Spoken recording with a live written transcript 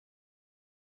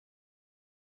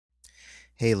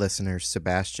Hey listeners,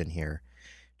 Sebastian here.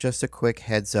 Just a quick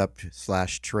heads up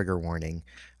 / trigger warning.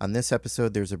 On this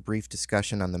episode, there's a brief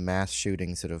discussion on the mass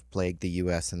shootings that have plagued the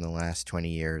U.S. in the last 20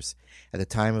 years. At the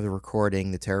time of the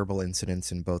recording, the terrible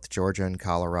incidents in both Georgia and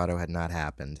Colorado had not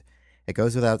happened. It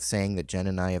goes without saying that Jen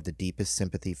and I have the deepest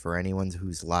sympathy for anyone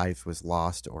whose life was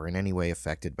lost or in any way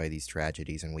affected by these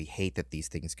tragedies, and we hate that these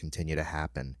things continue to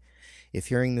happen. If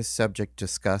hearing this subject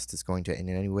discussed is going to in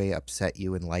any way upset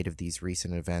you in light of these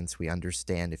recent events, we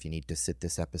understand if you need to sit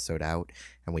this episode out,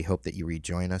 and we hope that you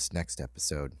rejoin us next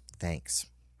episode. Thanks.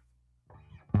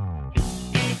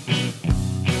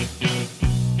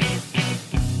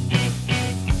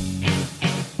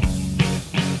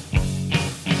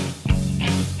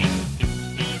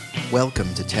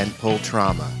 Welcome to Tentpole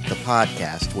Trauma, the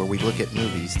podcast where we look at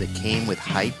movies that came with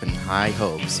hype and high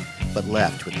hopes, but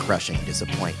left with crushing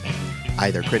disappointment,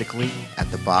 either critically, at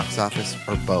the box office,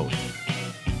 or both.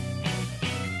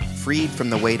 Freed from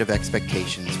the weight of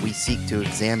expectations, we seek to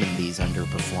examine these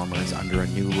underperformers under a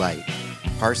new light,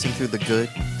 parsing through the good,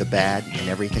 the bad, and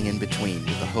everything in between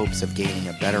with the hopes of gaining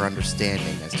a better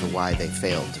understanding as to why they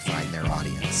failed to find their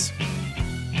audience.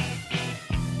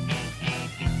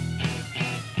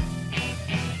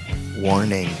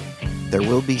 Warning, there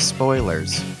will be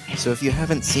spoilers, so if you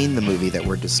haven't seen the movie that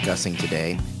we're discussing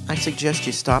today, I suggest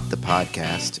you stop the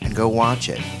podcast and go watch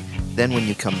it. Then when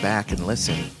you come back and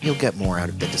listen, you'll get more out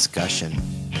of the discussion.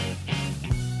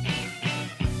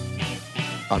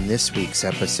 On this week's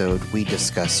episode, we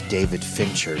discuss David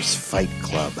Fincher's Fight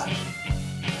Club.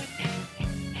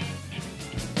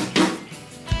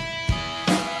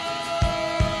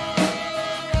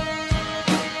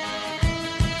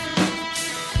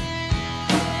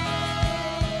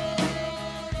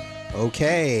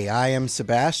 Okay, I am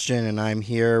Sebastian, and I'm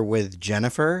here with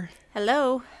Jennifer.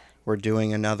 Hello. We're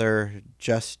doing another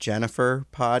Just Jennifer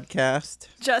podcast.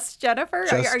 Just Jennifer?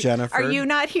 Jennifer. Are you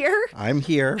not here? I'm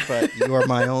here, but you are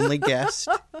my only guest.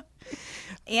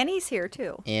 Annie's here,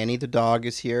 too. Annie the dog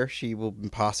is here. She will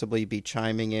possibly be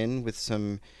chiming in with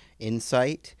some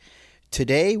insight.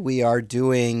 Today we are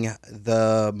doing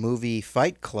the movie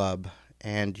Fight Club,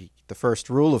 and the first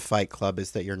rule of Fight Club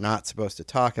is that you're not supposed to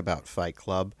talk about Fight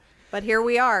Club. But here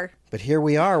we are.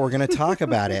 We're going to talk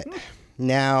about it.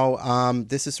 Now,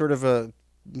 this is sort of a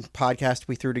podcast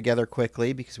we threw together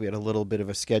quickly because we had a little bit of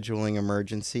a scheduling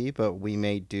emergency, but we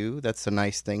made do. That's the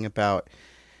nice thing about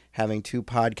having two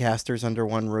podcasters under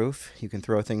one roof. You can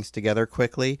throw things together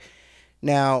quickly.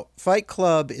 Now, Fight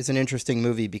Club is an interesting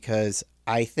movie because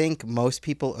I think most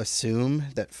people assume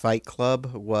that Fight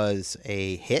Club was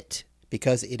a hit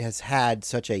because it has had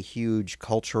such a huge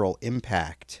cultural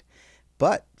impact.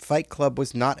 But Fight Club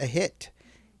was not a hit.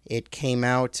 It came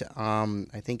out,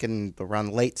 I think, in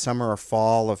around late summer or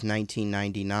fall of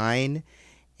 1999,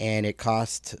 and it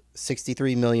cost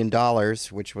 $63 million,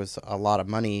 which was a lot of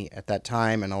money at that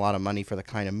time and a lot of money for the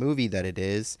kind of movie that it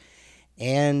is.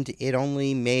 And it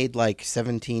only made like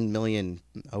 $17 million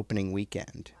opening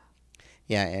weekend.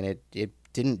 Yeah, and it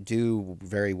didn't do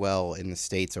very well in the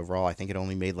States overall. I think it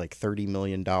only made like $30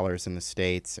 million in the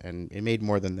States, and it made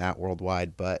more than that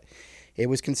worldwide, but it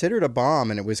was considered a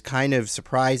bomb, and it was kind of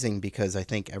surprising because I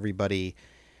think everybody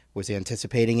was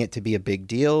anticipating it to be a big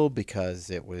deal because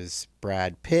it was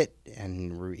Brad Pitt,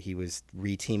 and he was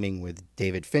reteaming with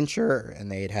David Fincher, and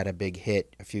they had had a big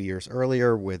hit a few years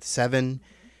earlier with Seven.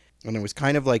 And it was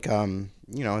kind of like,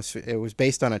 it was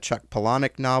based on a Chuck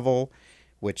Palahniuk novel,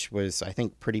 which was, I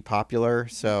think, pretty popular.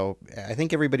 So I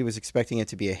think everybody was expecting it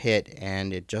to be a hit,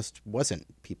 and it just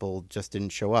wasn't. People just didn't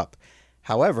show up.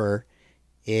 However,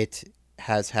 it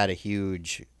has had a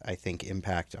huge, I think,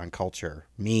 impact on culture.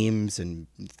 Memes and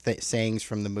sayings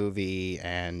from the movie,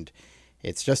 and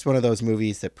it's just one of those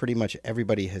movies that pretty much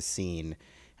everybody has seen.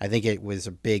 I think it was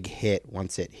a big hit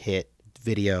once it hit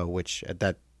video, which at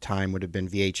that time would have been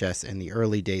VHS in the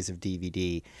early days of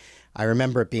DVD. I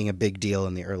remember it being a big deal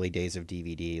in the early days of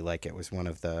DVD, like it was one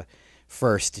of the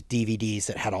first DVDs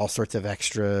that had all sorts of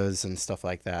extras and stuff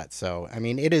like that. So, I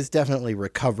mean, it has definitely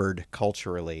recovered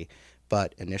culturally.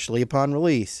 But initially upon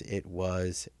release, it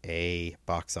was a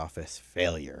box office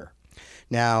failure.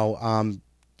 Now,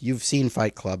 you've seen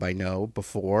Fight Club, I know,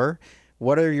 before.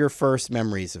 What are your first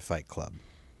memories of Fight Club?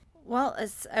 Well,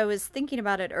 as I was thinking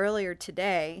about it earlier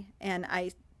today, and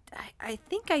I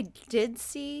think I did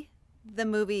see the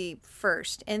movie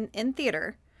first in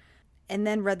theater and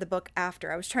then read the book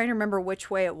after. I was trying to remember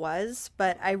which way it was,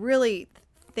 but I really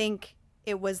think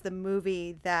it was the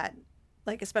movie that,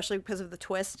 like, especially because of the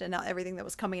twist and everything that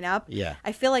was coming up. Yeah.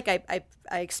 I feel like I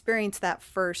experienced that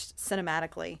first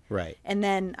cinematically. Right. And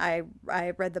then I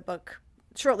read the book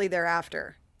shortly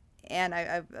thereafter. and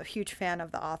I'm a huge fan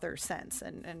of the author since,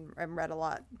 and read a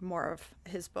lot more of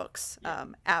his books.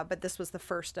 But this was the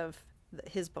first of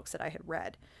his books that I had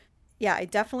read. Yeah, I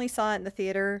definitely saw it in the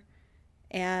theater,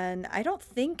 and I don't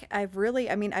think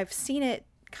I've seen it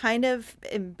kind of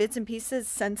in bits and pieces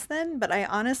since then, but I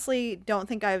honestly don't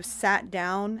think I've sat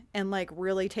down and like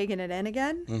really taken it in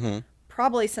again. Mm-hmm.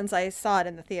 Probably since I saw it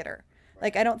in the theater.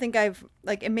 Like, I don't think I've,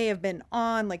 like, it may have been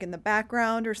on, like, in the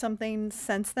background or something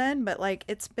since then, but, like,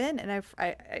 it's been, and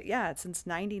it's since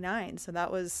 99, so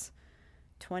that was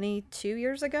 22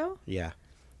 years ago? Yeah.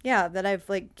 Yeah, that I've,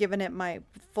 like, given it my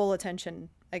full attention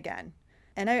again.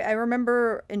 And I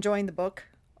remember enjoying the book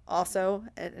also,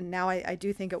 and now I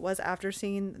do think it was after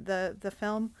seeing the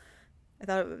film. I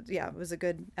thought, it was a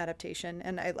good adaptation,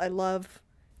 and I love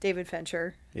David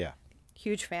Fincher. Yeah.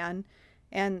 Huge fan.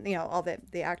 And, all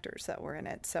the actors that were in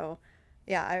it. So,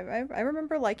 yeah, I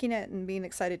remember liking it and being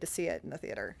excited to see it in the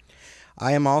theater.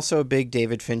 I am also a big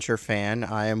David Fincher fan.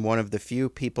 I am one of the few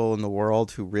people in the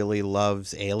world who really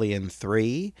loves Alien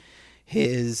 3.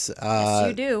 Yes,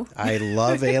 you do. I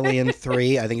love Alien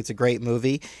 3. I think it's a great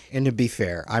movie. And to be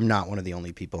fair, I'm not one of the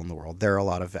only people in the world. There are a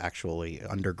lot of actually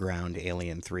underground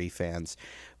Alien 3 fans.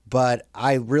 But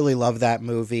I really love that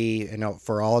movie,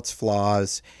 for all its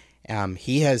flaws.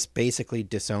 He has basically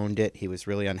disowned it. He was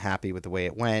really unhappy with the way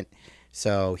it went.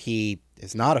 So he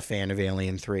is not a fan of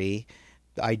Alien 3.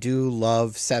 I do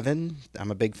love 7.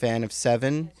 I'm a big fan of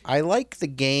 7. I like the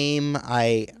game.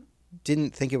 I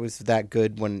didn't think it was that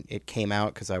good when it came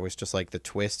out because I was just like, the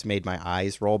twist made my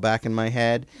eyes roll back in my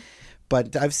head.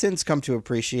 But I've since come to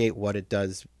appreciate what it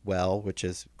does well, which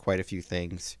is quite a few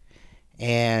things.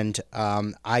 And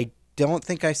I don't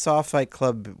think I saw Fight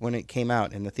Club when it came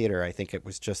out in the theater. I think it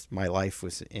was just my life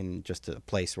was in just a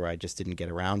place where I just didn't get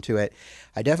around to it.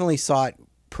 I definitely saw it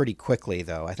pretty quickly,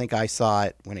 though. I think I saw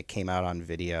it when it came out on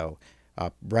video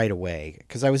right away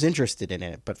because I was interested in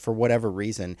it. But for whatever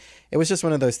reason, it was just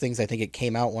one of those things. I think it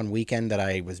came out one weekend that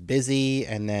I was busy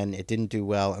and then it didn't do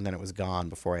well and then it was gone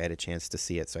before I had a chance to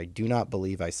see it. So I do not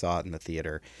believe I saw it in the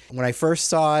theater. When I first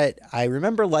saw it, I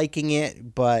remember liking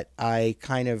it, but I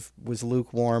kind of was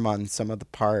lukewarm on some of the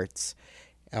parts.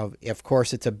 Of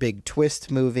course, it's a big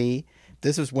twist movie.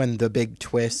 This was when the big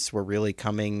twists were really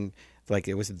coming. Like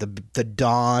it was the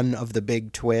dawn of the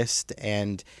big twist.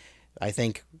 And I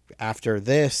think after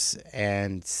this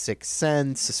and Sixth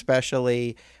Sense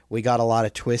especially, we got a lot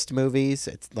of twist movies.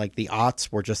 It's like the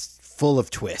aughts were just full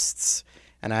of twists.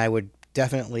 And I would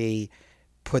definitely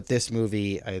put this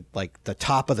movie at like the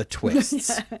top of the twists.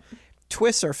 Yeah.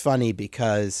 Twists are funny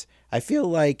because I feel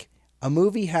like a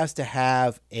movie has to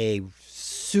have a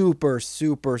super,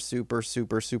 super, super,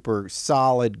 super, super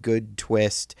solid good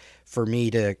twist for me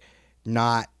to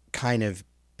not kind of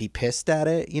be pissed at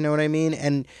it, you know what I mean?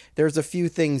 And there's a few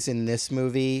things in this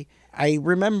movie. I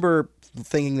remember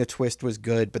thinking the twist was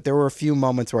good, but there were a few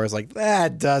moments where I was like,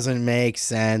 that doesn't make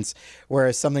sense.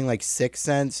 Whereas something like Sixth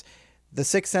Sense, the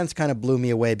Sixth Sense kind of blew me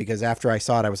away because after I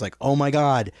saw it, I was like, oh my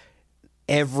God,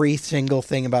 every single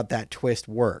thing about that twist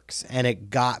works. And it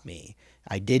got me.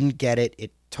 I didn't get it.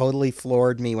 It totally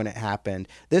floored me when it happened.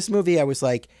 This movie, I was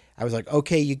like,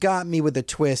 okay, you got me with the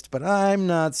twist, but I'm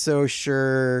not so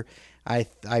sure I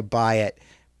buy it.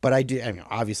 But I do. I mean,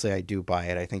 obviously, I do buy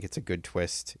it. I think it's a good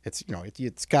twist. It's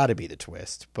it's got to be the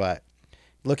twist. But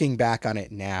looking back on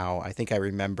it now, I think I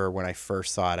remember when I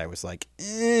first saw it, I was like,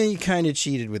 you kind of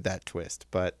cheated with that twist.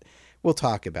 But we'll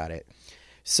talk about it.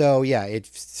 So yeah, it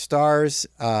stars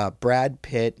Brad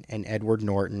Pitt and Edward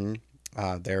Norton.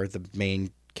 They're the main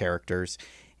characters.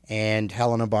 And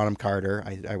Helena Bonham Carter,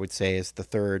 I would say, is the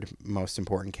third most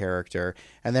important character.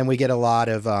 And then we get a lot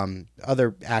of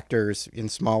other actors in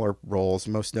smaller roles,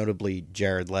 most notably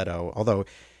Jared Leto, although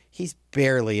he's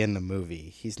barely in the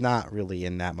movie. He's not really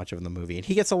in that much of the movie. And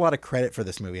he gets a lot of credit for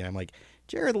this movie. And I'm like,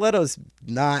 Jared Leto's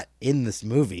not in this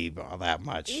movie all that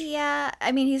much. Yeah,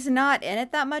 I mean, he's not in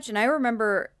it that much. And I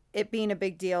remember it being a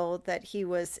big deal that he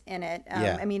was in it.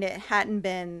 Yeah. I mean, it hadn't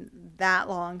been that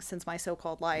long since My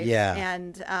So-Called Life. Yeah.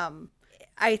 And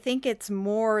I think it's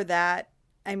more that,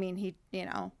 I mean, he,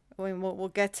 we'll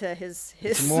get to his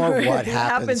it's more what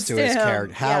happens to his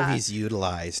character, how he's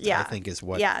utilized, I think is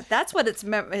what. Yeah, that's what it's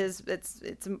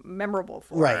memorable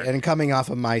for. Right, and coming off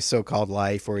of My So-Called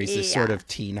Life, where he's this sort of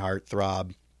teen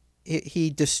heartthrob, he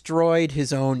destroyed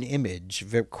his own image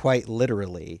quite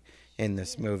literally in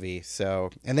this movie. So,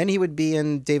 and then he would be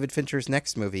in David Fincher's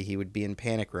next movie. He would be in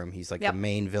Panic Room. He's like the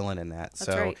main villain in that. That's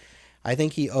so right. I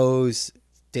think he owes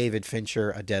David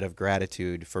Fincher a debt of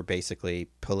gratitude for basically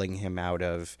pulling him out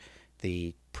of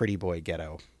the pretty boy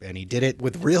ghetto. And he did it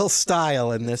with real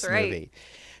style in this movie.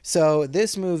 So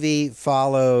this movie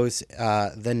follows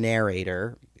the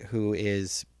narrator, who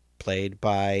is played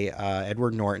by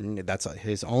Edward Norton. That's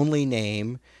his only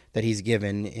name that he's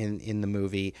given in the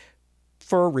movie,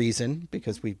 for a reason,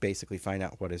 because we basically find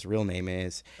out what his real name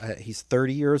is. He's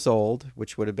 30 years old,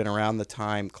 which would have been around the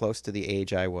time, close to the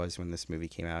age I was when this movie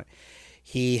came out.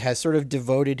 He has sort of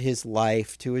devoted his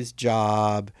life to his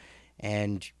job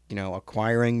and,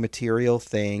 acquiring material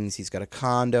things. He's got a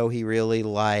condo he really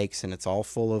likes, and it's all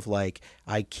full of like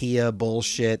IKEA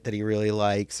bullshit that he really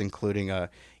likes, including a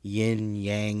yin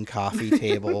yang coffee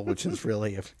table, which is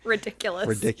really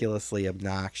ridiculously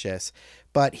obnoxious.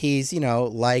 But he's,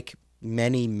 like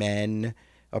many men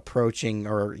approaching,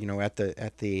 or at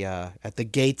the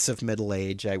gates of middle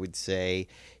age, I would say,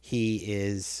 he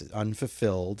is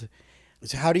unfulfilled.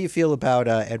 So how do you feel about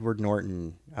Edward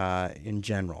Norton in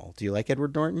general? Do you like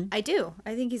Edward Norton? I do.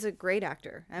 I think he's a great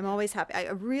actor. I'm always happy. I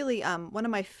really one of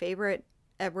my favorite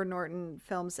Edward Norton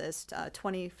films is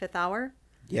 25th Hour.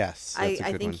 Yes, I that's a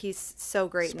good think one. he's so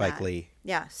great in that. Spike Lee.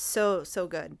 Yeah, so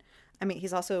good. I mean,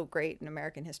 he's also great in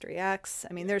American History X.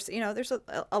 I mean, there's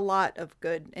a lot of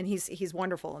good, and he's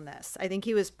wonderful in this. I think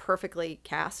he was perfectly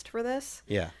cast for this.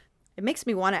 Yeah. It makes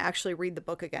me want to actually read the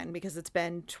book again, because it's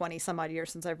been 20 some odd years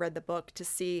since I've read the book, to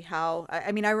see how,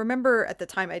 I mean, I remember at the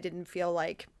time I didn't feel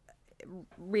like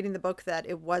reading the book that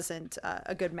it wasn't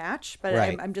a good match, but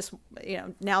Right. I'm just,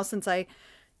 now since I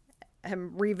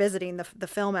am revisiting the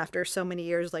film after so many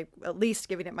years, like at least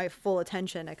giving it my full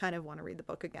attention, I kind of want to read the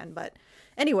book again. But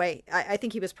anyway, I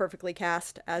think he was perfectly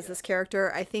cast as this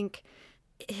character. I think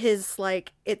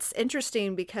it's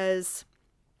interesting because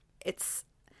it's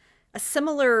a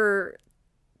similar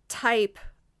type.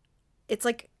 It's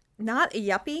like not a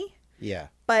yuppie, Yeah.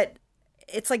 but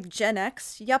it's like Gen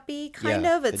X yuppie kind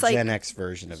Yeah, of. It's the like Gen X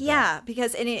version of that.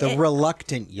 because The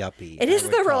reluctant yuppie. it I is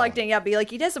would the call reluctant him. yuppie.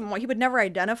 Like he would never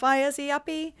identify as a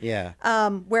yuppie. Yeah.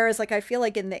 Whereas like I feel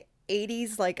like in the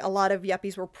 80s, like a lot of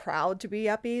yuppies were proud to be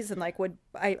yuppies and like would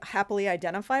I happily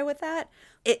identify with that.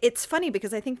 It's funny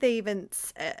because I think they even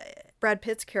Brad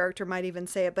Pitt's character might even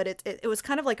say it, but it was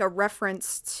kind of like a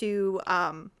reference to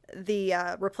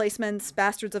the Replacements,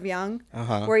 Bastards of Young,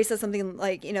 where he says something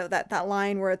like, that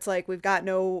line where it's like, we've got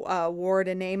no war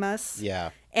to name us. Yeah.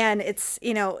 And it's,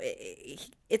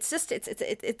 it's just,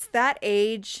 it's that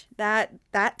age, that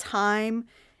time.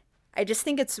 I just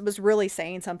think it was really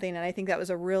saying something. And I think that was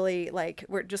a really, like,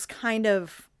 we're just kind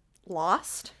of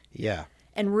lost. Yeah.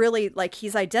 And really, like,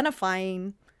 he's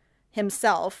identifying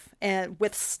himself and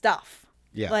with stuff.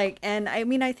 Yeah. Like, and I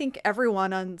mean, I think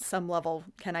everyone on some level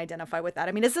can identify with that.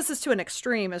 I mean, this is to an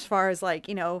extreme as far as like,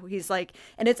 he's like,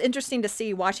 and it's interesting to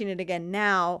see watching it again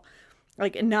now,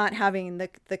 like not having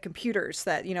the computers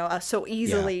that, so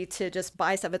easily to just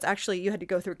buy stuff. It's actually, you had to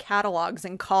go through catalogs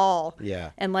and call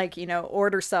and like,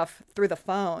 order stuff through the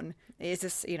phone. It's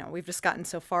just, we've just gotten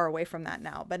so far away from that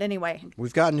now. But anyway.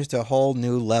 We've gotten into whole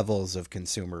new levels of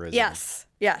consumerism.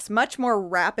 Yes. Much more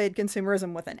rapid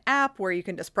consumerism with an app where you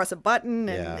can just press a button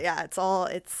and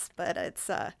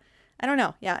I don't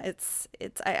know. Yeah,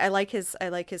 I like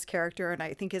his character, and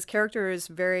I think his character is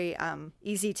very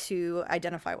easy to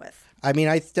identify with. I mean,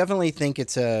 I definitely think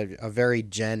it's a very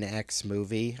Gen X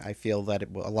movie. I feel that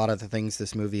a lot of the things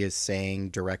this movie is saying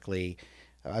directly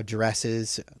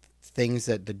addresses things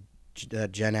that the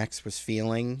Gen X was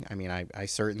feeling. I mean, I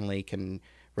certainly can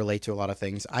relate to a lot of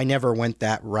things. I never went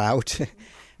that route.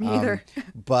 Me either.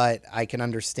 But I can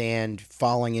understand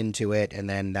falling into it, and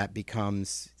then that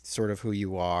becomes sort of who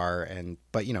you are.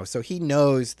 But so he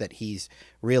knows that he's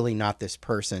really not this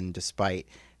person despite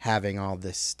having all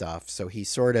this stuff. So he's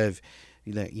sort of,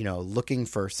 looking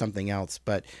for something else.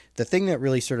 But the thing that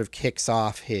really sort of kicks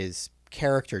off his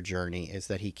character journey is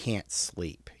that he can't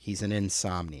sleep. He's an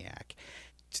insomniac.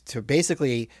 So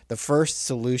basically, the first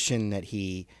solution that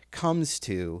he comes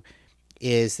to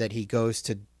is that he goes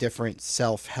to different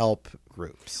self-help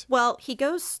groups. Well, he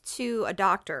goes to a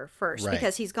doctor first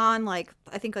because he's gone I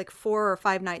think 4 or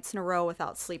 5 nights in a row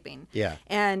without sleeping. Yeah.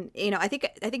 And I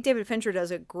think David Fincher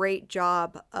does a great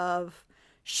job of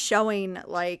showing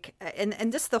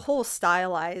and just the whole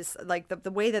stylized, like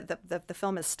the way that the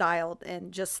film is styled,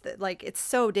 and just it's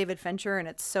so David Fincher, and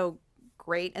it's so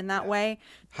great in that way.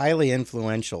 Highly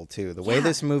influential too. The way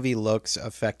this movie looks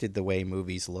affected the way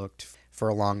movies looked for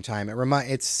a long time.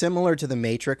 It's similar to The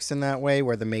Matrix in that way,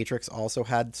 where The Matrix also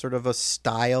had sort of a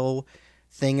style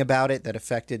thing about it that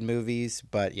affected movies.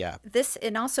 But yeah, this,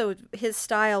 and also his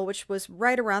style, which was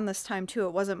right around this time too,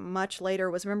 it wasn't much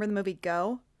later, was, remember the movie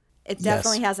Go? It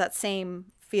definitely has that same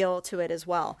feel to it as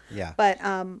well. Yeah. But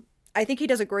I think he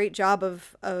does a great job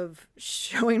of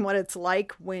showing what it's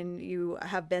like when you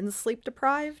have been sleep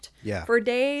deprived Yeah. for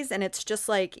days, and it's just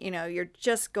like, you're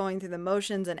just going through the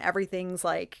motions and everything's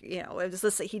like, it was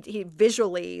just, he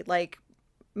visually like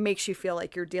makes you feel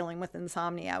like you're dealing with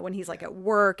insomnia when he's like at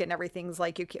work and everything's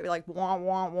like you're like womp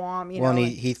womp womp, Well, and know.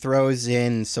 he throws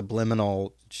in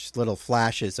subliminal little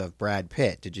flashes of Brad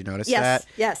Pitt. Did you notice that?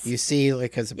 Yes. You see,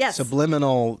 like, because Yes.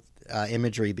 subliminal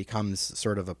imagery becomes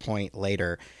sort of a point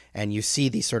later, and you see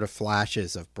these sort of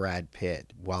flashes of Brad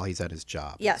Pitt while he's at his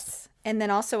job. Yes. And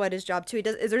then also at his job too,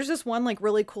 there's this one like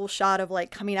really cool shot of like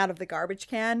coming out of the garbage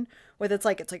can with it's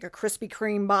like a Krispy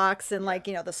Kreme box and like,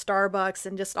 the Starbucks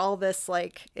and just all this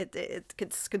like it's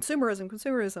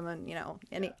consumerism and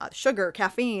any sugar,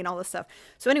 caffeine, all this stuff.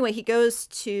 So anyway, he goes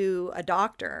to a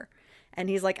doctor and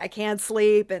he's like, I can't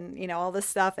sleep and all this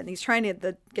stuff, and he's trying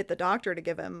to get the doctor to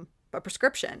give him a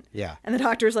prescription. Yeah. And the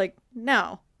doctor's like,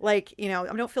 no. Like, I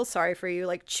don't feel sorry for you.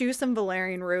 Like, chew some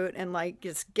valerian root and, like,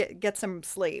 just get some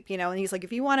sleep, And he's like,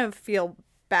 if you want to feel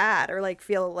bad or, like,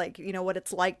 feel like, what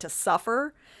it's like to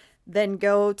suffer, then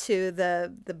go to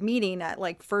the meeting at,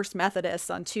 like, First Methodist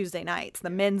on Tuesday nights,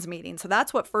 the men's meeting. So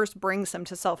that's what first brings him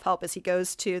to self-help, is he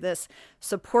goes to this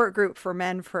support group for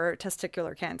men for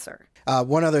testicular cancer.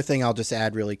 One other thing I'll just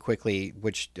add really quickly,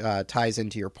 which ties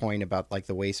into your point about like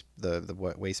the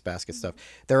wastebasket stuff.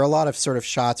 There are a lot of sort of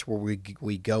shots where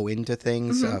we go into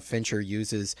things. Mm-hmm. Fincher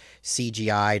uses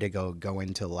CGI to go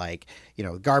into like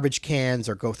garbage cans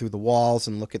or go through the walls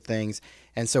and look at things.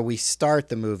 And so we start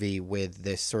the movie with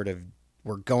this sort of,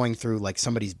 we're going through like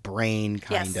somebody's brain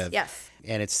kind of. Yes.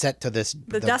 And it's set to the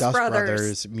Dust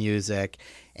Brothers music.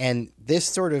 And this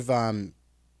sort of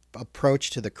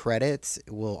approach to the credits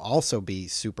will also be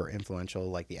super influential.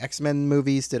 Like the X-Men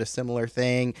movies did a similar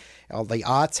thing. The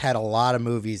aughts had a lot of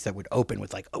movies that would open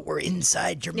with like, oh, we're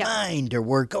inside your mind, or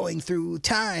we're going through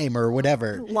time, or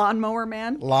whatever. Lawnmower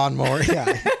Man.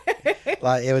 Yeah.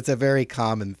 It was a very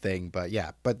common thing, but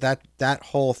that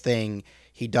whole thing,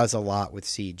 he does a lot with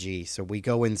CG. So we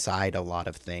go inside a lot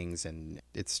of things, and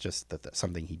it's just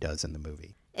something he does in the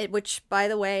movie. Which, by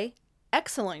the way,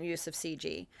 excellent use of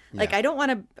CG. Like, I don't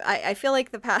want to, I feel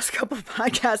like the past couple of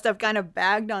podcasts I've kind of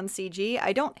bagged on CG.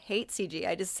 I don't hate CG.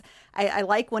 I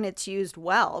like when it's used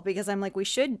well, because I'm like, we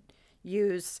should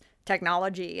use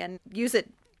technology and use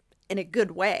it in a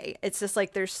good way. It's just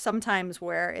like there's sometimes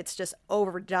where it's just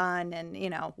overdone and,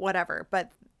 whatever.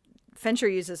 But Fincher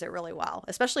uses it really well,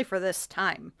 especially for this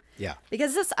time. Yeah.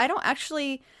 Because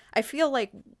I feel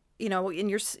like, and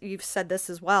you've said this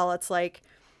as well, it's like,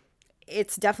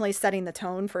 it's definitely setting the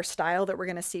tone for style that we're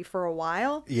going to see for a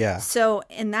while. Yeah. So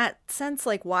in that sense,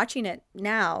 like watching it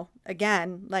now,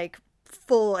 again, like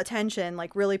full attention,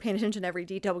 like really paying attention to every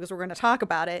detail because we're going to talk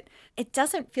about it, it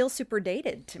doesn't feel super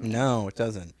dated to me. No, it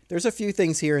doesn't. There's a few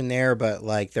things here and there, but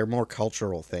like they're more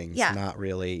cultural things, not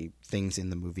really things in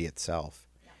the movie itself.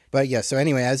 But yeah, so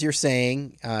anyway, as you're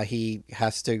saying, he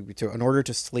has to, in order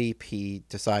to sleep, he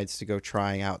decides to go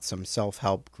trying out some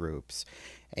self-help groups.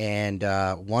 And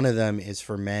one of them is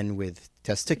for men with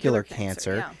testicular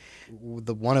cancer. Yeah.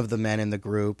 One of the men in the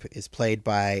group is played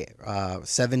by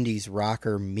 70s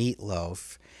rocker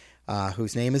Meatloaf,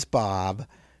 whose name is Bob,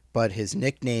 but his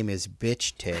nickname is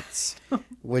Bitch Tits,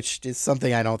 which is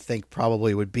something I don't think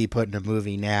probably would be put in a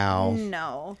movie now.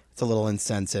 No. It's a little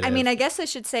insensitive. I mean, I guess I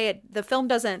should say it. The film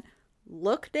doesn't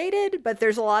look dated, but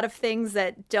there's a lot of things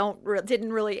that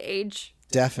didn't really age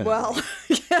definitely well.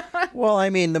 Well, I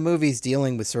mean, the movie's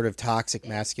dealing with sort of toxic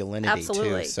masculinity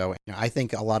Absolutely. too. So I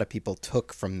think a lot of people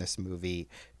took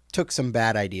some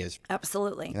bad ideas.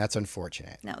 Absolutely. And that's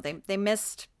unfortunate. No, they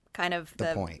missed kind of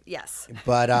the point. Yes.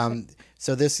 But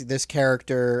so this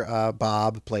character,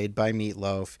 Bob, played by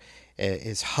Meatloaf,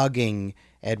 is hugging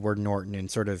Edward Norton and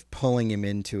sort of pulling him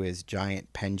into his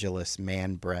giant pendulous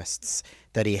man breasts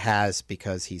that he has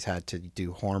because he's had to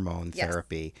do hormone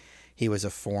therapy. He was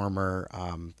a former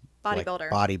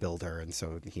bodybuilder, and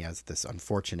so he has this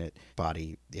unfortunate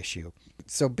body issue.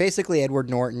 So basically, Edward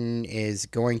Norton is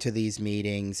going to these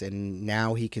meetings, and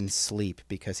now he can sleep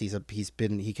because he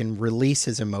can release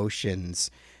his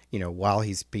emotions, while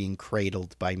he's being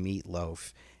cradled by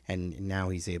Meatloaf, and now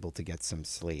he's able to get some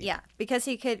sleep. Yeah, because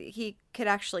he could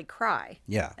actually cry.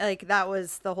 Yeah, like that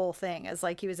was the whole thing. Is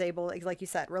like he was able, like you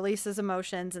said, release his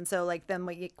emotions, and so like then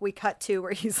we cut to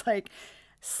where he's like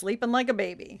sleeping like a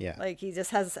baby. Yeah. Like he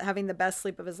just having the best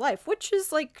sleep of his life, which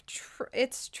is like,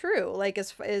 it's true. Like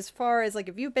as far as like,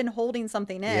 if you've been holding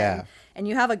something in and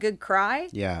you have a good cry,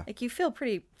 like you feel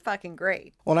pretty fucking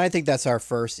great. Well, and I think that's our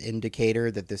first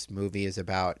indicator that this movie is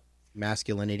about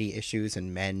masculinity issues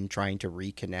and men trying to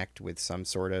reconnect with some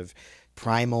sort of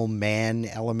primal man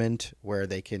element where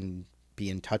they can be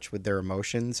in touch with their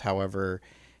emotions, however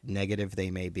negative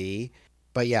they may be.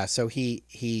 But yeah, so he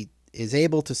is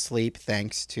able to sleep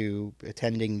thanks to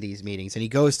attending these meetings, and he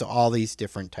goes to all these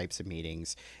different types of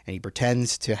meetings, and he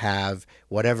pretends to have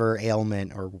whatever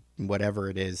ailment or whatever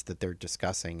it is that they're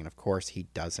discussing, and of course he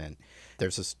doesn't.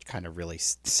 There's this kind of really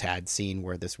sad scene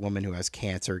where this woman who has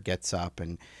cancer gets up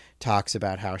and talks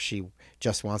about how she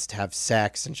just wants to have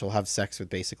sex, and she'll have sex with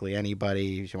basically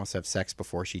anybody. She wants to have sex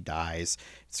before she dies.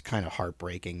 It's kind of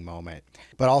heartbreaking moment,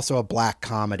 but also a black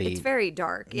comedy. It's very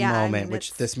dark, yeah. Moment,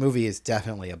 which this movie is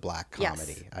definitely a black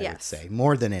comedy. Yes, I would say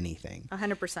more than anything.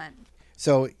 100%.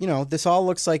 So this all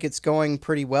looks like it's going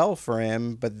pretty well for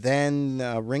him, but then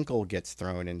a wrinkle gets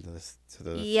thrown into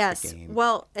the game.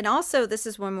 Well, and also this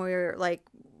is when we're like,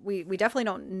 we definitely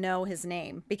don't know his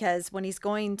name, because when he's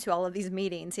going to all of these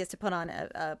meetings, he has to put on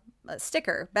a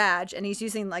sticker badge, and he's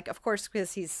using, like, of course,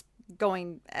 because he's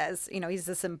going as, he's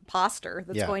this imposter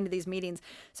that's going to these meetings.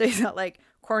 So he's got like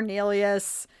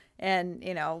Cornelius and,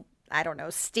 I don't know,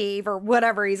 Steve or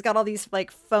whatever. He's got all these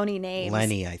like phony names.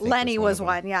 Lenny, I think. Lenny was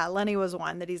one. Yeah, Lenny was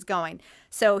one that he's going.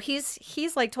 So he's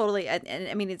like totally, and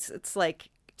I mean, it's like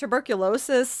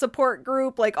tuberculosis support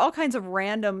group, like all kinds of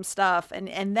random stuff.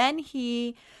 And then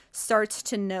he starts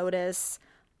to notice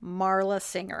Marla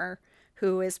Singer,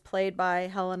 who is played by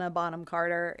Helena Bonham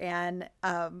Carter, and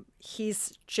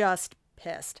he's just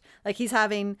pissed. Like, he's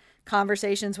having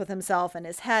conversations with himself in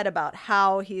his head about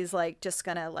how he's like just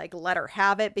gonna like let her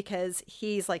have it, because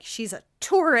he's like, she's a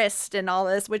tourist and all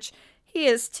this, which he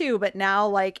is too, but now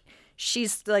like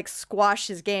she's like squashed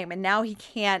his game, and now he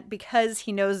can't, because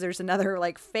he knows there's another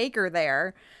like faker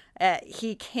there.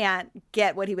 He can't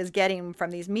get what he was getting from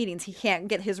these meetings. He can't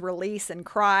get his release and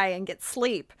cry and get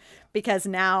sleep, because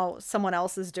now someone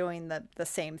else is doing the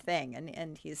same thing,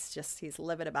 and he's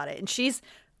livid about it. And she's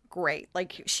great.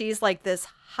 Like, she's like this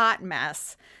hot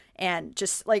mess, and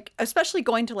just like, especially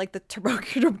going to like the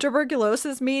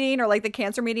tuberculosis meeting or like the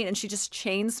cancer meeting, and she just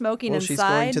chain smoking inside. She's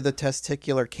going to the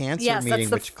testicular cancer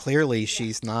meeting, which clearly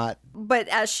she's not. But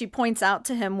as she points out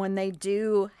to him when they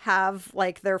do have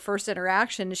like their first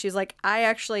interaction, she's like, I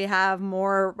actually have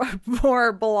more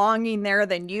belonging there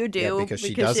than you do,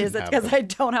 because I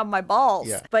don't have my balls.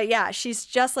 Yeah. But yeah, she's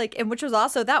just like, and which was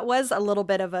also, that was a little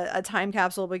bit of a time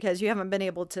capsule, because you haven't been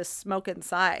able to smoke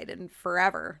inside in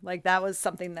forever. Like, that was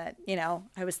something that,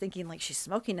 I was thinking, like, she's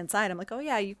smoking inside. I'm like, oh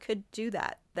yeah, you could do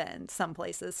that then some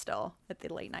places still at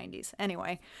the late 90s.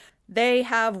 Anyway, they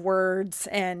have words,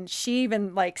 and she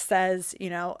even like says,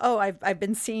 oh, I've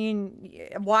been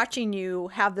watching you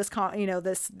have this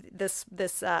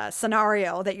this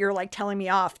scenario that you're like telling me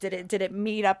off. Did it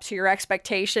meet up to your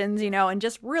expectations? And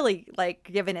just really like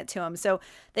giving it to him. So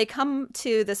they come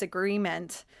to this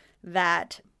agreement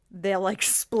that they'll like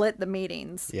split the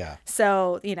meetings. Yeah.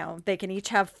 So, they can each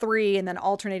have 3 and then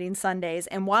alternating Sundays.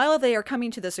 And while they are coming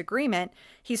to this agreement,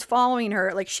 he's following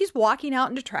her. Like, she's walking out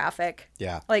into traffic.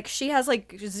 Yeah. Like, she has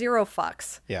like 0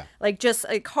 fucks. Yeah. Like, just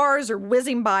cars are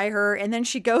whizzing by her. And then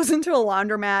she goes into a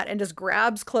laundromat and just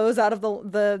grabs clothes out of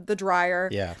the dryer.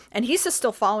 Yeah. And he's just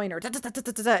still following her.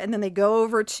 And then they go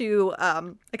over to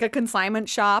like a consignment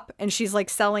shop, and she's like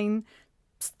selling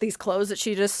these clothes that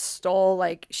she just stole.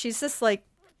 Like, she's just like,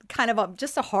 kind of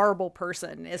just a horrible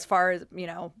person, as far as,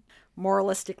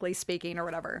 moralistically speaking or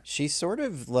whatever. She's sort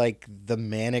of like the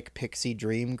manic pixie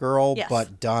dream girl, yes,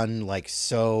 but done like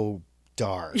so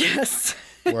dark. Yes.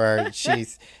 Where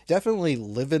she's definitely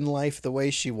living life the way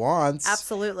she wants.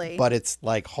 Absolutely. But it's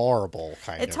like horrible,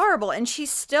 It's horrible. And she's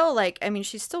still like,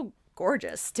 she's still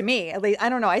gorgeous to me. At least, I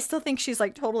don't know. I still think she's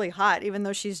like totally hot, even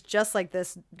though she's just like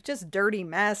this just dirty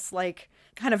mess, like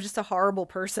kind of just a horrible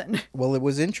person. Well, it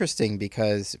was interesting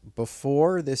because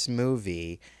before this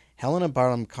movie, Helena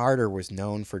Bonham Carter was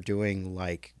known for doing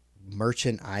like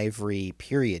Merchant Ivory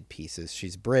period pieces.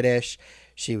 She's British.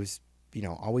 She was,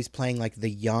 always playing like the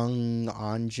young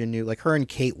ingenue, like her and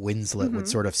Kate Winslet would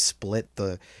sort of split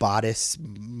the bodice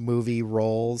movie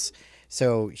roles.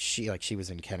 So she was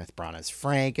in Kenneth Branagh's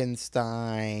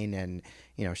Frankenstein, and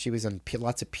she was in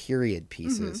lots of period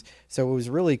pieces. So it was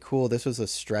really cool. This was a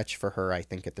stretch for her, I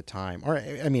think, at the time. Or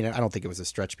I don't think it was a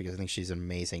stretch, because I think she's an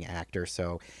amazing actor,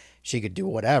 so she could do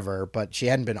whatever. But she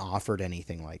hadn't been offered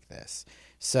anything like this.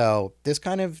 So this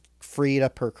kind of freed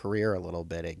up her career a little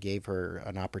bit. It gave her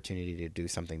an opportunity to do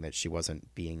something that she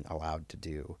wasn't being allowed to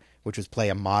do, which was play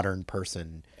a modern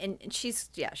person. And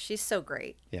she's so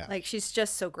great. Yeah. Like, she's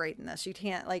just so great in this. You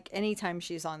can't, like, anytime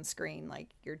she's on screen, like,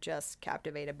 you're just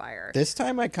captivated by her. This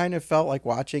time I kind of felt like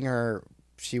watching her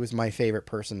she was my favorite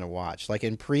person to watch. Like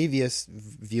in previous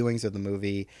viewings of the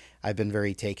movie, I've been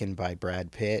very taken by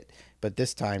Brad Pitt, but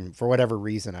this time, for whatever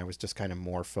reason, I was just kind of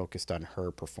more focused on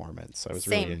her performance. I was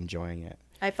Same. really enjoying it.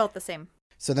 I felt the same.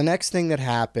 So the next thing that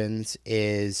happens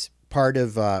is part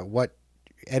of what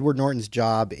Edward Norton's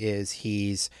job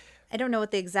is. I don't know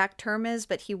what the exact term is,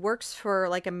 but he works for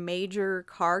like a major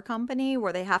car company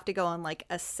where they have to go and like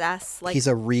assess. Like He's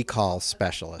a recall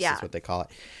specialist, Yeah. is what they call it.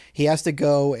 He has to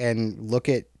go and look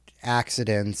at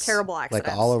accidents. Terrible accidents.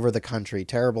 Like all over the country.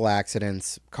 Terrible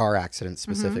accidents, car accidents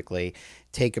specifically.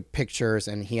 Take pictures,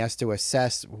 and he has to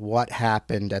assess what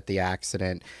happened at the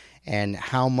accident and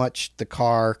how much the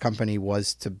car company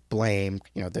was to blame.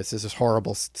 You know, this is this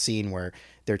horrible scene where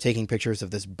they're taking pictures of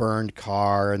this burned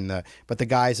car, but the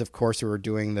guys, of course, who are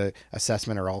doing the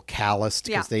assessment are all calloused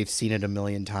because they've seen it a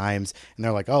million times, and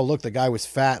they're like, "Oh, look, the guy was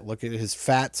fat. Look at his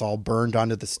fat's all burned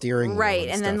onto the steering wheel." Right,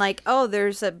 and stuff. then like, oh,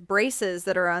 there's braces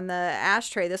that are on the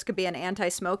ashtray. This could be an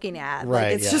anti-smoking ad.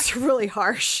 Right, Like, it's just really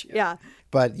harsh. Yeah.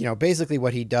 But, you know, basically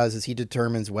what he does is he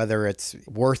determines whether it's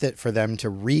worth it for them to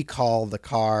recall the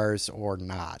cars or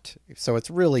not. So it's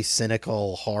really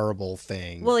cynical, horrible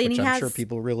thing, Well, and which he I'm sure has-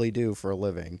 people really do for a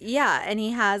living. Yeah, and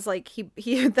he has like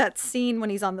he that scene when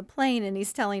he's on the plane and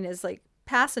he's telling his like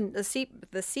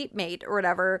the seatmate or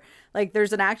whatever, like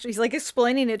there's an actual, he's like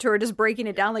explaining it to her, just breaking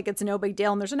it down like it's no big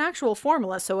deal, and there's an actual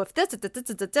formula. So if this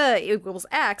equals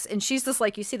X, and she's just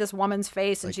like, you see this woman's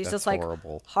face, and Like, she's that's just like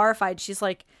horrible. horrified. She's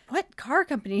like, what car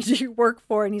company do you work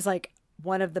for? And he's like,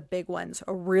 one of the big ones,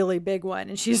 a really big one.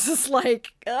 And she's just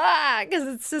like,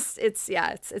 because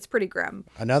it's pretty grim.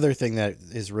 Another thing that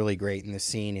is really great in this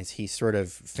scene is he's sort of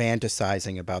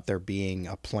fantasizing about there being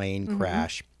a plane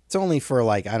crash. It's only for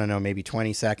like, I don't know, maybe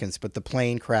 20 seconds, but the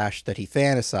plane crash that he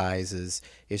fantasizes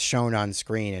is shown on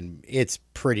screen, and it's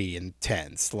pretty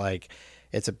intense. Like,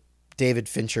 it's a David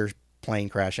Fincher plane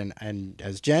crash. And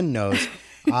as Jen knows,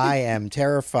 I am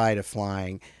terrified of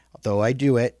flying, though I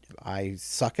do it. I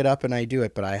suck it up and I do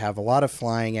it, but I have a lot of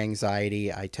flying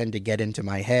anxiety. I tend to get into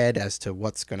my head as to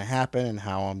what's going to happen and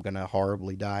how I'm going to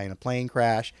horribly die in a plane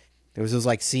crash. It was just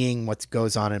like seeing what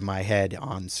goes on in my head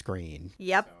on screen.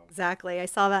 Yep, exactly. I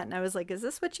saw that and I was like, is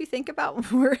this what you think about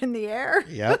when we're in the air?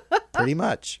 Yep, pretty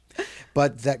much.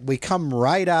 But that we come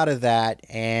right out of that,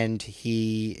 and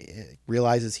he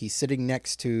realizes he's sitting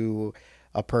next to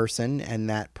a person, and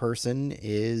that person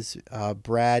is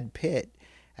Brad Pitt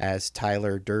as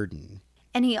Tyler Durden.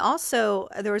 And he also,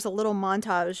 there was a little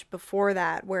montage before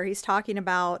that where he's talking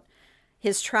about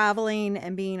his traveling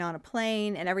and being on a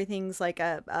plane, and everything's like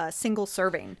a single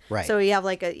serving. Right. So you have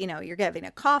like you're getting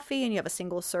a coffee and you have a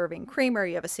single serving creamer,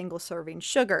 you have a single serving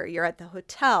sugar. You're at the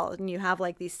hotel and you have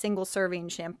like these single serving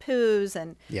shampoos,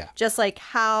 and just like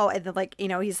how, and then like,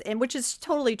 which is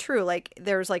totally true. Like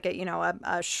there's like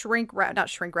a shrink wrap, not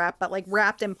shrink wrap, but like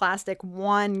wrapped in plastic,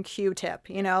 one Q-tip,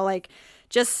 like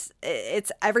just,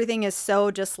 it's, everything is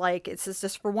so just like, it's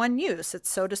just for one use. It's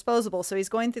so disposable. So he's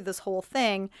going through this whole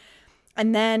thing.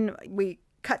 And then we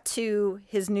cut to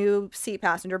his new seat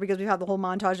passenger, because we have the whole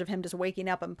montage of him just waking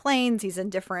up in planes. He's in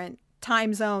different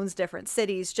time zones, different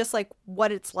cities, just like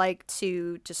what it's like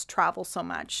to just travel so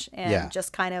much and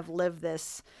just kind of live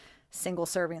this single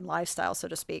serving lifestyle, so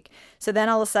to speak. So then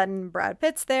all of a sudden Brad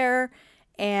Pitt's there,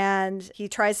 and he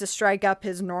tries to strike up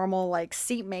his normal like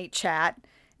seatmate chat.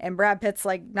 And Brad Pitt's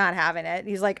like not having it.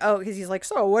 He's like, oh, because he's like,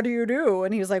 so what do you do?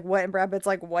 And he was like, what? And Brad Pitt's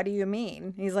like, what do you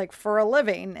mean? He's like, for a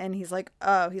living. And he's like,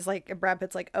 oh, Brad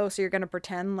Pitt's like, oh, so you're going to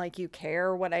pretend like you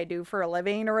care what I do for a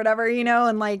living or whatever,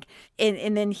 And like,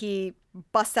 and then he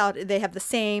busts out, they have the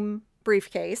same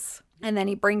briefcase. And then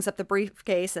he brings up the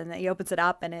briefcase and he opens it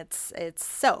up, and it's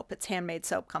soap. It's Handmade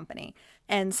Soap Company.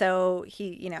 And so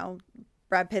he,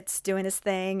 Brad Pitt's doing his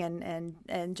thing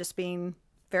and just being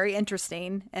very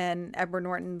interesting, and Edward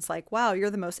Norton's like, wow, you're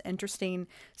the most interesting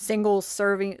single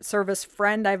service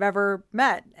friend I've ever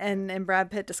met. And Brad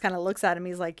Pitt just kind of looks at him.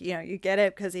 He's like, you get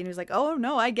it? Because he was like, oh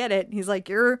no, I get it. He's like,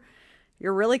 you're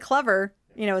really clever.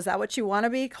 Is that what you want to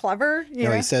be, clever?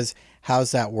 He says,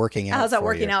 how's that working out? How's that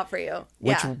working out for you?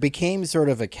 Which became sort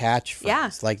of a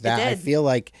catchphrase, like that. I feel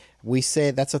like we say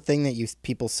that's a thing that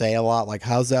people say a lot, like,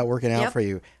 how's that working out for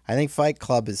you? I think Fight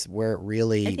Club is where it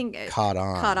really caught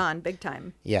on. Caught on big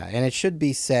time. Yeah, and it should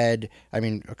be said, I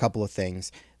mean, a couple of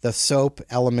things. The soap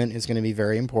element is going to be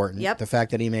very important. Yep. The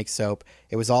fact that he makes soap.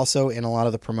 It was also in a lot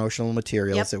of the promotional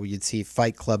materials that you'd see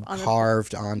Fight Club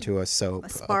carved onto a soap,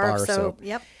 a bar of soap.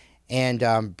 Yep.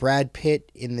 And Brad Pitt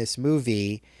in this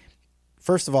movie,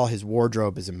 first of all, his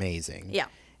wardrobe is amazing. Yeah.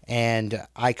 And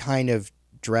I kind of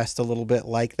dressed a little bit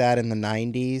like that in the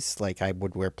 90s. Like I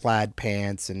would wear plaid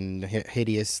pants and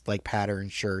hideous like pattern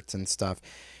shirts and stuff.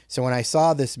 So when I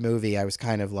saw this movie, I was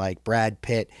kind of like, Brad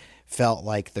Pitt felt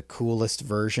like the coolest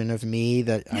version of me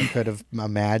that I could have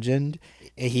imagined.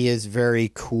 He is very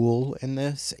cool in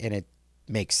this, and it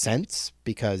makes sense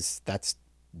because that's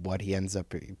what he ends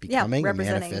up becoming, a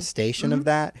representing. manifestation of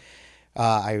that.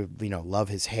 I love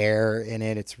his hair in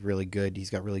it. It's really good. He's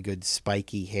got really good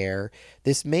spiky hair.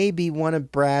 This may be one of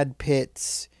Brad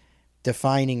Pitt's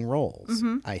defining roles.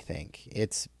 I think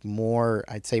it's more,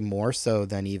 I'd say more so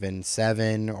than even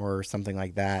Seven or something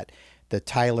like that. The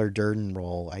Tyler Durden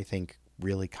role, I think,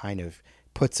 really kind of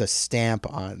puts a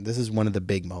stamp on, this is one of the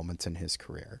big moments in his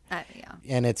career. Yeah.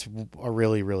 And it's a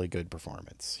really, really good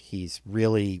performance. He's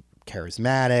really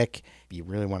charismatic. You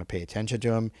really want to pay attention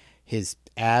to him. His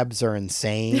abs are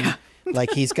insane.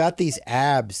 Like, he's got these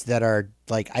abs that are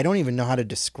like, I don't even know how to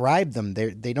describe them.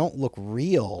 They don't look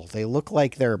real. They look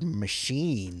like they're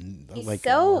machine, He's like,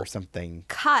 so or something.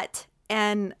 cut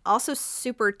and also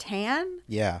super tan.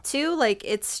 Yeah. Too. Like,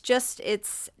 it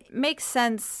makes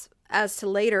sense as to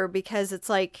later, because it's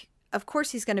like, of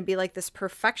course he's going to be like this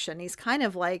perfection. He's kind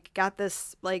of like got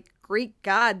this like Greek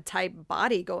god type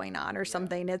body going on or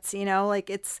something. It's, like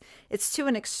it's to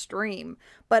an extreme,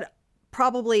 but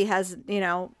probably has,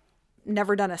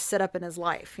 never done a sit up in his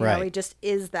life. You know, he just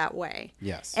is that way.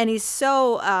 Yes. And he's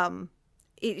so,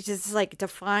 it just like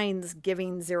defines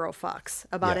giving zero fucks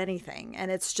about anything. And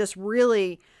it's just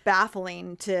really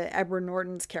baffling to Edward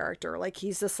Norton's character. Like,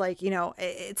 he's just like,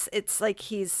 it's like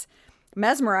he's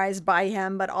mesmerized by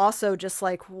him, but also just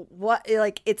like, what,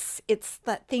 like, it's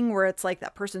that thing where it's like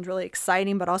that person's really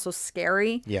exciting, but also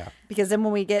scary. Yeah. Because then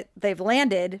when they've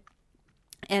landed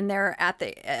and they're at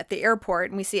the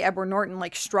airport, and we see Edward Norton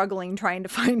like struggling trying to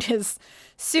find his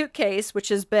suitcase, which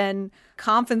has been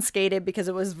confiscated because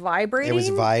it was vibrating. It was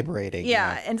vibrating.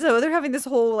 Yeah. And so they're having this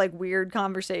whole like weird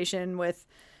conversation with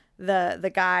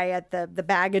the guy at the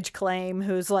baggage claim,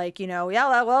 who's like,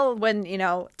 well, when,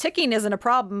 ticking isn't a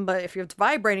problem, but if it's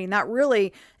vibrating, that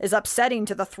really is upsetting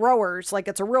to the throwers. Like,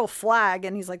 it's a real flag.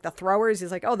 And he's like, the throwers?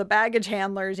 He's like, oh, the baggage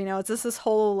handlers, it's just this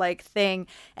whole like thing.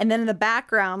 And then in the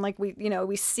background, like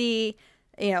we see,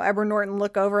 Edward Norton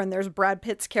look over, and there's Brad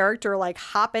Pitt's character like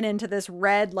hopping into this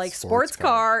red like sports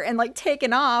car and like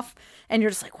taking off, and you're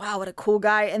just like, wow, what a cool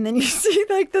guy. And then you see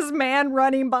like this man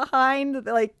running behind,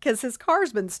 like, because his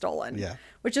car's been stolen. Yeah,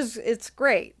 which is, it's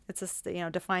great. It's just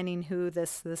defining who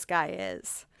this guy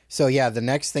is. So yeah, the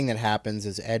next thing that happens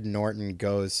is Ed Norton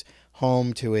goes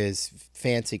home to his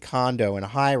fancy condo in a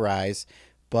high rise.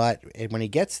 But when he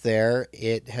gets there,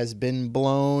 it has been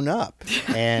blown up,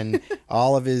 and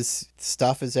all of his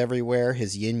stuff is everywhere.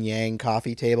 His yin yang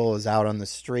coffee table is out on the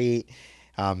street.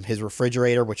 His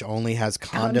refrigerator, which only has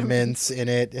condiments in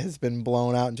it, has been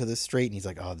blown out into the street. And he's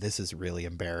like, oh, this is really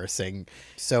embarrassing.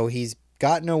 So he's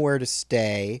got nowhere to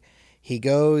stay. He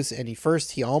goes and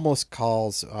he almost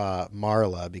calls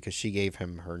Marla because she gave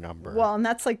him her number. Well, and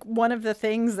that's like one of the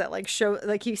things that like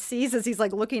he sees as he's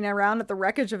like looking around at the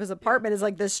wreckage of his apartment is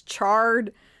like this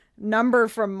charred number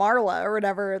from Marla or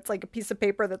whatever. It's like a piece of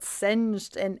paper that's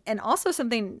singed. And also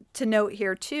something to note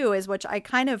here too is, which I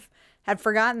kind of had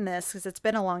forgotten this because it's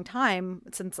been a long time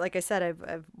since, like I said,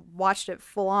 I've watched it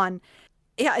full on.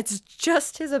 Yeah, it's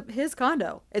just his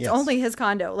condo. It's only his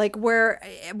condo, like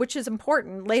which is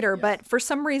important later. Yes. But for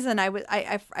some reason,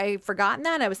 I forgotten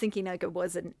that. I was thinking like it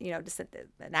was just an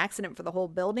accident for the whole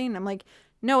building. I'm like,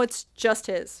 no, it's just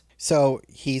his. So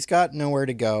he's got nowhere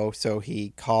to go. So he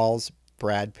calls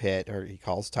Brad Pitt, or he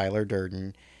calls Tyler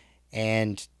Durden,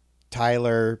 and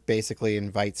Tyler basically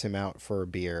invites him out for a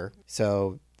beer.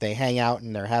 So they hang out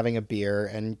and they're having a beer,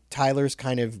 and Tyler's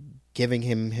kind of giving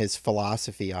him his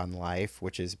philosophy on life,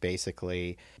 which is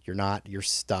basically, you're not your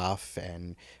stuff,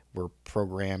 and we're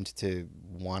programmed to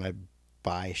want to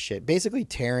buy shit. Basically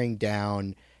tearing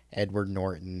down Edward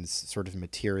Norton's sort of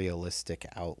materialistic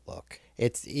outlook.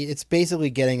 It's basically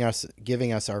giving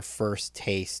us our first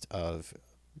taste of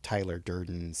Tyler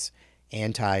Durden's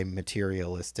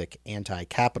anti-materialistic,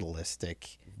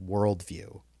 anti-capitalistic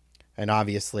worldview. And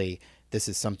obviously, this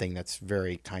is something that's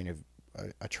very kind of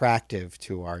attractive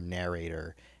to our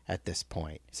narrator at this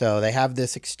point. So they have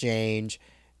this exchange.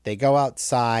 They go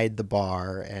outside the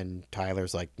bar, and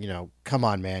Tyler's like, come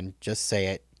on, man, just say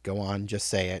it. Go on, just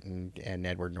say it. And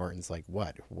Edward Norton's like,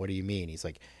 what? What do you mean? He's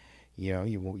like,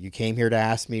 you came here to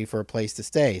ask me for a place to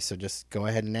stay, so just go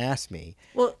ahead and ask me.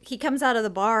 Well, he comes out of the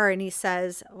bar and he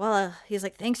says, he's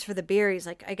like, thanks for the beer. He's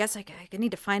like, I guess I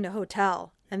need to find a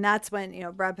hotel. And that's when,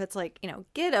 Brad Pitt's like,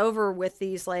 get over with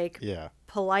these like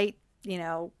polite,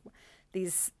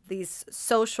 these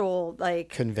social like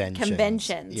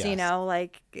conventions, Yes. you know,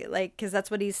 like because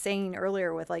that's what he's saying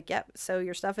earlier with like, yep, so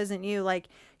your stuff isn't you, like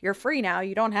you're free now,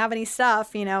 you don't have any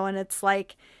stuff, you know, and it's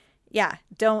like, yeah,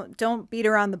 don't beat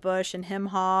around the bush and hem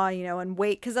haw, you know, and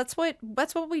wait, because that's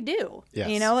what we do. Yes.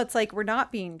 You know, it's like we're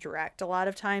not being direct. A lot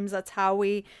of times that's how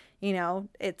we, you know,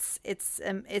 it's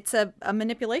a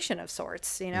manipulation of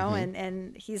sorts, you know,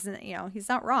 and he's, you know, he's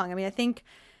not wrong. I mean, I think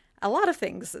a lot of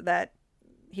things that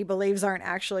he believes aren't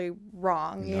actually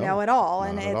wrong, you know, at all.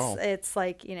 And it's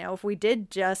like, you know, if we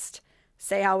did just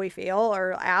say how we feel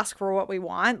or ask for what we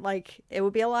want, like it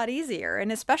would be a lot easier. And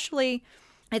especially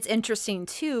it's interesting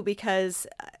too, because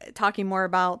talking more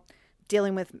about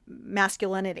dealing with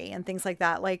masculinity and things like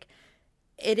that, like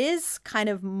it is kind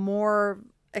of more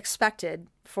expected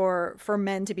for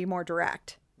men to be more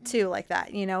direct too, like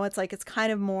that. You know, it's like it's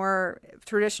kind of more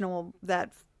traditional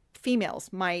that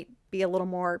females might be a little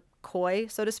more coy,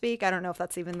 so to speak. I don't know if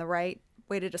that's even the right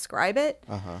way to describe it,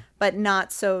 but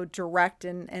not so direct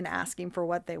in asking for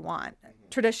what they want,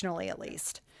 traditionally at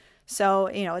least. So,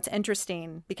 you know, it's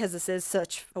interesting because this is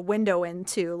such a window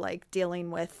into like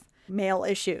dealing with male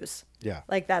issues. Yeah.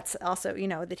 Like that's also, you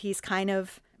know, that he's kind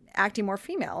of acting more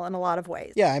female in a lot of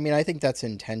ways. Yeah, I mean, I think that's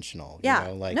intentional. Yeah, You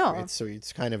know, like no.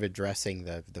 it's kind of addressing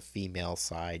the female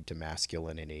side to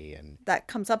masculinity, and That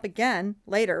comes up again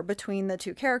later between the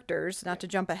two characters, not to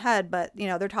jump ahead, but, you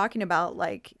know, they're talking about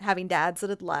like having dads that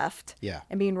had left yeah.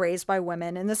 and being raised by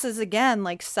women. And this is, again,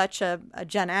 like such a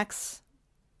Gen X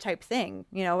type thing,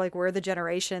 you know, like we're the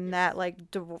generation that like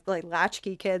like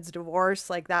latchkey kids, divorce,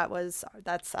 like that's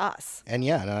us. And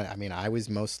yeah, I mean, I was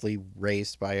mostly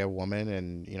raised by a woman,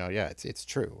 and you know, yeah, it's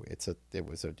true. It's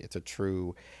a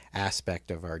true aspect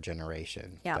of our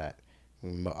generation that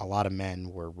a lot of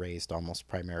men were raised almost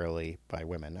primarily by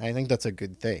women. I think that's a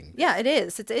good thing. Yeah, it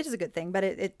is. It is a good thing, but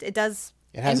it does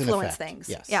has influence an effect. things.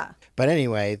 Yes. Yeah. But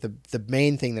anyway, the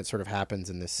main thing that sort of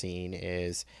happens in this scene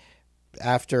is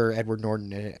after Edward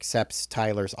Norton accepts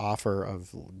Tyler's offer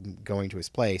of going to his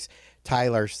place,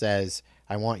 Tyler says,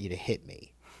 "I want you to hit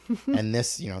me." And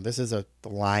this, you know, this is a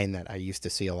line that I used to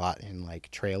see a lot in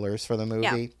like trailers for the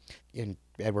movie. Yeah. And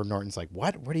Edward Norton's like,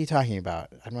 "What? What are you talking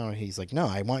about?" I don't know. He's like, "No,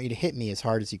 I want you to hit me as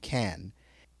hard as you can."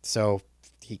 So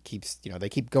he keeps, you know, they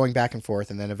keep going back and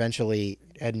forth, and then eventually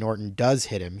Ed Norton does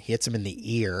hit him. He hits him in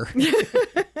the ear.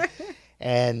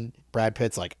 And Brad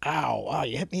Pitt's like, "Ow, wow,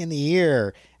 you hit me in the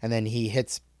ear." And then he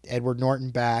hits Edward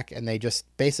Norton back, and they just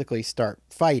basically start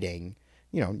fighting,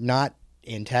 you know, not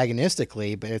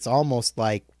antagonistically, but it's almost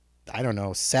like, I don't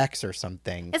know, sex or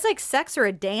something. It's like sex or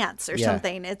a dance or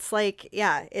something. It's like,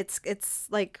 yeah, it's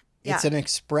like, yeah. It's an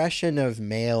expression of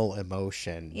male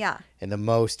emotion. Yeah. And the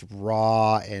most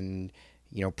raw and,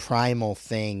 you know, primal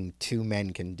thing two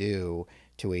men can do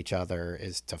to each other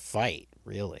is to fight,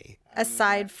 really.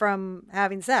 Aside from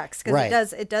having sex,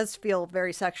 because it does feel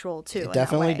very sexual too. It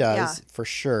definitely does, yeah. for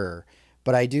sure.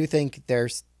 But I do think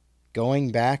there's,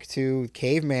 going back to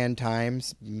caveman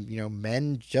times, you know,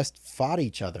 men just fought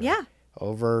each other. Yeah.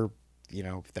 Over, you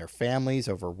know, their families,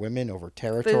 over women, over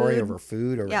territory, over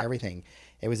food, over Yep. everything.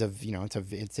 It was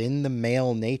it's in the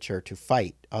male nature to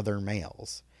fight other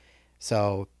males.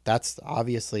 So that's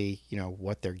obviously, you know,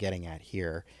 what they're getting at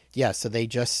here. Yeah, so they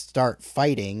just start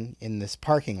fighting in this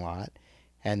parking lot,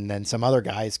 and then some other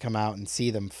guys come out and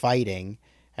see them fighting,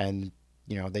 and,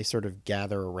 you know, they sort of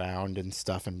gather around and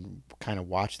stuff and kind of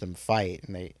watch them fight.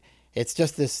 And it's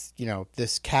just this, you know,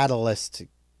 this catalyst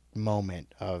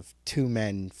moment of two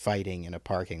men fighting in a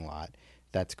parking lot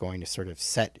that's going to sort of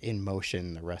set in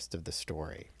motion the rest of the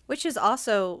story. Which is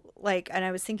also like, and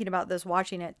I was thinking about this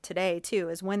watching it today too,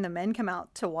 is when the men come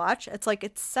out to watch, it's like,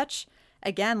 it's such,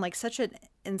 again, like such an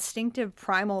instinctive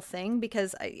primal thing,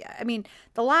 because I mean,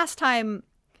 the last time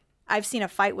I've seen a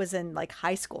fight was in like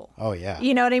high school. Oh yeah.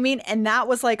 You know what I mean? And that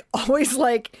was like always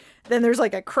like, then there's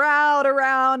like a crowd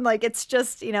around, like it's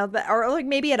just, you know, or like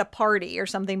maybe at a party or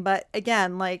something. But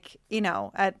again, like, you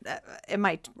know, in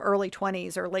my early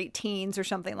 20s or late teens or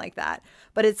something like that.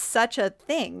 But it's such a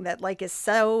thing that like is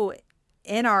so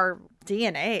in our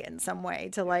DNA in some way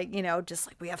to like, you know, just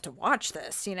like we have to watch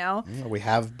this, you know? We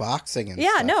have boxing and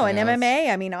yeah, stuff, no, you and know,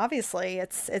 MMA, I mean, obviously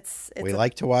it's we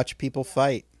like to watch people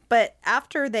fight. But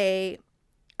after they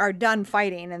are done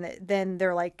fighting, and then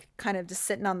they're like kind of just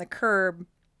sitting on the curb,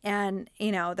 and,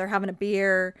 you know, they're having a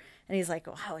beer, and he's like,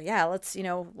 "Oh yeah, let's, you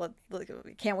know,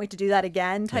 can't wait to do that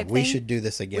again," type thing. We should do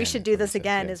this again. We should do this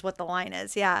again is what the line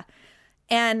is. Yeah.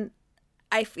 And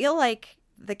I feel like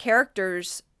the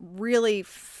characters really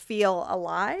feel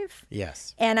alive.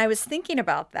 Yes. And I was thinking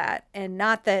about that, and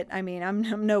not that, I mean,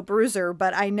 I'm no bruiser,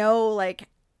 but I know like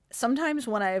sometimes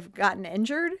when I've gotten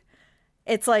injured,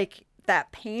 it's like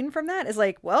that pain from that is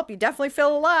like, well, you definitely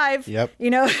feel alive. Yep. You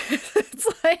know, it's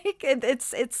like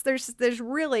there's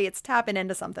really, it's tapping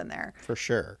into something there. For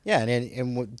sure. Yeah,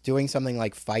 and doing something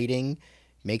like fighting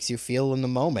makes you feel in the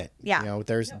moment. Yeah. You know,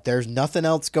 there's nothing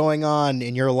else going on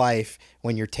in your life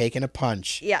when you're taking a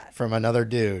punch from another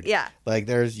dude. Yeah. Like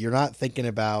you're not thinking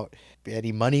about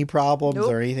any money problems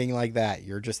Nope. or anything like that.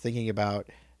 You're just thinking about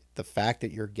the fact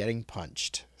that you're getting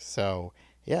punched. So,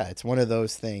 yeah, it's one of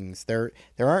those things. There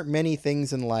aren't many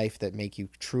things in life that make you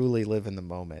truly live in the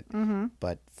moment,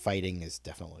 but fighting is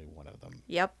definitely one of them.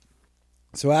 Yep.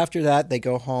 So after that, they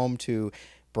go home to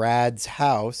Brad's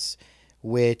house,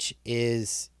 which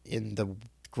is in the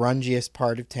grungiest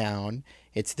part of town.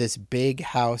 It's this big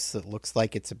house that looks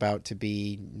like it's about to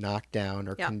be knocked down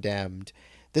or condemned.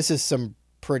 This is some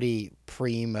pretty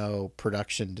primo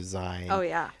production design. Oh,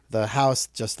 yeah. The house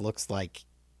just looks like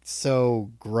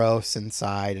so gross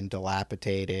inside and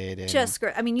dilapidated. And just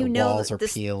I mean, you the know, walls are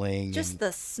peeling. Just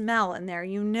the smell in there,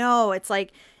 you know, it's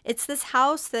like, it's this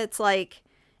house that's like,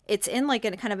 it's in like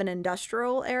a kind of an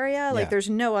industrial area. Like there's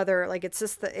no other, like, it's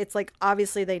just it's like,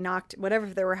 obviously they knocked whatever,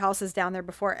 if there were houses down there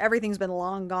before, everything's been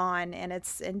long gone and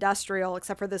it's industrial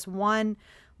except for this one,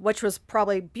 which was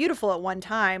probably beautiful at one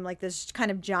time, like this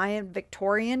kind of giant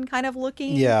Victorian kind of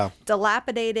looking,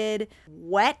 dilapidated,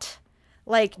 wet,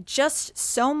 like just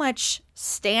so much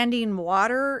standing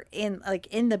water in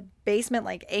the basement,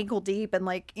 like ankle deep, and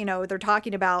like, you know, they're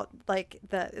talking about like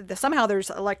the somehow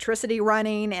there's electricity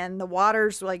running and the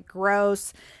water's like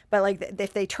gross, but like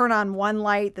if they turn on one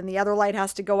light then the other light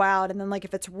has to go out, and then like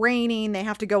if it's raining they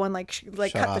have to go and like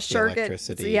cut the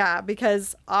circuit,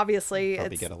 because obviously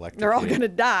they're all gonna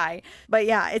die. But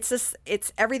yeah,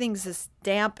 it's everything's just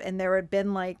damp, and there had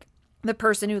been like the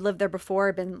person who lived there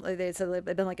before they said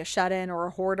they've been like a shut-in or a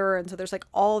hoarder, and so there's like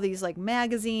all these like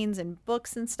magazines and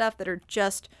books and stuff that are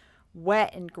just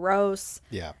wet and gross.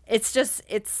 Yeah, it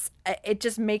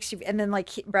just makes you. And then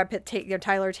like Brad Pitt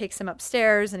Tyler takes him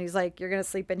upstairs, and he's like, "You're gonna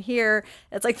sleep in here."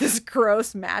 It's like this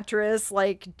gross mattress,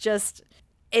 like just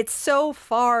it's so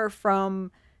far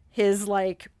from his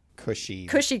like cushy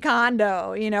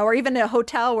condo, you know, or even a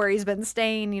hotel where he's been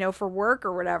staying, you know, for work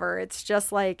or whatever. It's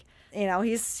just like, you know,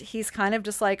 he's kind of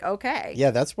just like, okay. Yeah,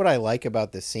 that's what I like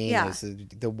about the scene is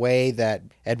the way that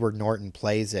Edward Norton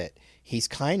plays it. He's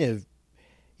kind of,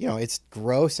 you know, it's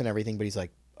gross and everything, but he's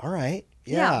like, all right.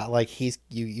 Yeah. Like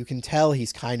you can tell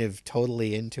he's kind of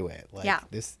totally into it. Like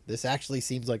this actually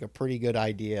seems like a pretty good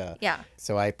idea. Yeah.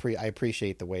 So I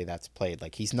appreciate the way that's played.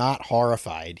 Like he's not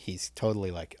horrified. He's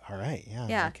totally like, all right.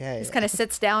 Yeah. Okay. He just kind of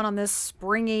sits down on this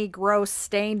springy, gross,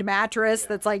 stained mattress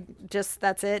that's like,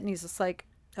 that's it. And he's just like,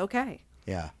 okay.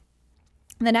 Yeah.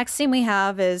 The next scene we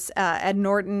have is Ed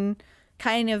Norton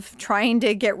kind of trying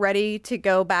to get ready to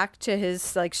go back to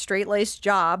his like straight-laced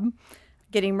job,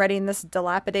 getting ready in this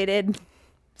dilapidated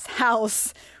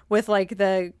house with like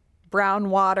the brown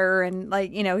water, and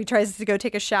like, you know, he tries to go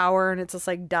take a shower and it's just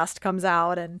like dust comes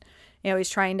out, and you know, he's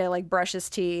trying to like brush his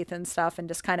teeth and stuff and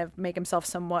just kind of make himself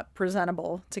somewhat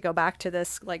presentable to go back to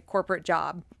this like corporate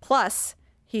job. Plus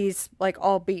he's like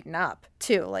all beaten up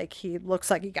too. Like he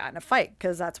looks like he got in a fight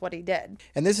because that's what he did.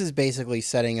 And this is basically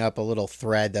setting up a little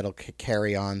thread that'll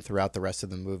carry on throughout the rest of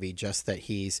the movie, just that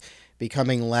he's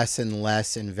becoming less and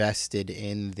less invested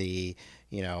in the,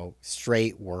 you know,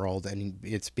 straight world. And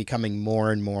it's becoming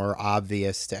more and more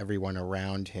obvious to everyone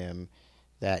around him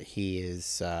that he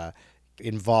is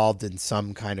involved in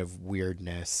some kind of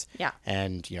weirdness. Yeah.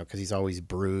 And, you know, because he's always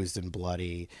bruised and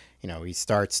bloody. You know, he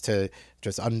starts to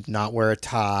just not wear a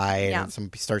tie, and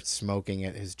he starts smoking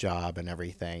at his job and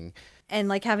everything. And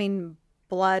like having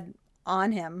blood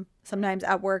on him sometimes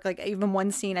at work. Like even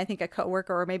one scene, I think a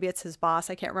coworker, or maybe it's his boss,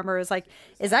 I can't remember, is like,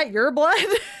 is that your blood?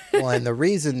 Well, and the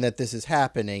reason that this is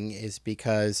happening is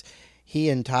because he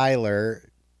and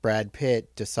Tyler, Brad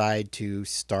Pitt, decide to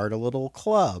start a little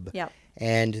club. Yeah.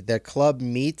 And the club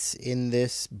meets in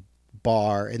this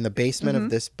bar, in the basement of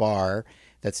this bar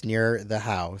that's near the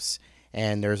house.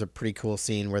 And there's a pretty cool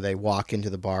scene where they walk into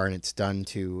the bar and it's done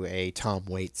to a Tom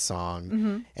Waits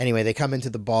song. Anyway, they come into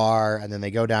the bar and then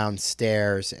they go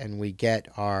downstairs, and we get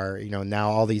our, you know,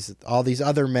 now all these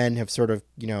other men have sort of,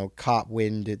 you know, caught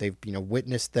wind. They've, you know,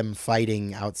 witnessed them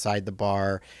fighting outside the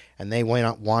bar, and they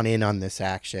want in on this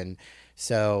action.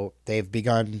 So they've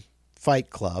begun Fight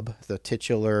Club, the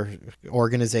titular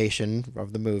organization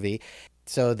of the movie.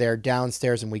 So they're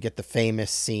downstairs, and we get the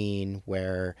famous scene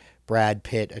where Brad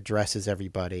Pitt addresses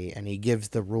everybody, and he gives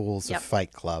the rules of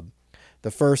Fight Club.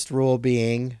 The first rule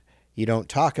being, you don't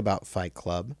talk about Fight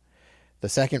Club. The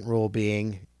second rule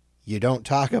being, you don't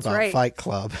talk about Fight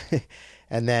Club.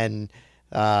 And then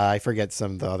I forget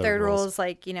some of the other Third rule rules. is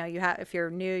like, you have, if you're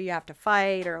new, you have to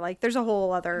fight, or like there's a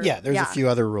whole other. Yeah, there's a few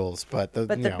other rules, but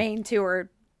But the main two are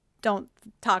don't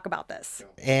talk about this.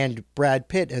 And Brad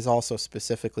Pitt has also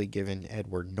specifically given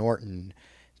Edward Norton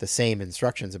the same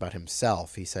instructions about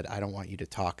himself. He said, I don't want you to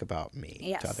talk about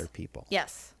me to other people.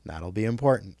 Yes. That'll be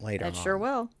important later on. It sure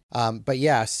will. But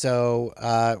yeah, so,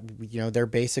 they're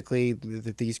basically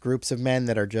these groups of men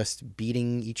that are just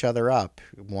beating each other up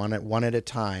one at a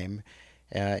time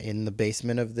in the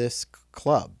basement of this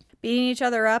club. Beating each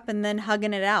other up and then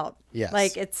hugging it out. Yes.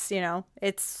 Like it's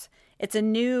a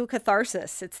new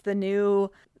catharsis. It's the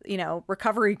new,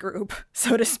 recovery group,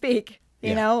 so to speak.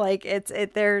 You know, like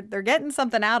they're getting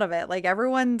something out of it. Like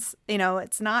everyone's,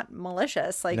 it's not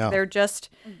malicious. Like they're just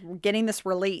getting this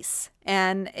release,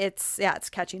 and it's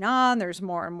catching on. There's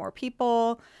more and more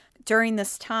people during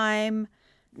this time.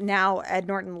 Now Ed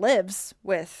Norton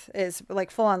is like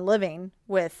full on living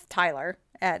with Tyler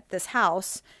at this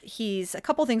house. A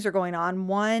couple things are going on.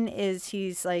 One is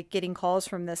he's like getting calls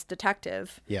from this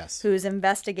detective. Yes. Who's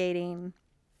investigating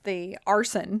the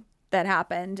arson that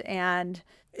happened, and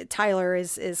Tyler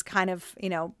is kind of,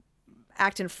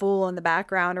 acting fool in the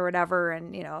background or whatever.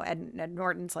 And, Ed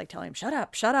Norton's like telling him, shut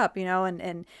up,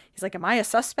 and he's like, am I a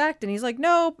suspect? And he's like,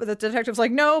 no, but the detective's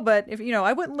like, no, but if,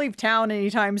 I wouldn't leave town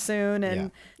anytime soon.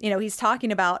 And, he's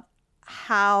talking about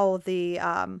how the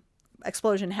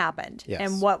explosion happened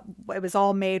and what it was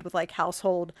all made with like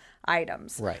household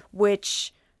items, right?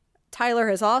 Which Tyler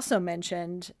has also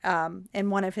mentioned in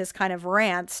one of his kind of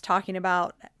rants talking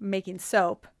about making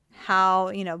soap, how,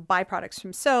 byproducts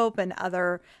from soap and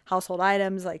other household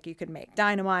items, like you could make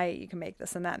dynamite, you can make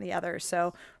this and that and the other.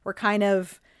 So we're kind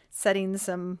of setting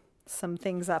some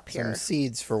things up here. Some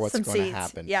seeds for what's going to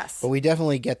happen. Yes. But we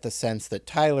definitely get the sense that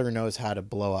Tyler knows how to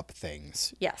blow up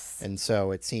things. Yes. And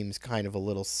so it seems kind of a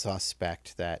little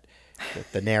suspect that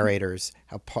the narrator's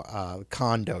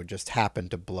condo just happened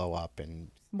to blow up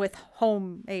and with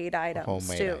homemade items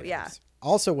too. Items. Yeah.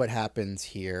 Also, what happens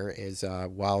here is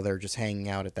while they're just hanging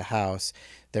out at the house,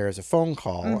 there is a phone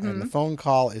call, and the phone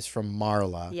call is from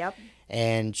Marla. Yep.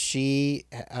 And she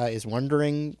is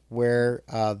wondering where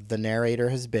the narrator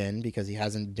has been because he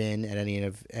hasn't been at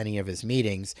any of his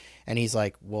meetings. And he's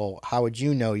like, "Well, how would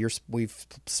you know? We've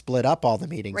split up all the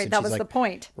meetings." Right. And that was like, the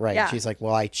point. Right. Yeah. She's like,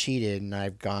 "Well, I cheated and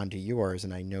I've gone to yours,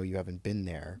 and I know you haven't been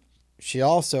there." She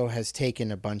also has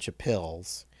taken a bunch of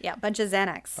pills. Yeah, a bunch of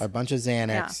Xanax.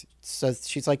 Yeah. So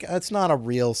she's like, it's not a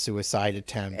real suicide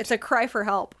attempt. It's a cry for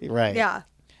help. Right. Yeah.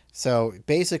 So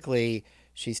basically,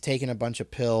 she's taken a bunch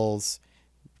of pills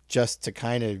just to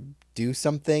kind of do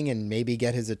something and maybe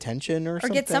get his attention or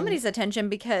something. Or get somebody's attention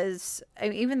because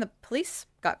even the police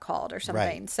got called or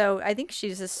something. Right. So I think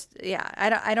she's just,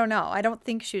 I don't know. I don't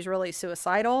think she's really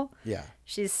suicidal. Yeah.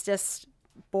 She's just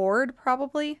bored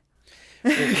probably.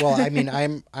 Well, I mean,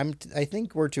 I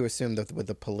think we're to assume that with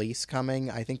the police coming,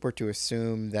 I think we're to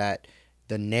assume that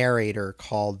the narrator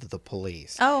called the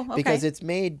police. Oh, okay. Because it's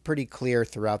made pretty clear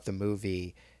throughout the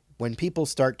movie when people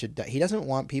start to die, he doesn't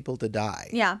want people to die.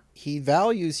 Yeah. He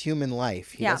values human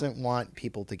life. He doesn't want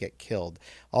people to get killed.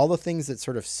 All the things that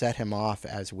sort of set him off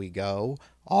as we go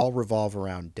all revolve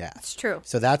around death. It's true.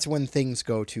 So that's when things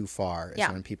go too far, is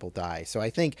when people die. So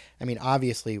I mean,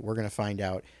 obviously, we're going to find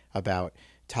out about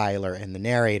Tyler and the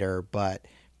narrator, but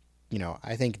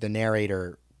I think the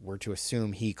narrator, we're to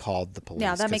assume he called the police.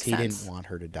 Yeah, that makes sense. He didn't want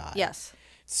her to die. Yes.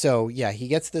 So he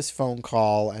gets this phone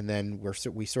call, and then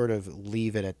we sort of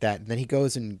leave it at that. And then he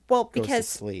goes to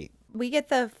sleep. We get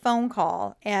the phone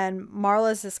call, and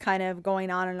Marla's is kind of going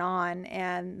on,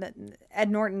 and Ed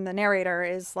Norton, the narrator,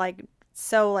 is like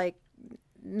so like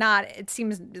not. It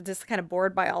seems just kind of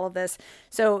bored by all of this.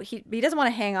 So he doesn't want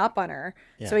to hang up on her.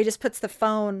 Yeah. So he just puts the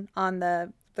phone on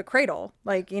the cradle,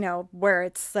 like where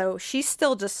it's so she's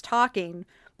still just talking.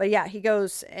 But he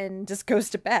goes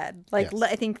to bed. Like, yes.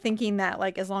 I think thinking that,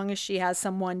 like, as long as she has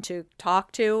someone to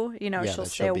talk to, she'll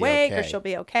stay awake or she'll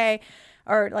be okay.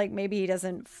 Or, like, maybe he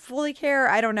doesn't fully care.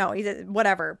 I don't know.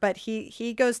 Whatever. But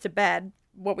he goes to bed.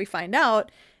 What we find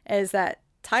out is that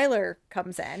Tyler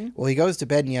comes in. Well, he goes to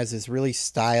bed and he has this really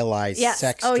stylized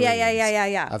sex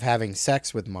dreams of having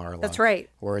sex with Marla. That's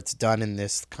right. Where it's done in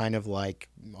this kind of, like,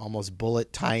 almost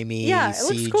bullet-timey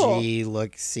CG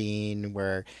look scene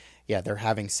where... Yeah, they're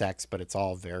having sex, but it's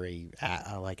all very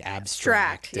like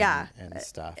abstract and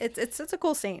stuff. It's a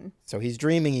cool scene. So he's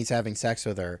dreaming he's having sex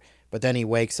with her, but then he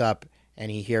wakes up and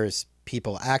he hears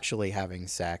people actually having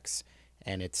sex,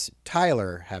 and it's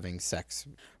Tyler having sex.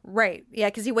 Right. Yeah,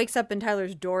 because he wakes up and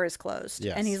Tyler's door is closed.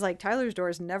 Yes. And he's like, Tyler's door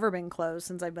has never been closed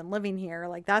since I've been living here.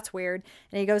 Like, that's weird.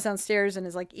 And he goes downstairs and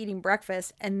is like eating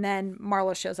breakfast. And then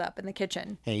Marla shows up in the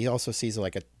kitchen. And he also sees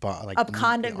like a Gross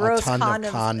ton condoms.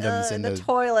 of condoms in the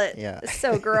toilet. Yeah. It's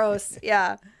so gross.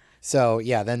 Yeah. So,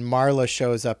 yeah, then Marla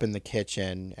shows up in the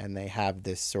kitchen and they have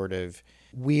this sort of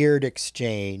weird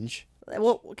exchange.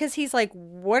 Well, because he's like,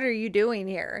 what are you doing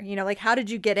here? You know, like, how did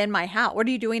you get in my house? What are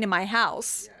you doing in my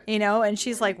house? You know, and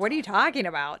she's like, what are you talking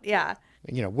about? Yeah.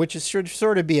 You know, which is should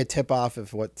sort of be a tip off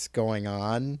of what's going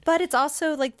on. But it's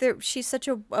also like she's such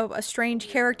a strange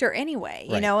character anyway,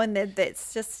 you Right. know, and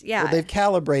it's just, yeah. Well, they've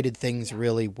calibrated things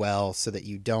really well so that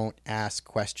you don't ask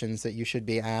questions that you should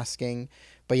be asking.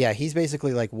 But yeah, he's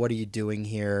basically like, what are you doing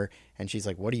here? And she's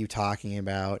like, what are you talking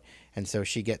about? And so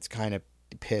she gets kind of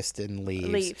pissed and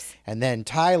leaves. And then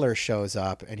Tyler shows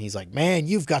up and he's like, man,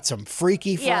 you've got some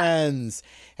freaky friends.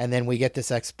 Yeah. And then we get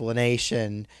this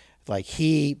explanation like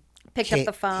he picked up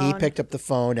the phone. He picked up the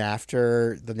phone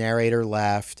after the narrator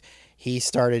left. He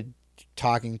started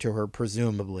talking to her,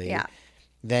 presumably. Yeah.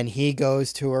 Then he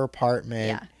goes to her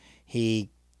apartment. Yeah. He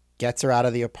gets her out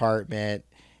of the apartment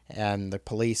and the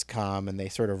police come and they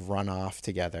sort of run off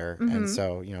together. Mm-hmm. And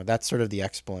so, you know, that's sort of the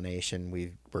explanation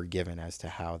we were given as to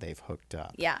how they've hooked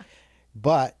up. Yeah.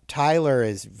 But Tyler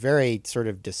is very sort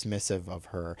of dismissive of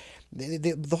her.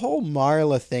 The whole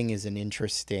Marla thing is an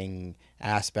interesting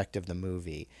aspect of the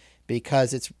movie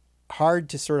because it's hard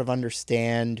to sort of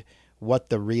understand what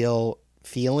the real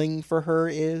feeling for her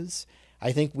is.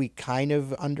 I think we kind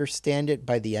of understand it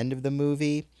by the end of the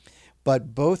movie.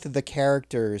 But both of the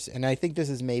characters, and I think this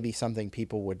is maybe something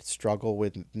people would struggle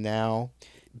with now,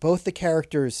 both the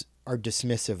characters are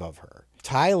dismissive of her.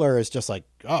 Tyler is just like,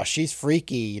 oh, she's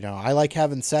freaky, you know, I like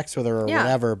having sex with her or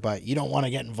whatever, but you don't want to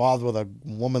get involved with a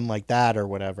woman like that or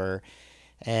whatever.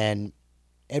 And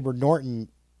Edward Norton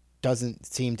doesn't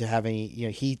seem to have any, you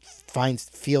know, he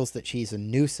feels that she's a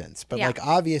nuisance. But like,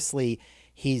 obviously,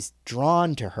 he's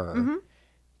drawn to her,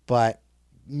 but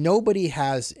nobody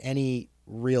has any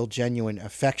real genuine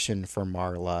affection for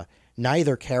Marla.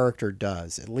 Neither character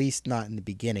does, at least not in the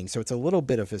beginning. So it's a little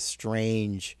bit of a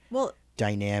strange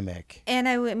dynamic. And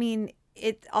I mean,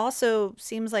 it also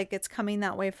seems like it's coming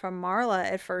that way from Marla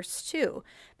at first too,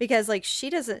 because like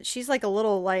she's like a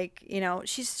little like, you know,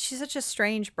 she's such a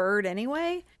strange bird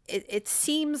anyway. It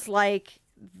seems like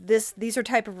these are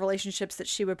type of relationships that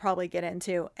she would probably get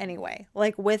into anyway,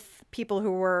 like with people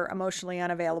who were emotionally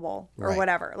unavailable or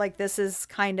whatever. Like this is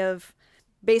kind of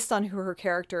based on who her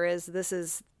character is. This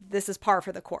is par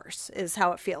for the course is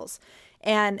how it feels.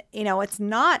 And, you know, it's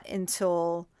not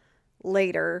until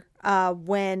later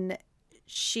when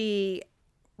she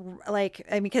like,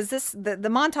 I mean, because the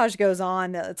montage goes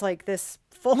on, it's like this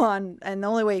full on, and the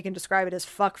only way you can describe it is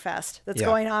fuck fest that's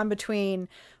going on between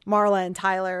Marla and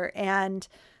Tyler, and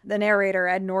the narrator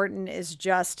Ed Norton is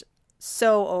just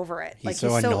so over it. He's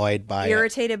so annoyed by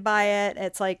irritated by it.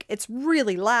 It's like, it's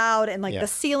really loud, and like the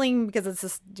ceiling, because it's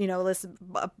this, you know, this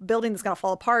building that's gonna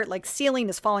fall apart, like ceiling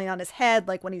is falling on his head,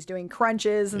 like when he's doing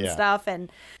crunches and stuff,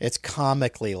 and it's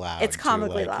comically loud. It's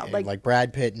comically loud. Like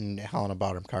Brad Pitt and Helena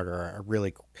Bonham Carter are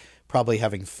really probably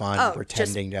having fun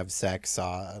pretending to have sex,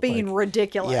 being like,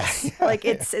 ridiculous. Yeah. Like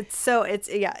it's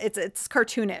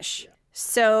cartoonish.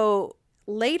 So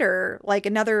later, like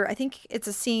I think it's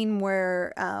a scene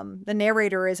where the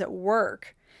narrator is at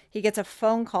work. He gets a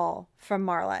phone call from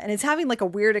Marla, and it's having like a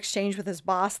weird exchange with his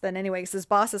boss then anyway, because his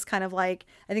boss is kind of like,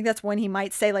 I think that's when he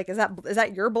might say like, is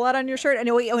that your blood on your shirt?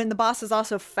 Anyway, and the boss has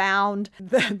also found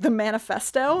the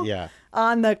manifesto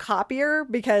on the copier,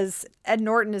 because Ed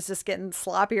Norton is just getting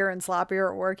sloppier and sloppier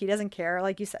at work. He doesn't care.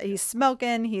 Like you said, he's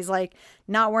smoking. He's like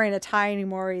not wearing a tie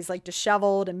anymore. He's like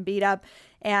disheveled and beat up.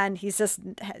 And he's just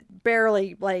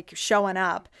barely like showing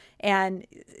up. And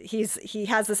he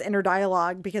has this inner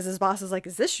dialogue because his boss is like,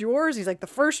 is this yours? He's like, the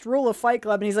first rule of Fight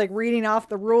Club. And he's like reading off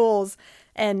the rules.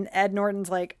 And Ed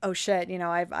Norton's like, oh shit, you know,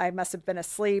 I must have been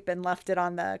asleep and left it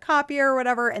on the copier or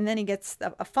whatever. And then he gets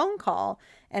a phone call,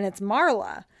 and it's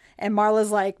Marla. And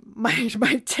Marla's like,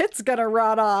 my tit's gonna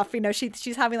rot off. You know,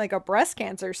 she's having like a breast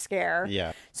cancer scare.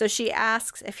 Yeah. So she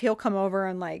asks if he'll come over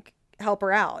and like help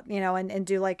her out, you know, and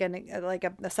do like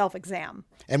a self-exam.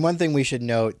 And one thing we should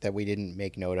note that we didn't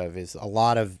make note of is a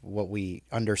lot of what we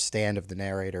understand of the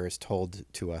narrator is told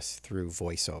to us through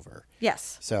voiceover.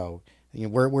 Yes. So you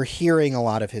know, we're hearing a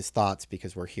lot of his thoughts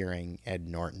because we're hearing Ed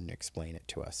Norton explain it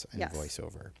to us in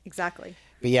voiceover. Exactly.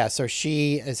 But yeah, so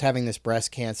she is having this breast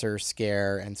cancer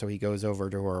scare, and so he goes over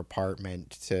to her apartment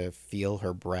to feel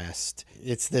her breast.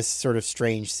 It's this sort of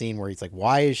strange scene where he's like,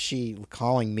 why is she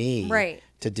calling me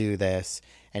to do this?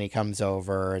 and he comes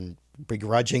over and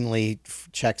begrudgingly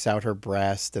checks out her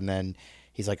breast, and then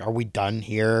he's like, "Are we done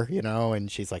here?"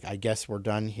 And she's like, "I guess we're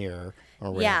done here,"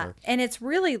 or whatever. Yeah, and it's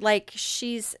really like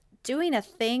she's doing a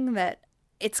thing that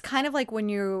it's kind of like when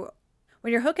you're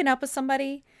hooking up with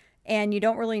somebody and you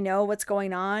don't really know what's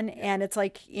going on, and it's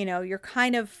like, you're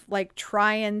kind of like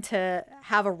trying to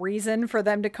have a reason for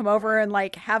them to come over and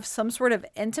like have some sort of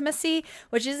intimacy,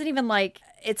 which isn't even like,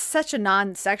 it's such a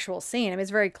non-sexual scene. I mean, it's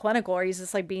very clinical, or he's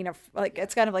just like being like,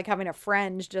 it's kind of like having a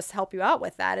friend just help you out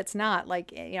with that. It's not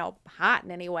like, hot in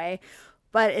any way,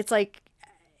 but it's like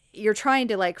you're trying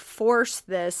to like force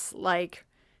this like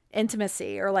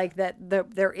intimacy, or like that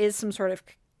there is some sort of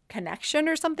connection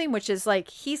or something, which is like,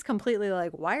 he's completely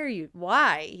like,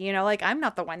 why, like, I'm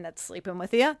not the one that's sleeping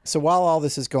with you. So while all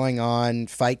this is going on,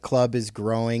 Fight Club is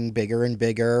growing bigger and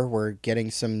bigger. We're getting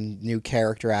some new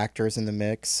character actors in the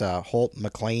mix. Holt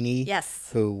McClaney, Yes,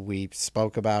 who we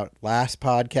spoke about last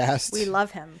podcast. we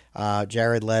love him.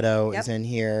 Jared Leto Yep. is in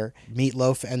here.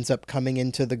 Meatloaf ends up coming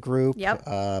into the group. Yep.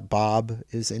 Bob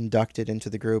is inducted into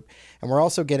the group. And we're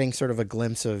also getting sort of a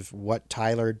glimpse of what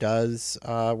Tyler does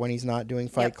when he's not doing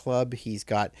Fight Yep. Club. He's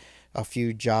got a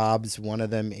few jobs. One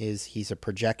of them is he's a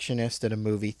projectionist at a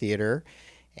movie theater.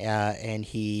 And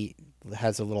he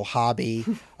has a little hobby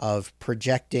of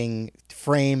projecting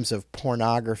frames of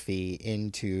pornography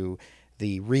into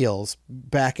the reels.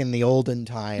 Back in the olden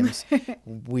times,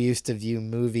 we used to view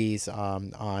movies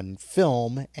on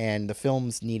film, and the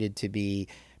films needed to be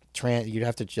you'd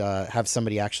have to have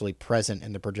somebody actually present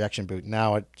in the projection booth.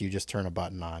 Now you just turn a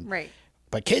button on. Right.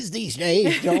 But kids these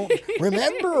days don't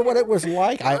remember what it was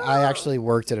like. I actually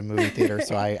worked at a movie theater,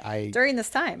 so I During this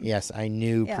time. yes, I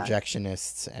knew Yeah.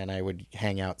 projectionists, and I would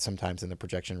hang out sometimes in the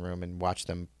projection room and watch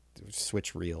them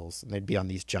switch reels, and they'd be on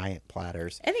these giant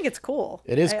platters. I think it's cool.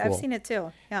 It is I've cool. seen it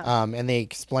too. Yeah. And they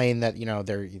explain that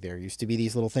there used to be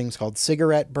these little things called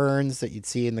cigarette burns that you'd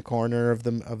see in the corner of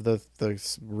the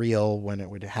reel when it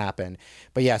would happen.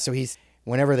 But yeah, so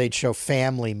whenever they'd show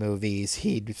family movies,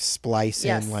 he'd splice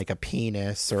Yes. in like a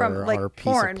penis From like or a piece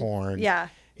porn. of porn. Yeah.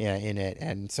 Yeah, in it.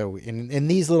 And so in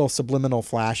these little subliminal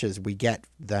flashes, we get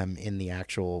them in the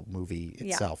actual movie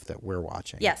itself that we're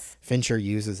watching. Yes. Fincher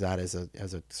uses that as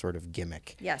a sort of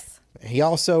gimmick. Yes. He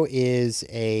also is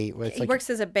He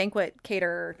works as a banquet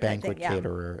caterer. banquet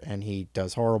caterer, and he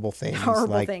does horrible things.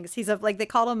 Horrible things. He's like they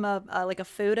call him like a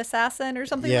food assassin or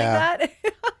something Yeah. like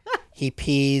that. He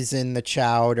pees in the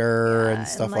chowder Yeah, and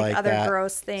stuff and, like, like other that.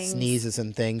 gross things. Sneezes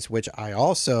and things, which I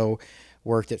also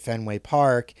worked at Fenway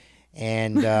Park.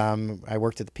 And I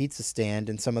worked at the pizza stand,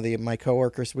 and some of my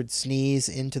coworkers would sneeze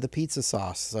into the pizza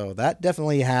sauce. So that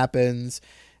definitely happens.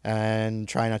 And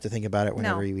try not to think about it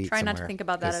whenever you eat try not to somewhere, think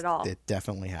about that 'cause at all. It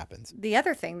definitely happens. The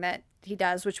other thing that he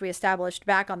does, which we established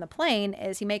back on the plane,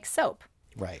 is he makes soap.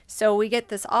 Right. So we get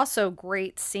this also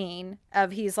great scene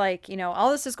of he's like,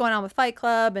 all this is going on with Fight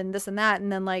Club and this and that.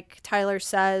 And then like Tyler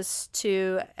says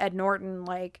to Ed Norton,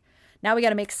 like, now we got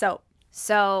to make soap.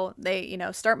 So they,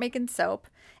 start making soap.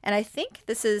 And I think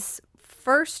this is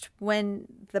first when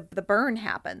the burn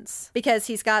happens, because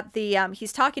he's got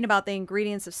he's talking about the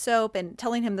ingredients of soap and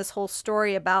telling him this whole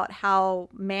story about how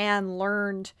man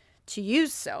learned to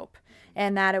use soap.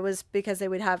 And that it was because they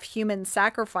would have human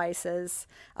sacrifices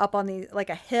up on like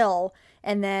a hill,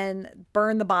 and then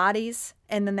burn the bodies,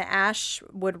 and then the ash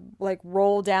would like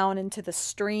roll down into the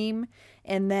stream,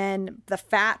 and then the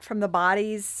fat from the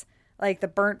bodies, like the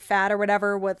burnt fat or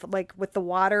whatever, with the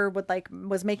water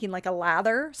was making like a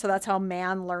lather. So that's how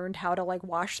man learned how to like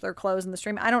wash their clothes in the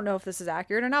stream. I don't know if this is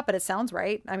accurate or not, but it sounds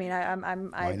right. I mean,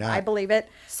 I believe it.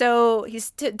 So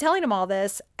he's telling him all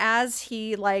this as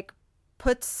he like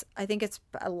puts, I think it's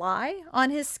a lye on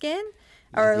his skin,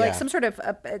 or like some sort of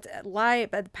a lye,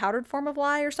 a powdered form of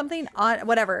lye or something, on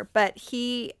whatever. But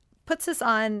he puts this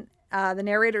on the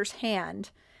narrator's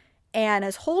hand and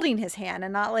is holding his hand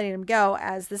and not letting him go,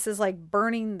 as this is like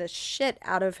burning the shit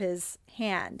out of his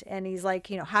hand. And he's like,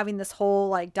 having this whole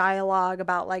like dialogue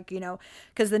about like,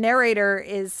 because the narrator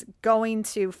is going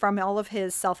to, from all of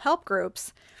his self-help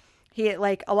groups, he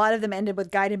like a lot of them ended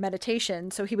with guided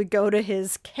meditation. So he would go to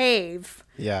his cave,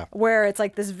 where it's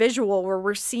like this visual where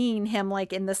we're seeing him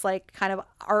like in this like kind of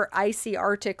icy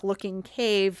Arctic looking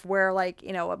cave, where like,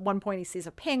 at one point he sees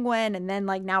a penguin, and then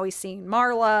like now he's seeing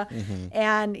Marla,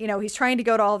 and he's trying to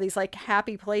go to all these like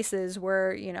happy places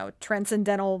where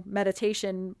transcendental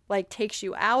meditation like takes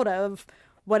you out of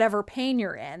whatever pain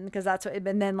you're in, because that's what.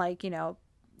 And then like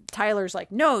Tyler's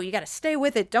like, no, you got to stay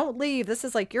with it. Don't leave. This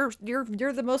is like, you're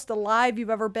the most alive you've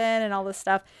ever been, and all this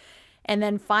stuff. And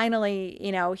then finally,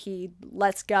 he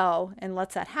lets go and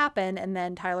lets that happen. And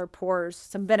then Tyler pours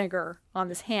some vinegar on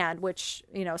his hand, which,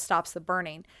 stops the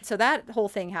burning. So that whole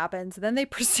thing happens. Then they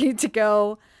proceed to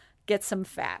go get some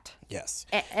fat. Yes.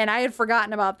 And I had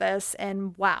forgotten about this.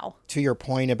 And wow. To your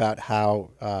point about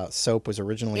how soap was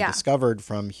originally discovered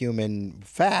from human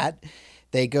fat,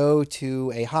 they go to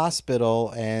a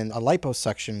hospital and a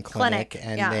liposuction clinic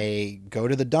and they go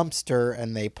to the dumpster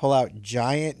and they pull out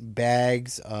giant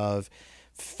bags of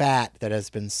fat that has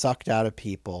been sucked out of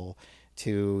people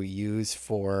to use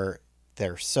for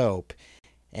their soap.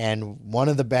 And one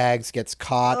of the bags gets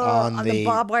caught on the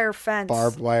barbed wire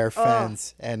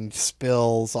fence. And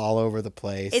spills all over the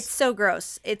place. It's so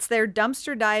gross. It's their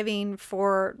dumpster diving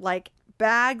for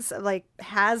bags,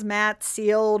 hazmat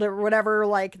sealed or whatever,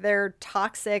 they're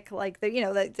toxic,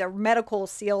 they're medical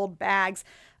sealed bags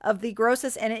of the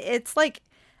grossest. And it's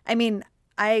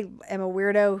I am a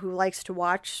weirdo who likes to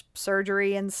watch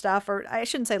surgery and stuff, or I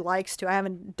shouldn't say likes to. I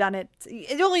haven't done it.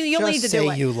 You only need to do it. Just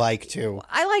say you like to.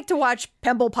 I like to watch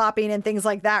pimple popping and things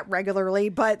like that regularly,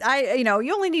 but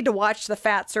you only need to watch the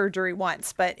fat surgery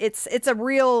once. But it's a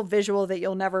real visual that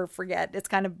you'll never forget. It's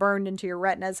kind of burned into your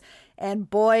retinas. And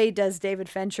boy, does David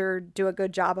Fincher do a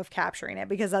good job of capturing it,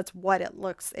 because that's what it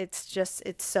looks. It's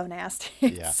so nasty.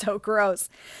 It's so gross.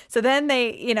 So then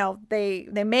they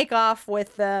make off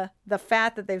with the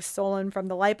fat that they've stolen from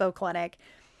the lipo clinic,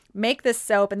 make this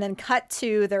soap, and then cut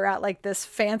to they're at this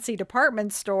fancy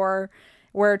department store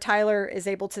where Tyler is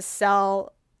able to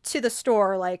sell to the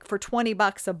store for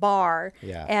 $20 a bar.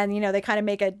 Yeah. And they kind of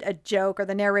make a joke, or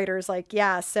the narrator's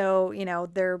so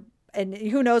they're, and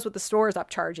who knows what the store is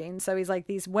upcharging. So he's like,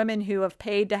 these women who have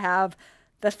paid to have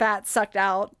the fat sucked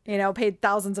out, paid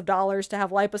thousands of dollars to have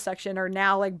liposuction, are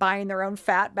now buying their own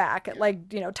fat back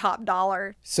at top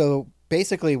dollar. So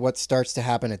basically what starts to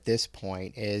happen at this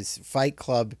point is Fight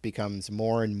Club becomes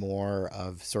more and more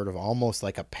of sort of almost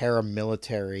like a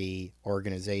paramilitary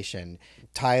organization.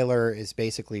 Tyler is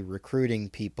basically recruiting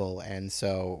people, and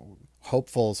so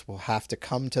hopefuls will have to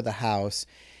come to the house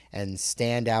and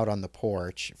stand out on the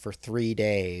porch for 3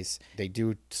 days. They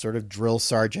do sort of drill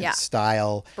sergeant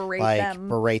style,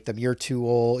 berate them. You're too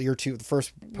old. The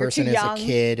first person is a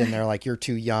kid, and they're like, you're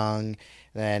too young.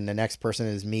 Then the next person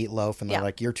is Meatloaf, and they're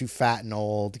like, you're too fat and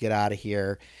old. Get out of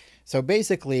here. So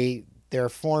basically, they're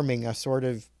forming a sort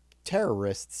of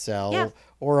terrorist cell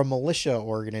or a militia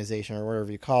organization, or whatever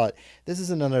you call it. This is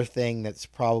another thing that's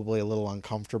probably a little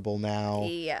uncomfortable now.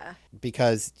 Yeah.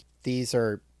 Because these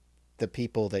are the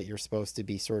people that you're supposed to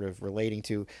be sort of relating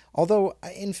to. Although,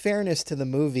 in fairness to the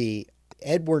movie,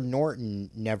 Edward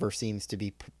Norton never seems to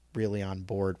be really on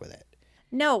board with it.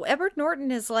 No, Edward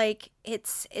Norton is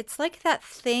it's like that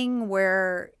thing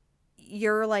where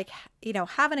you're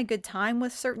having a good time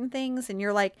with certain things, and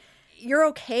you're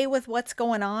okay with what's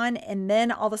going on, and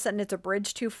then all of a sudden it's a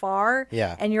bridge too far.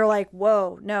 Yeah. And you're like,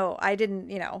 whoa, no, I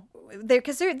didn't,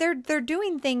 because they're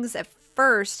doing things at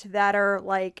first that are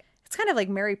it's kind of like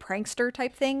Merry Prankster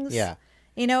type things. Yeah.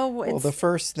 Well, the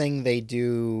first thing they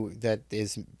do that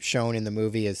is shown in the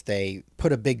movie is they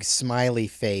put a big smiley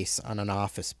face on an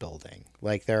office building.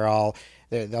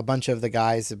 A bunch of the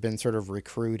guys have been sort of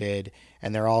recruited,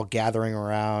 and they're all gathering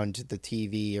around the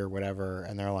TV or whatever,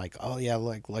 and they're like, oh yeah,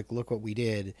 look what we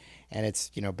did. And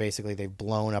it's, basically they've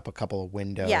blown up a couple of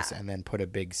windows and then put a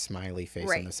big smiley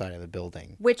face on the side of the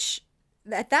building. Which,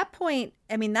 at that point,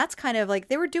 that's kind of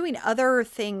they were doing other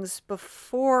things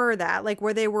before that,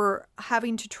 where they were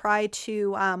having to try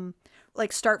to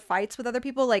start fights with other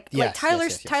people.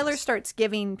 Tyler starts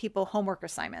giving people homework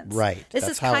assignments. Right. This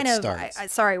That's is how kind it of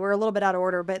starts. sorry, we're a little bit out of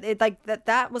order, but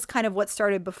that was kind of what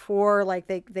started before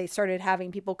they started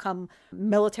having people come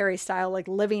military style,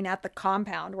 living at the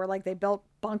compound where they built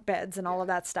bunk beds and all of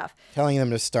that stuff. Telling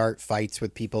them to start fights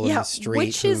with people in the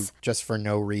street just for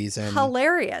no reason.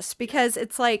 Hilarious, because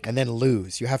it's and then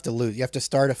lose. You have to lose. You have to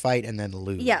start a fight and then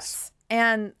lose. Yes.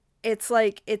 And it's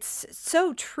it's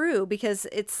so true, because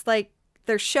it's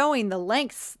they're showing the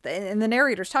lengths, and the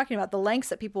narrator's talking about the lengths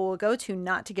that people will go to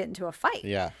not to get into a fight.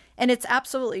 Yeah. And it's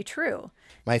absolutely true.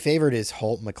 My favorite is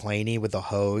Holt McClaney with the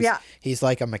hose. Yeah. He's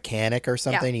like a mechanic or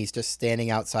something. Yeah. He's just standing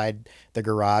outside the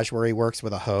garage where he works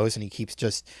with a hose, and he keeps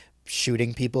just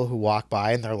shooting people who walk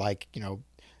by, and they're like,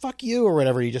 fuck you or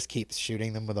whatever. He just keeps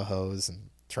shooting them with a hose and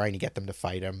trying to get them to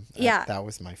fight him. That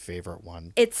was my favorite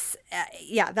one. It's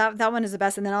that one is the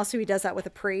best. And then also he does that with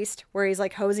a priest, where he's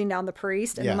hosing down the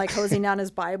priest, and then hosing down his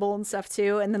Bible and stuff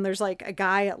too. And then there's a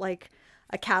guy at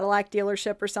a Cadillac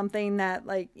dealership or something that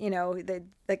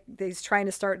he's trying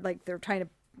to start, they're trying to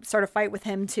start a fight with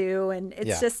him too. And it's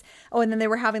Yeah. just, oh, and then they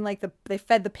were having like they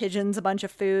fed the pigeons a bunch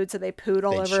of food. So they pooed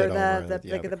all They'd over shit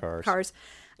the the cars. cars.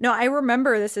 No, I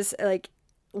remember this is like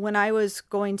when I was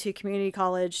going to community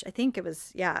college, I think it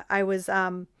was, I was,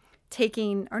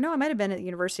 taking, or no, I might've been at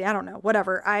university. I don't know,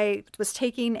 whatever. I was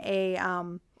taking a,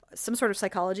 some sort of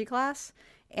psychology class,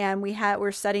 and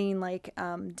we're studying like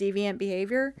deviant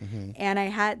behavior,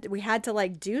 and we had to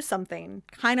like do something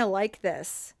kind of like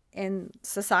this in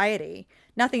society.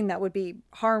 Nothing that would be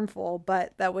harmful,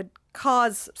 but that would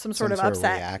cause some sort of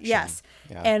upset. Reaction. Yes.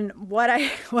 Yeah. And what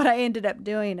I ended up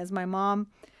doing is my mom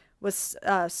was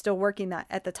still working that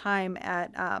at the time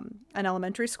at an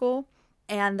elementary school,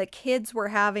 and the kids were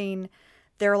having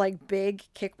their like big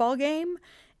kickball game,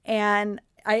 and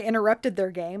I interrupted their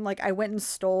game. Like I went and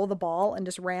stole the ball and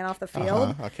just ran off the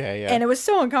field. Okay, yeah. And it was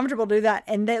so uncomfortable to do that.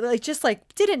 And they like just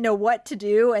like didn't know what to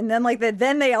do. And then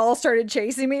then they all started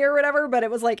chasing me or whatever. But it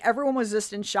was like everyone was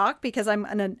just in shock because I'm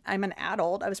an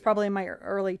adult. I was probably in my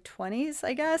early 20s,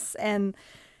 I guess. And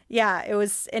yeah, it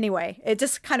was, anyway, it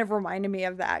just kind of reminded me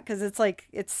of that, because it's like,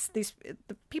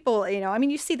 the people, I mean,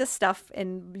 you see this stuff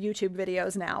in YouTube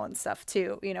videos now and stuff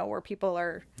too, where people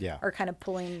are kind of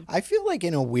pulling. I feel like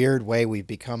in a weird way we've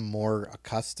become more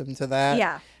accustomed to that.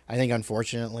 Yeah. I think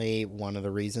unfortunately one of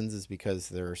the reasons is because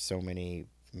there are so many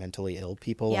mentally ill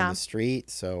people on the street,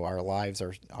 so our lives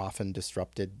are often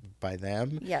disrupted by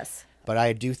them. Yes. But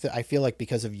I do I feel like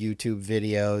because of YouTube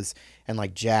videos and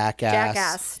like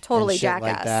Jackass, totally and shit Jackass,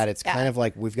 like that, it's kind of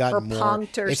like we've got or more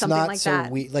Punk'd or it's something not like so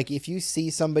that. like if you see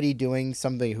somebody doing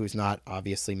something who's not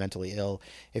obviously mentally ill,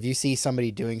 if you see somebody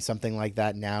doing something like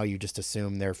that now, you just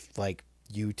assume they're like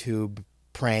YouTube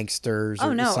pranksters or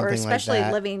something or especially like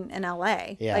that. living in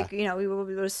LA. Yeah. Like, we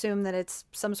would assume that it's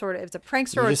some sort of, it's a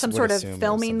prankster You or just some would sort of assume it was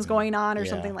filming's something- going on or yeah.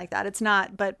 something like that. It's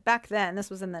not, but back then, this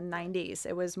was in the 90s,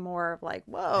 it was more of like,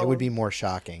 whoa. It would be more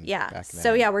shocking. Yeah. Back then.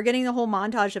 So yeah, we're getting the whole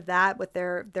montage of that with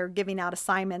they're giving out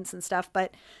assignments and stuff,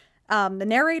 but the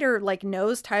narrator like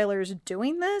knows Tyler's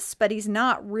doing this, but he's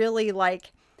not really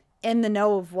like in the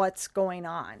know of what's going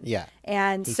on. Yeah.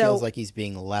 And he so feels like he's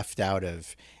being left out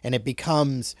of, and it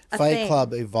becomes A Fight thing.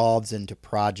 Club evolves into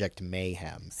Project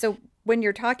Mayhem. So when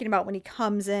you're talking about when he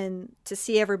comes in to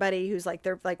see everybody who's like,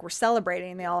 they're like, we're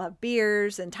celebrating, they all have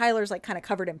beers, and Tyler's like kind of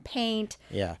covered in paint.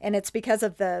 Yeah. And it's because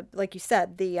of the, like you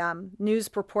said, the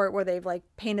news report where they've like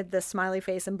painted this smiley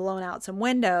face and blown out some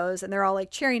windows, and they're all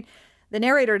like cheering. The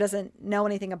narrator doesn't know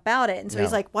anything about it. And so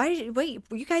he's like, wait,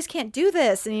 you guys can't do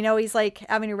this. And, he's like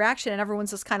having a reaction, and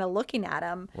everyone's just kind of looking at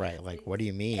him. Right. Like, what do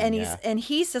you mean? And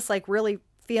he's just like really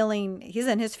he's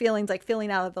in his feelings, like feeling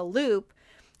out of the loop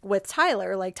with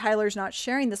Tyler. Like Tyler's not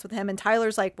sharing this with him. And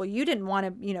Tyler's like, well, you didn't want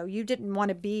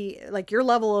to be like, your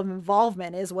level of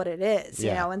involvement is what it is,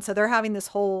 you know? And so they're having this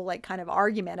whole like kind of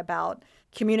argument about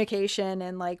communication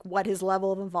and like what his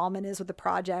level of involvement is with the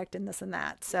project and this and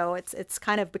that. So it's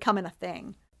kind of becoming a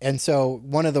thing. And so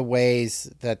one of the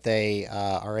ways that they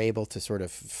are able to sort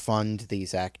of fund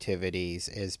these activities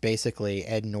is basically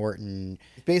Ed Norton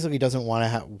basically doesn't want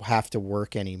to have to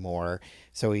work anymore.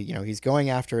 So he's going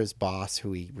after his boss,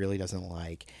 who he really doesn't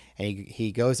like, and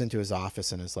he goes into his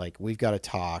office and is like, "We've got to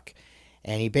talk,"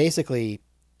 and he basically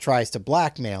tries to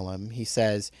blackmail him. He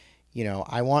says,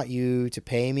 I want you to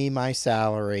pay me my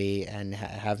salary and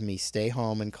have me stay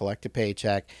home and collect a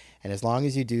paycheck. And as long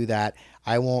as you do that,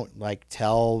 I won't like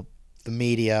tell the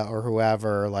media or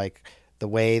whoever like the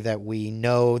way that we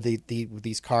know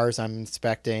these cars I'm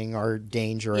inspecting are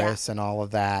dangerous and all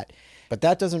of that. But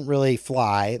that doesn't really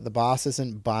fly. The boss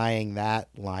isn't buying that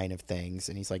line of things.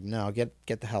 And he's like, no, get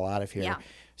the hell out of here. Yeah.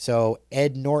 So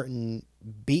Ed Norton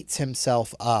beats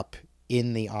himself up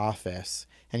in the office.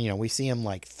 And, we see him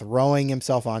like throwing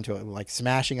himself onto it, like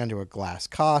smashing onto a glass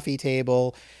coffee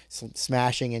table,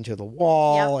 smashing into the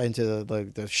wall, into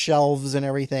the shelves and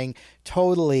everything.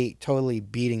 Totally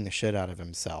beating the shit out of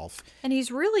himself. And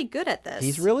he's really good at this.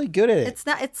 He's really good at it.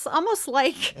 It's almost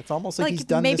like he's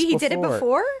done maybe this he did it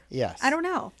before. Yes. I don't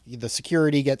know. The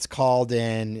security gets called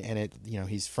in, and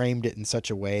he's framed it in such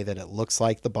a way that it looks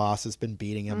like the boss has been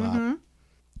beating him up.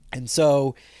 And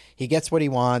so he gets what he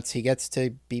wants. He gets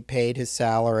to be paid his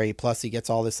salary. Plus he gets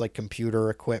all this like computer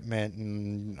equipment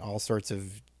and all sorts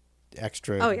of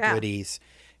extra goodies.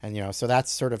 And, so that's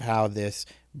sort of how this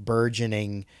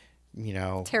burgeoning,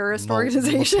 terrorist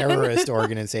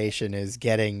organization is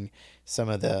getting some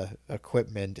of the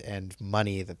equipment and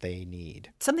money that they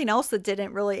need. Something else that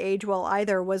didn't really age well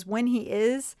either was when he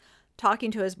is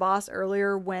talking to his boss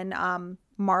earlier, when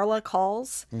Marla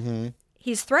calls.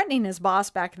 he's threatening his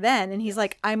boss back then, and he's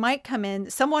like, I might come in,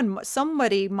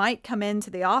 somebody might come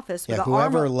into the office with Yeah, an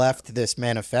whoever arm. left this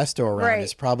manifesto around Right.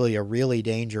 is probably a really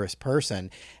dangerous person,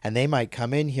 and they might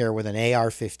come in here with an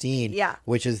AR-15, Yeah.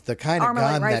 which is the kind of Armalite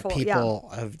gun rifle, that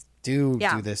people do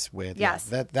this with. Yes.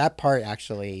 Yeah, that part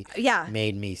actually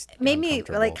made me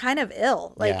uncomfortable. like kind of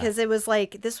ill, like, because it was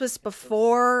like, this was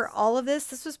before all of this.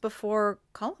 This was before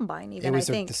Columbine, even. It was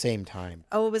I at think the same time.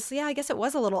 Oh, it was. Yeah, I guess it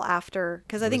was a little after,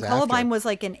 because I think was Columbine after. was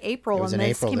like in April, It was and in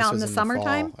this April. came This out in was the in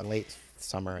summertime. fall, late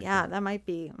summer. I Yeah, think. that might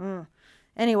be.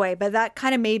 Anyway, but that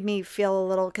kind of made me feel a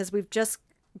little, because we've just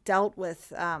dealt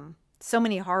with so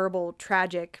many horrible,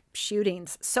 tragic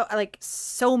shootings.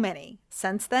 So many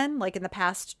since then, like in the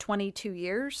past 22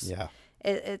 years. Yeah.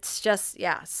 It's just,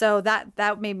 yeah. So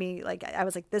that made me like, I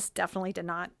was like, this definitely did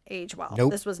not age well.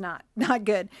 Nope. This was not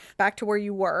good. Back to where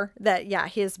you were, that, yeah,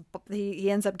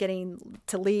 he ends up getting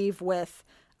to leave with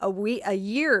a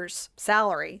year's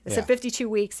salary. They said 52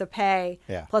 weeks of pay,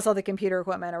 plus all the computer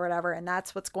equipment or whatever. And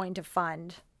that's what's going to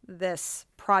fund this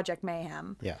Project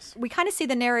Mayhem. Yes. We kind of see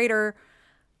the narrator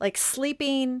like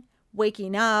sleeping,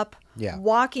 waking up,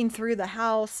 walking through the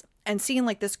house, and seeing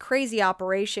like this crazy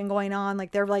operation going on.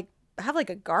 Like they're like, have like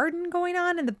a garden going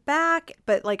on in the back,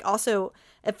 but like also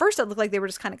at first it looked like they were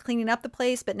just kind of cleaning up the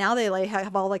place, but now they like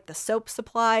have all like the soap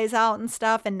supplies out and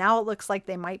stuff, and now it looks like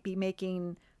they might be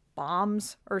making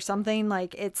bombs or something.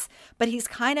 Like but he's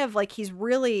kind of like, he's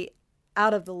really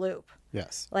out of the loop.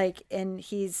 Yes. Like, and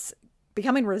he's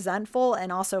becoming resentful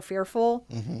and also fearful.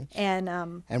 And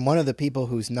one of the people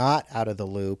who's not out of the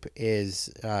loop is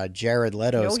Jared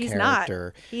Leto's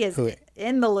character. Not. He is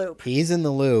in the loop. He's in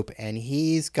the loop, and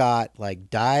he's got like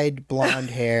dyed blonde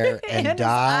hair and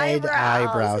dyed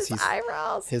eyebrows.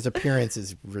 His appearance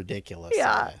is ridiculous.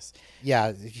 Yeah. In this.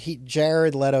 Yeah.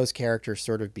 Jared Leto's character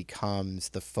sort of becomes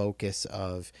the focus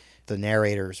of the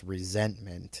narrator's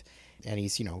resentment. And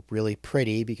he's, really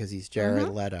pretty because he's Jared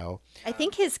Leto. I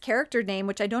think his character name,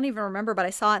 which I don't even remember, but I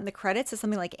saw it in the credits, is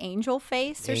something like Angel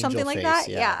Face or something like that.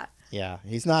 Yeah. Yeah.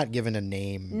 He's not given a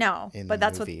name. No, in but the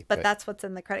that's movie, but that's what's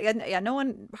in the credit. Yeah,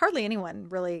 hardly anyone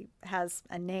really has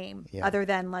a name other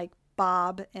than like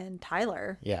Bob and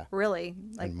Tyler. Yeah. Really.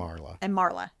 Like, and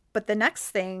Marla. But the next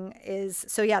thing is,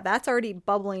 that's already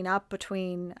bubbling up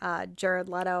between Jared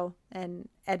Leto and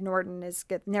Ed Norton.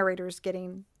 Narrator's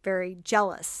getting very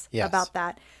jealous about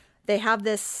that. They have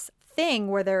this thing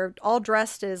where they're all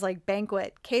dressed as like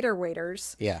banquet cater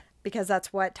waiters. Yeah. Because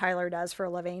that's what Tyler does for a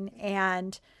living.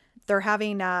 And they're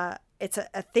having it's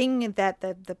a thing that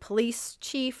the police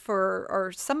chief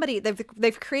or somebody,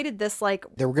 they've created this like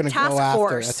they were going to go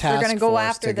after a task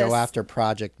force to go after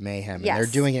Project Mayhem. Yes. And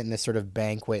they're doing it in this sort of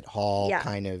banquet hall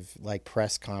kind of like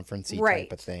press conference-y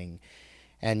type of thing.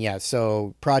 And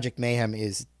so Project Mayhem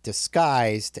is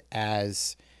disguised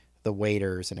as the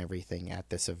waiters and everything at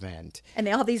this event. And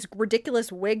they all have these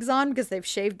ridiculous wigs on because they've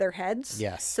shaved their heads.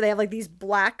 Yes. So they have like these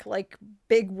black, like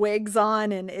big wigs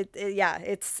on. And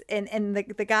it's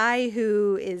the guy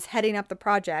who is heading up the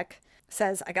project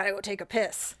says, I got to go take a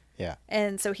piss. Yeah.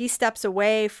 And so he steps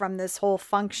away from this whole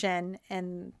function,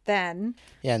 and then.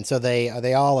 Yeah. And so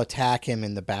they all attack him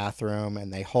in the bathroom,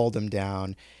 and they hold him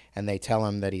down, and they tell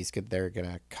him that they're going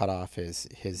to cut off his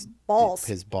balls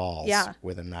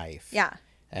with a knife. Yeah.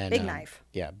 And, big knife.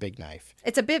 Yeah, big knife.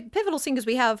 It's a big pivotal scene because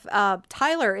we have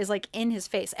Tyler is like in his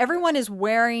face. Everyone is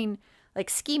wearing like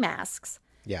ski masks.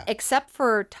 Yeah. Except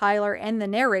for Tyler and the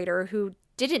narrator, who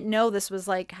didn't know this was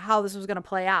like how this was going to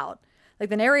play out. Like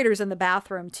the narrator's in the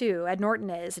bathroom too. Ed Norton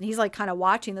is, and he's like kind of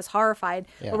watching this horrified.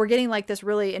 Yeah. But we're getting like this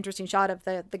really interesting shot of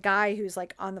the guy who's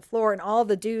like on the floor, and all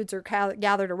the dudes are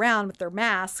gathered around with their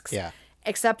masks. Yeah.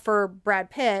 Except for Brad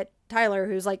Pitt. Tyler,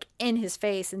 who's like in his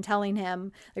face and telling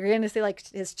him, like, you're going to see like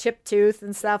his chipped tooth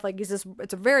and stuff. Like it's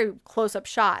a very close up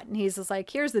shot. And he's just like,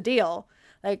 here's the deal.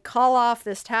 Like, call off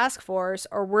this task force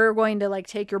or we're going to like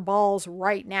take your balls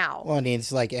right now. Well, and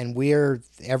it's like, and we're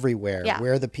everywhere. Yeah.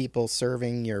 We're the people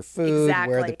serving your food.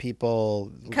 Exactly. We're the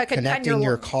people connecting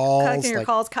your calls. Connecting your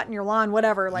calls, cutting your lawn,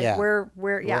 whatever. Like we're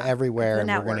everywhere and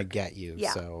we're going to get you.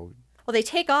 Yeah. So. Well, they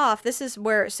take off. This is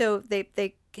where, so they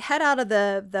head out of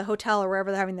the hotel or wherever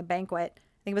they're having the banquet.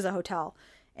 I think it was a hotel.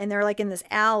 And they're like in this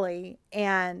alley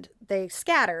and they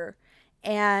scatter.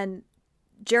 And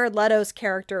Jared Leto's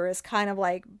character is kind of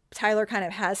like, Tyler kind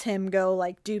of has him go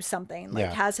like do something.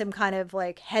 Like has him kind of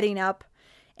like heading up.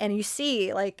 And you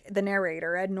see like the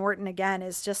narrator, Ed Norton again,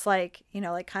 is just like,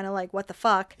 like kind of like, what the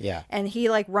fuck? Yeah. And he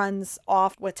like runs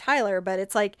off with Tyler. But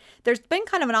it's like, there's been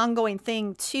kind of an ongoing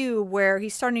thing too, where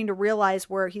he's starting to realize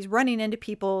where he's running into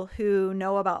people who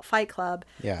know about Fight Club,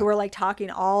 who are like talking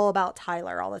all about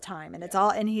Tyler all the time. And it's all,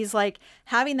 and he's like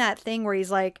having that thing where he's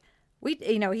like,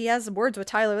 he has words with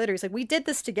Tyler later. He's like, we did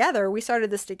this together. We started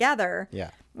this together.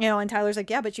 Yeah. And Tyler's like,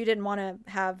 yeah, but you didn't want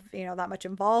to have, that much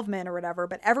involvement or whatever.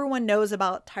 But everyone knows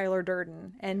about Tyler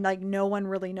Durden, and like no one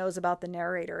really knows about the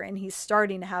narrator. And he's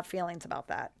starting to have feelings about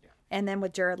that. And then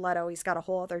with Jared Leto, he's got a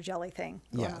whole other jelly thing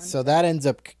going on. So that ends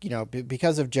up,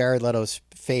 because of Jared Leto's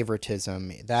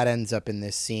favoritism, that ends up in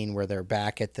this scene where they're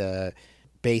back at the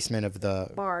basement of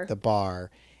the bar,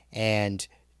 and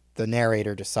the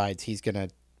narrator decides he's going to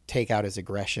take out his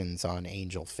aggressions on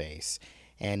Angel Face,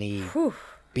 and he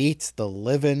beats the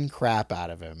living crap out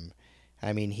of him.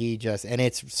 I mean, and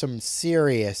it's some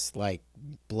serious like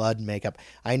blood makeup.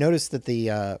 I noticed that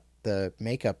the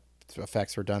makeup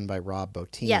effects were done by Rob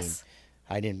Bottin. Yes.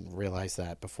 I didn't realize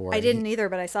that before. I didn't either,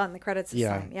 but I saw it in the credits this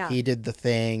time. Yeah. He did The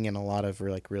Thing and a lot of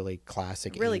really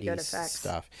classic really 80s good effects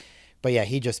stuff. But yeah,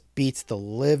 he just beats the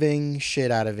living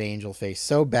shit out of Angel Face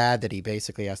so bad that he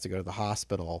basically has to go to the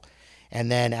hospital.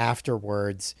 And then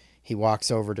afterwards, he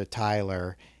walks over to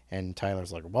Tyler, and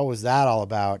Tyler's like, what was that all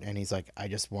about? And he's like, I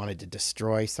just wanted to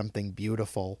destroy something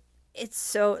beautiful. It's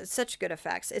such good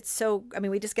effects.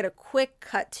 We just get a quick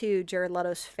cut to Jared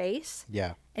Leto's face.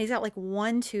 Yeah. And he's got like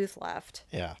one tooth left.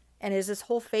 Yeah. And his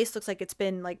whole face looks like it's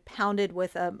been like pounded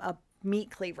with a meat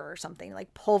cleaver or something,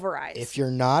 like pulverized. If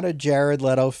you're not a Jared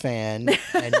Leto fan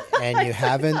and you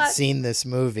haven't seen this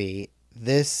movie,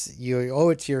 you owe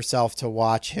it to yourself to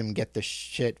watch him get the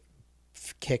shit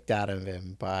kicked out of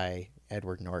him by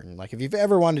Edward Norton. Like, if you've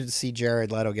ever wanted to see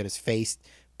Jared Leto get his face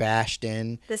bashed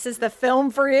in, this is the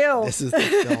film for you. This is the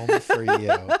film for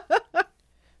you.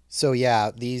 So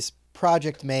yeah, these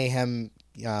Project Mayhem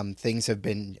things have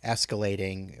been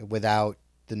escalating without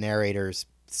the narrator's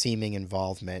seeming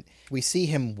involvement. We see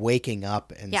him waking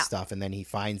up and stuff, and then he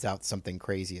finds out something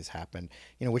crazy has happened,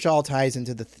 which all ties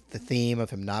into the theme of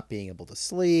him not being able to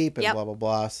sleep and blah, blah,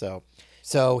 blah.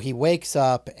 So he wakes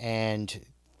up, and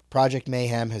Project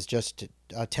Mayhem has just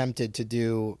attempted to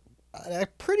do a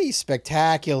pretty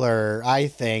spectacular, I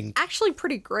think. Actually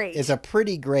pretty great. It's a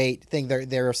pretty great thing.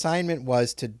 Their assignment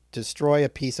was to destroy a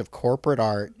piece of corporate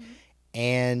art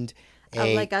and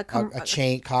a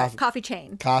coffee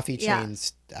chain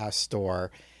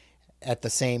store at the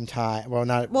same time.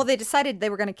 Well, they decided they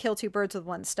were going to kill two birds with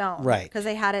one stone. Right. Because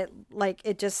they had it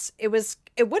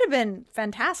it would have been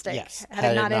fantastic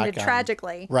had it not ended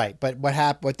tragically. Right. But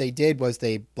what they did was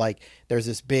there's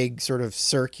this big sort of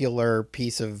circular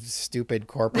piece of stupid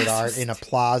corporate art in a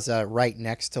plaza right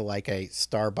next to like a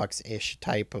Starbucks-ish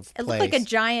type of place. It looked like a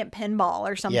giant pinball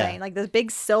or something, like this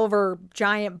big silver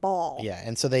giant ball. Yeah.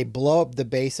 And so they blow up the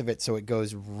base of it so it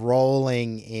goes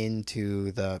rolling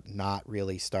into the not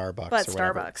really Starbucks. But or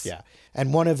whatever. Starbucks. Yeah.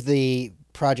 And one of the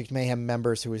Project Mayhem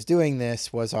members who was doing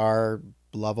this was our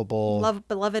beloved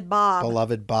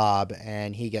Bob,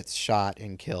 and he gets shot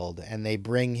and killed, and they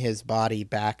bring his body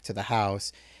back to the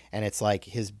house, and it's like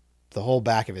the whole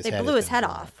back of his head. They blew his head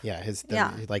off. Yeah, his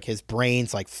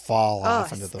brains like fall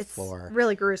off onto the floor. It's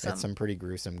really gruesome. It's some pretty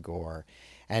gruesome gore.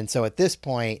 And so at this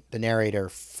point, the narrator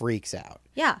freaks out.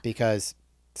 Yeah. Because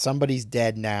somebody's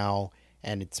dead now,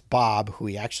 and it's Bob, who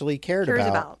he actually cares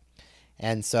about.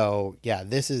 And so, yeah,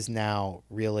 this is now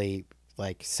really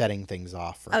like setting things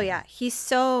off for him. Yeah. He's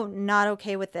so not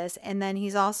okay with this. And then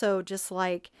he's also just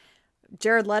like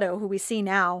Jared Leto, who we see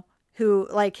now, who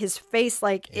like his face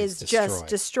like is just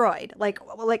destroyed. Like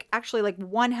actually like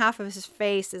one half of his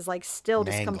face is like still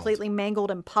just completely mangled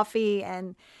and puffy,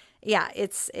 and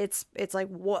it's like,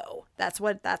 whoa, that's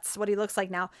what he looks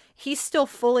like now. He's still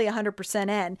fully 100%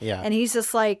 in. Yeah. And he's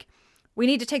just like, we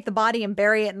need to take the body and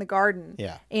bury it in the garden.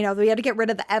 Yeah. We had to get rid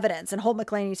of the evidence. And Holt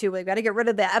McClaney too. We've got to get rid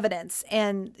of the evidence.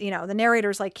 And, the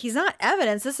narrator's like, he's not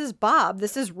evidence. This is Bob.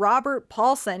 This is Robert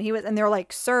Paulson. And they're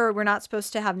like, sir, we're not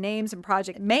supposed to have names in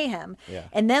Project Mayhem. Yeah.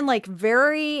 And then like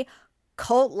very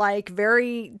cult-like,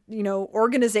 very,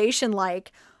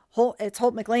 organization-like, it's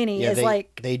Holt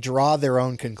McClaney they draw their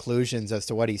own conclusions as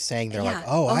to what he's saying. They're like,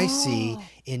 I see.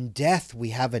 In death,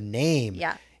 we have a name.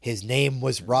 Yeah. His name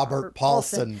was Robert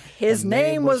Paulson. His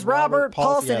name was Robert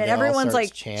Paulson. Yeah, and everyone's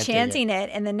like chanting it.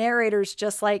 And the narrator's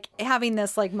just like having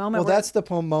this like moment. Well, that's the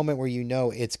moment where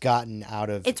it's gotten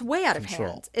out of It's way out control.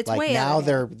 of hand. It's like way now out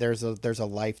of hand. there's a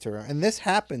life to it. And this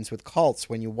happens with cults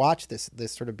when you watch this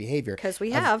sort of behavior. Because we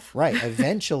have. Right.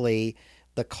 Eventually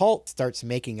the cult starts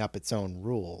making up its own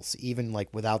rules, even like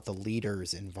without the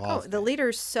leaders involved. Oh, the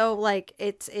leaders so like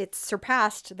it's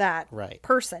surpassed that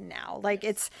person now. Like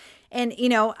and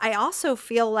I also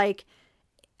feel like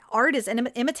art is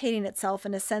imitating itself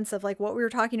in a sense of like what we were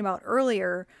talking about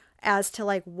earlier as to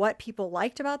like what people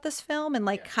liked about this film and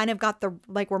like kind of got the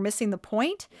like we're missing the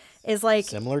point is like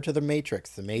similar to the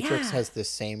Matrix. The Matrix has this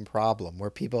same problem where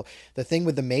people, the thing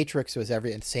with the Matrix was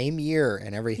same year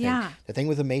and everything. Yeah. The thing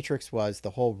with the Matrix was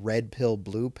the whole red pill,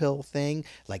 blue pill thing.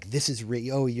 Like this is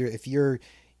if you're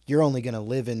only going to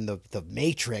live in the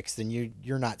Matrix, then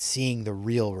you're not seeing the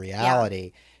real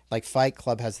reality. Like Fight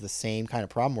Club has the same kind of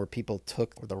problem where people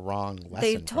took the wrong lesson.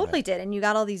 they totally did. And you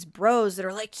got all these bros that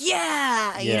are like, you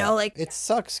know, like it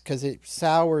sucks because it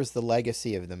sours the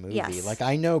legacy of the movie. Yes. Like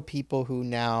I know people who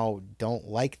now don't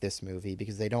like this movie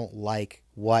because they don't like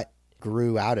what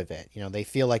grew out of it. You know, they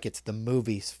feel like it's the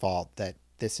movie's fault that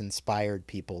this inspired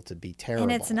people to be terrible.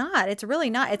 and it's not. It's really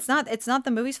not. It's not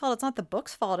the movie's fault. It's not the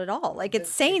book's fault at all. Like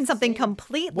it's saying something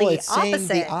completely it's opposite.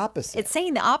 saying the opposite. It's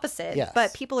saying the opposite. Yes.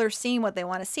 But people are seeing what they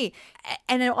want to see.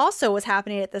 And it also was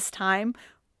happening at this time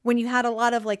when you had a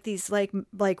lot of like these like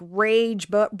rage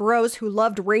bros who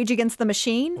loved Rage Against the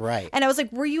Machine. Right. And I was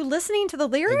like, were you listening to the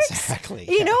lyrics? Exactly.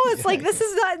 You know, it's like, this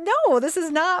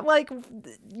is not like, you're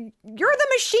the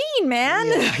machine, man.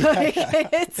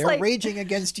 It's They're like, raging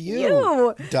against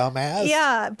you, dumbass.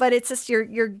 yeah, but it's just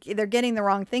they're getting the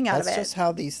wrong thing out That's of it. just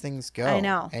how these things go. I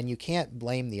know. And you can't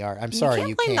blame the art. I'm sorry,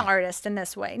 you can't blame the artist in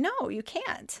this way. No, you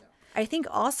can't. I think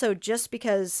also just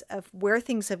because of where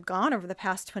things have gone over the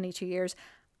past 22 years,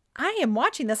 I am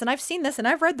watching this and I've seen this and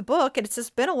I've read the book and it's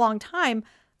just been a long time.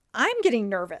 I'm getting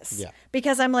nervous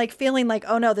because I'm like feeling like,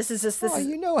 oh no, this is just this.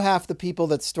 You know, half the people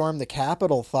that stormed the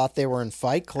Capitol thought they were in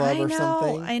Fight Club or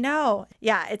something. I know.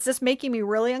 Yeah, it's just making me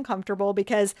really uncomfortable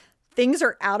because things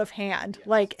are out of hand.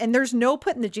 Like, and there's no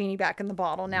putting the genie back in the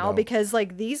bottle now because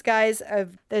like these guys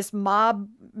have this mob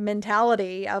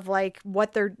mentality of like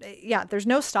what there's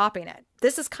no stopping it.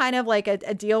 This is kind of like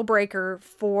a deal breaker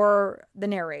for the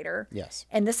narrator. Yes.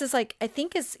 And this is like, I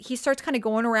think as he starts kind of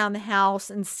going around the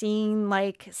house and seeing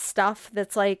like stuff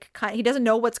that's like, he doesn't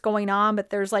know what's going on,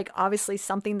 but there's like obviously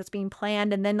something that's being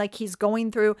planned. And then like he's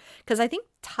going through, because I think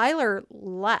Tyler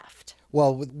left.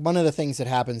 Well, one of the things that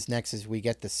happens next is we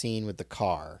get the scene with the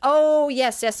car. Oh,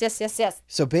 yes.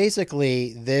 So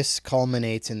basically, this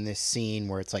culminates in this scene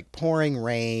where it's like pouring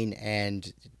rain,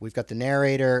 and we've got the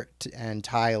narrator and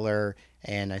Tyler,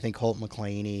 and I think Holt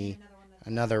McClaney,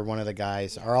 another one of the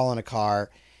guys, are all in a car.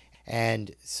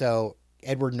 And so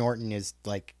Edward Norton is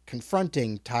like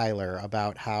confronting Tyler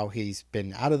about how he's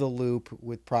been out of the loop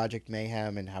with Project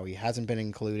Mayhem and how he hasn't been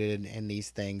included in these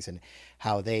things, and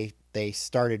how they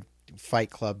started Fight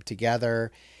Club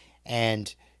together.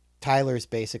 And Tyler's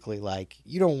basically like,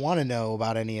 you don't want to know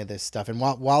about any of this stuff. And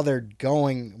while they're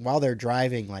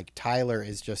driving, like Tyler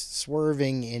is just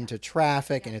swerving into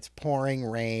traffic and it's pouring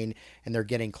rain and they're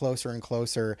getting closer and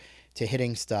closer to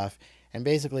hitting stuff. And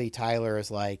basically Tyler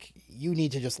is like, you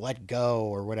need to just let go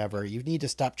or whatever. You need to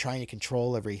stop trying to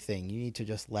control everything. You need to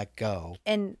just let go.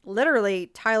 And literally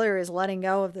Tyler is letting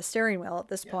go of the steering wheel at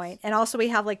this point. And also we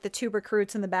have like the two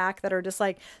recruits in the back that are just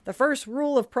like, the first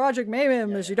rule of Project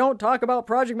Mayhem is you don't talk about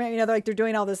Project Mayhem. You know, like they're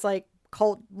doing all this like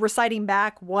cult reciting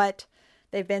back what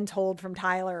they've been told from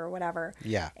Tyler or whatever.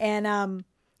 Yeah. And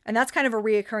that's kind of a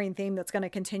reoccurring theme that's going to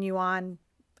continue on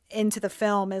into the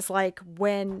film, is like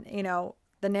when, you know,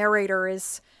 the narrator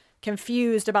is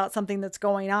confused about something that's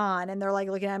going on and they're like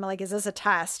looking at him like, is this a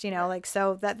test? You know, like,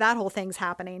 so that whole thing's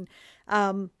happening.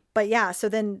 But yeah, so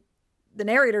then the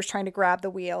narrator's trying to grab the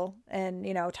wheel and,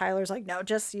 you know, Tyler's like, no,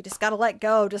 you just got to let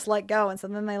go. Just let go. And so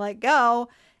then they let go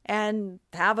and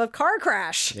have a car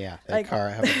crash. Yeah.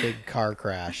 Have a big car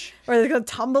crash. Or they go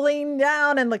tumbling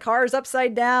down and the car's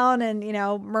upside down and, you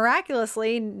know,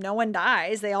 miraculously no one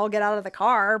dies. They all get out of the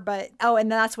car.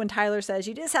 And that's when Tyler says,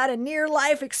 you just had a near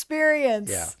life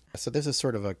experience. Yeah. So this is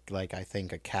sort of I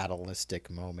think a catalytic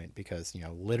moment because, you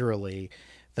know, literally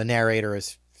the narrator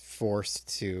is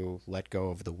forced to let go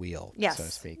of the wheel, so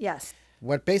to speak. Yes.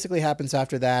 What basically happens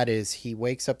after that is he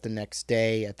wakes up the next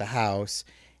day at the house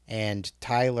and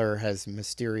Tyler has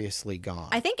mysteriously gone.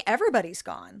 I think everybody's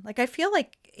gone. Like, I feel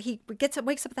like he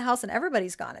wakes up at the house and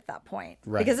everybody's gone at that point.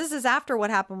 Right. Because this is after what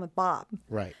happened with Bob.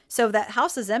 Right. So that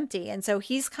house is empty. And so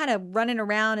he's kind of running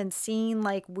around and seeing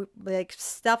like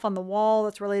stuff on the wall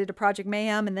that's related to Project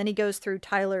Mayhem. And then he goes through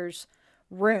Tyler's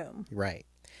room. Right.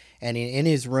 And in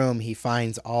his room, he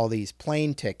finds all these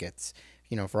plane tickets,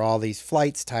 you know, for all these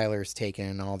flights Tyler's taken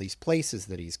and all these places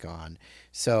that he's gone.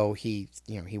 So he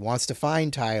wants to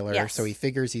find Tyler. Yes. So he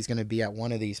figures he's going to be at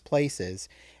one of these places.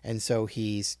 And so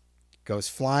goes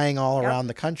flying all around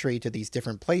the country to these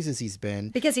different places he's been.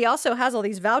 Because he also has all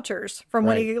these vouchers from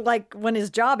when his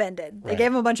job ended. They gave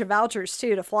him a bunch of vouchers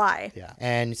too to fly. Yeah.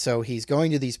 And so he's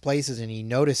going to these places and he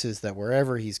notices that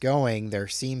wherever he's going, there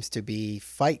seems to be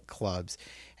fight clubs.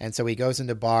 And so he goes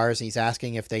into bars and he's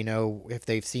asking if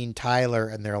they've seen Tyler,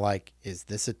 and they're like, is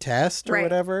this a test or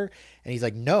whatever? And he's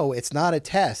like, no, it's not a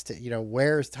test.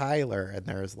 Where's Tyler? And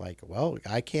there's like, well,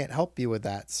 I can't help you with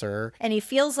that, sir. And he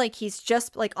feels like he's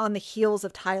just like on the heels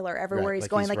of Tyler everywhere he's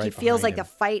going. Like he feels like the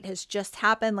fight has just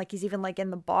happened. Like he's even like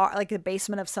in the bar, like the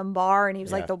basement of some bar. And he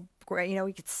was like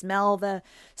he could smell the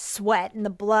sweat and the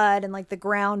blood, and like the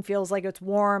ground feels like it's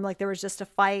warm. Like there was just a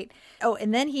fight. Oh,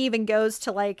 and then he even goes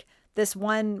to like this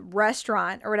one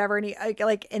restaurant or whatever, and he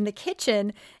like in the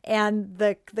kitchen, and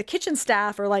the kitchen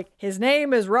staff are like, his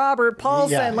name is Robert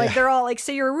Paulson. They're all like,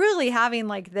 so you're really having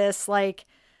like this like,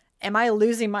 am I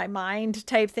losing my mind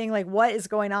type thing? Like what is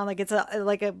going on? Like it's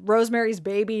a Rosemary's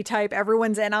Baby type,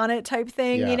 everyone's in on it type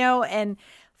thing, and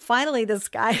finally this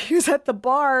guy who's at the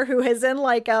bar, who is in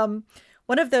like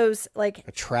one of those like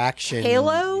attraction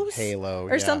halo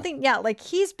or yeah. something, like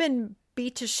he's been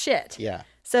beat to shit. Yeah.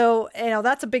 So,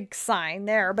 that's a big sign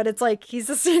there, but it's like, he's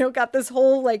just, got this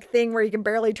whole like thing where he can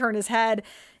barely turn his head.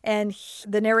 And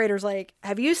the narrator's like,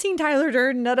 have you seen Tyler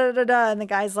Durden? Da, da, da, da. And the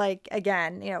guy's like,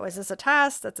 again, is this a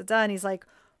test? That's a done. He's like,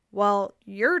 well,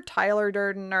 you're Tyler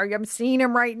Durden, or I'm seeing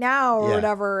him right now or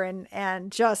whatever. And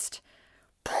just.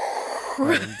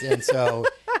 And so,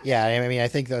 I mean, I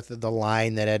think that the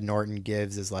line that Ed Norton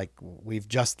gives is like, we've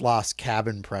just lost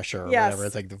cabin pressure or whatever.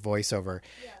 It's like the voiceover.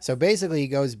 Yes. So basically he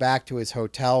goes back to his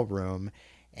hotel room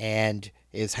and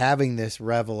is having this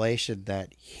revelation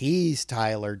that he's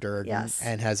Tyler Durden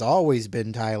and has always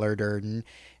been Tyler Durden.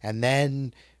 And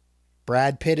then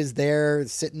Brad Pitt is there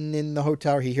sitting in the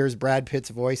hotel. He hears Brad Pitt's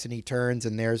voice and he turns,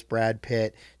 and there's Brad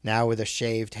Pitt now with a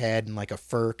shaved head and like a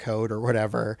fur coat or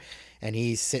whatever. And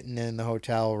he's sitting in the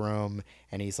hotel room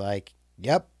and he's like,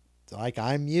 yep, like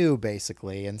I'm you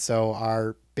basically. And so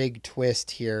our big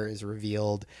twist here is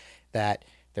revealed that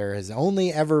there has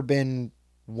only ever been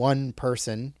one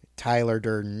person, Tyler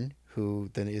Durden, who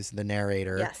is the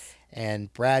narrator. Yes.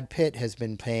 And Brad Pitt has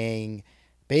been playing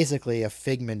basically a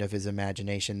figment of his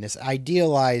imagination, this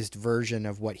idealized version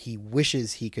of what he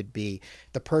wishes he could be,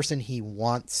 the person he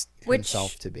wants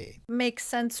himself to be. Makes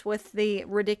sense with the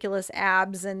ridiculous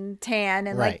abs and tan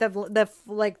and like the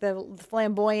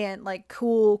flamboyant like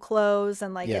cool clothes,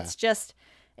 and like it's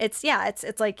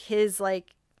like his like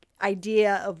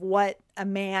idea of what a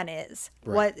man is,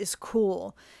 what is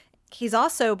cool. He's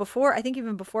also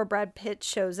even before Brad Pitt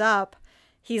shows up,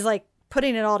 he's like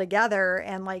putting it all together.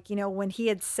 And like, when he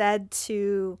had said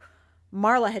to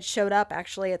Marla had showed up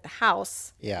actually at the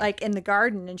house, like in the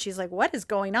garden, and she's like, what is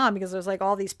going on? Because there's like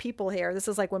all these people here. This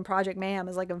is like when Project Mayhem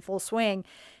is like in full swing.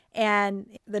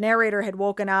 And the narrator had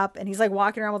woken up and he's like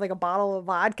walking around with like a bottle of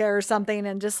vodka or something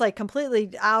and just like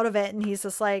completely out of it. And he's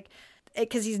just like,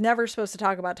 because he's never supposed to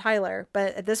talk about Tyler,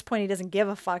 but at this point he doesn't give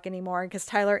a fuck anymore because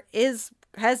Tyler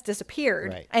has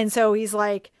disappeared. Right. And so he's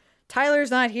like,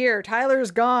 Tyler's not here,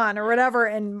 Tyler's gone or whatever.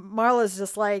 And Marla's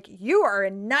just like, you are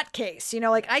a nutcase,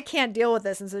 like I can't deal with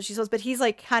this. And so she says, but he's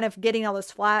like kind of getting all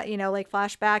this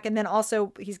flashback. And then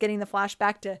also he's getting the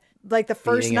flashback to like the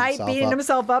first night beating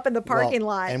himself up in the parking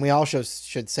lot. And we also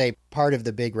should say part of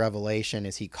the big revelation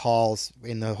is he calls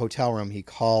in the hotel room, he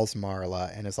calls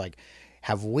Marla and is like,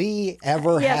 have we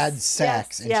ever had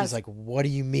sex? And she's like, what do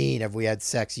you mean? Have we had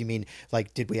sex? You mean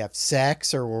like, did we have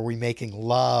sex or were we making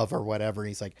love or whatever? And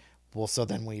he's like, well, so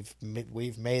then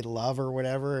we've made love or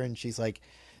whatever. And she's like,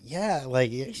 yeah,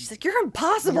 like she's like, you're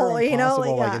impossible, like,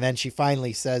 and then she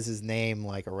finally says his name,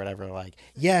 like, or whatever, like,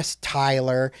 yes,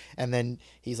 Tyler. And then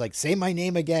he's like, say my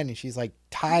name again. And she's like,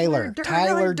 Tyler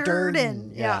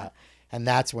Durden. Yeah. And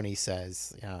that's when he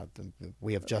says,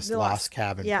 we have just lost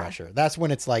cabin pressure. That's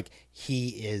when it's like, he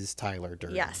is Tyler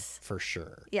Durden. Yes. For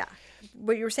sure. Yeah.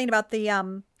 What you were saying about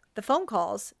the phone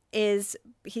calls is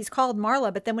he's called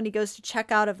Marla, but then when he goes to check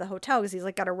out of the hotel, because he's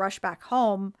like got to rush back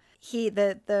home,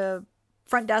 the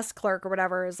front desk clerk or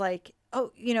whatever is like,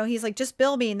 oh, he's like, just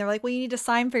bill me. And they're like, well, you need to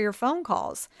sign for your phone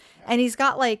calls. And he's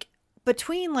got like,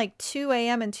 between like 2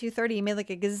 a.m. and 2:30, he made like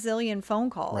a gazillion phone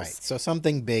calls. Right. So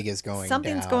something big is going down.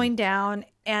 Something's going down.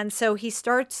 And so he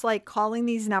starts like calling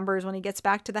these numbers when he gets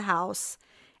back to the house,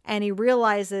 and he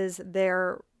realizes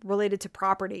they're related to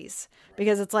properties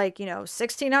because it's like,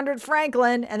 1600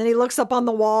 Franklin. And then he looks up on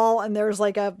the wall and there's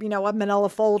like a manila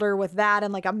folder with that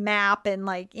and like a map and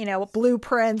like,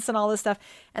 blueprints and all this stuff.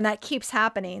 And that keeps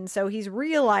happening. So he's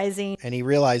realizing. And he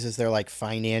realizes they're like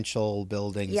financial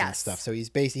buildings and stuff. So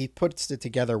he puts it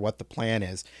together what the plan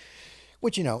is.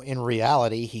 Which, in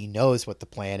reality, he knows what the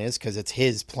plan is because it's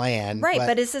his plan. Right.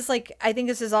 But this is like, I think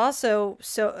this is also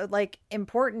so like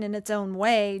important in its own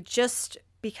way, just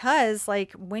because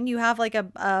like when you have like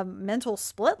a mental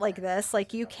split like this,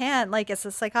 like you can't, like it's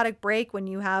a psychotic break when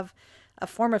you have a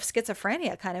form of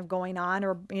schizophrenia kind of going on,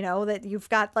 or, you know, that you've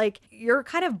got like, you're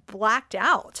kind of blacked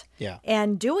out. Yeah.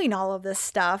 And doing all of this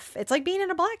stuff. It's like being in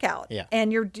a blackout. Yeah.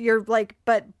 And you're like,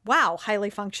 but wow, highly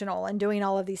functional and doing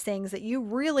all of these things that he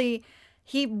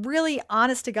really,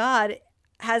 honest to God,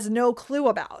 has no clue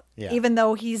about, even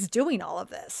though he's doing all of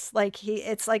this. Like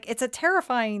it's a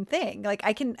terrifying thing. Like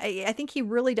I think he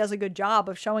really does a good job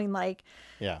of showing like,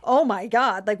 oh my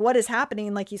God, like what is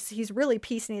happening? Like he's really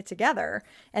piecing it together.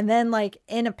 And then like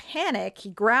in a panic, he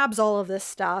grabs all of this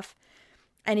stuff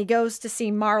and he goes to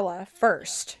see Marla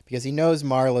first. Because he knows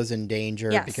Marla's in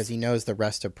danger, Yes. because he knows the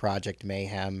rest of Project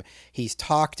Mayhem. He's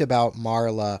talked about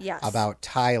Marla, about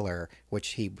Tyler,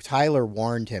 which Tyler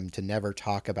warned him to never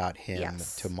talk about him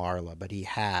to Marla, but he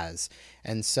has.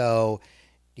 And so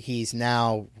he's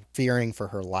now fearing for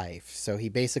her life. So he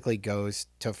basically goes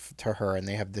to her, and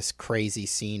they have this crazy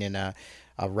scene in a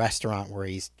restaurant where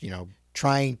he's, you know,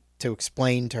 trying to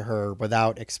explain to her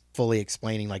without fully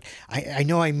explaining, like, I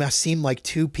know I must seem like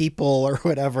two people or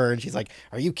whatever. And she's like,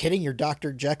 are you kidding? You're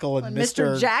Dr. Jekyll and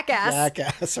Mr.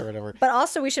 Jackass or whatever. But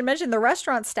also we should mention the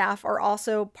restaurant staff are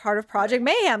also part of Project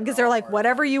Mayhem, because they're like,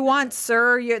 whatever you want,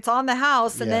 sir, it's on the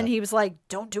house. And then he was like,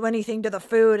 don't do anything to the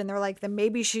food. And they're like, then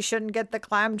maybe she shouldn't get the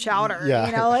clam chowder.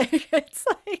 You know, like it's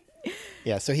like...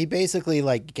 Yeah, so he basically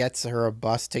like gets her a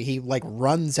bus he like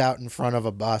runs out in front of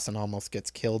a bus and almost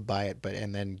gets killed by it,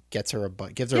 and then gets her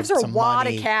gives her some a wad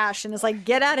money. Of cash and is like,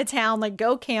 get out of town, like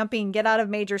go camping, get out of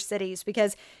major cities,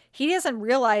 because he doesn't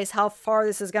realize how far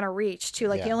this is going to reach to,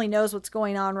 like, he only knows what's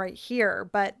going on right here.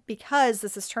 But because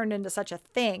this has turned into such a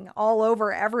thing all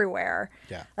over everywhere,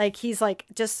 like he's like,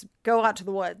 just go out to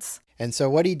the woods. And so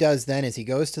what he does then is he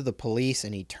goes to the police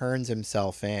and he turns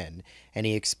himself in and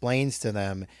he explains to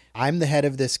them, I'm the head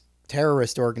of this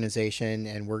terrorist organization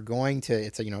and we're going to,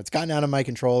 it's gotten out of my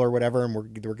control or whatever. And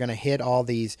we're going to hit all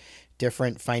these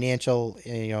different financial,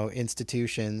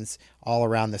 institutions all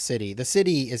around the city. The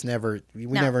city is never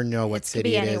know what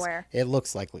city it is. It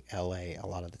looks like LA a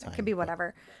lot of the time. It could be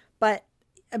whatever. But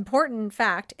important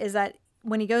fact is that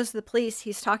when he goes to the police,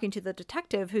 he's talking to the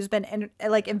detective who's been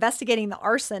investigating the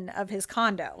arson of his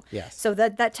condo. Yes. So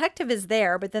that detective is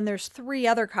there, but then there's 3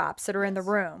 other cops that are in the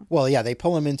room. Well, yeah, they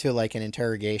pull him into like an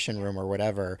interrogation room or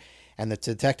whatever. And the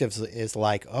detective is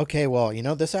like, okay, well,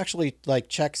 this actually like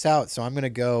checks out. So I'm going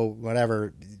to go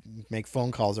whatever, make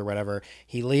phone calls or whatever.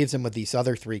 He leaves him with these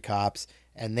other 3 cops.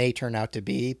 And they turn out to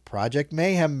be Project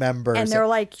Mayhem members. And they're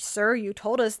like, sir, you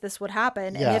told us this would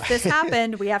happen. And if this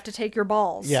happened, we have to take your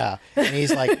balls. Yeah. And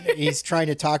he's like, he's trying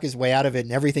to talk his way out of it.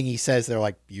 And everything he says, they're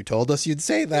like, you told us you'd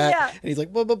say that. Yeah. And he's like,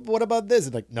 well, but what about this?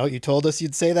 And like, no, you told us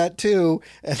you'd say that too.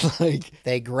 And like,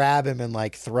 they grab him and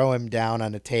like throw him down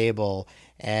on a table.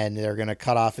 And they're going to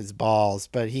cut off his balls.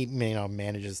 But he,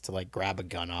 manages to like grab a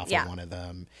gun off of one of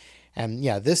them. And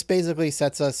this basically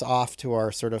sets us off to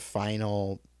our sort of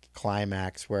final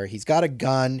climax where he's got a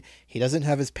gun. He doesn't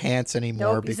have his pants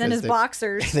anymore because he's in his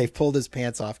boxers. They've pulled his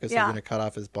pants off because they're going to cut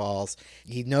off his balls.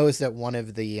 He knows that one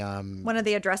of the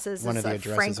addresses is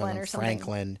Franklin or something.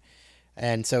 Franklin.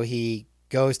 And so he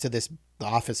goes to this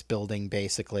office building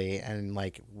basically, and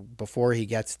like before he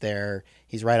gets there,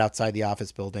 he's right outside the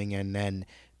office building, and then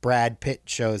Brad Pitt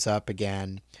shows up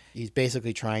again. He's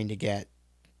basically trying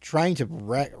to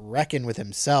reckon with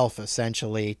himself,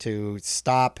 essentially, to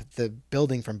stop the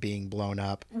building from being blown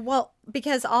up. Well,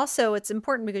 because also it's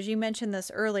important because you mentioned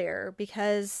this earlier,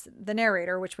 because the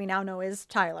narrator, which we now know is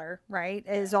Tyler, right?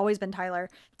 Has always been Tyler,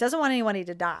 doesn't want anybody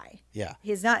to die. Yeah.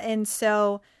 He's not. And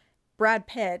so Brad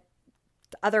Pitt,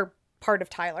 the other part of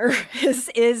Tyler,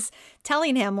 is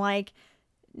telling him, like,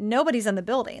 nobody's in the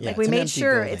building. Like, we made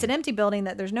sure it's an empty building,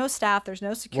 that there's no staff, there's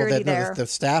no security there. The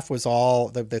staff was all,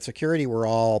 the security were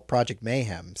all Project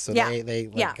Mayhem. So they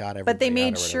got everybody. But they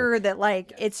made sure that,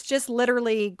 like, it's just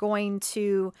literally going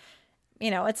to,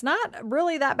 it's not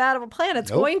really that bad of a plan. It's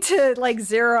going to, like,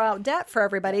 zero out debt for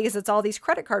everybody because it's all these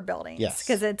credit card buildings. Yes.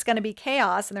 Because it's going to be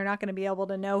chaos and they're not going to be able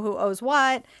to know who owes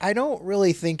what. I don't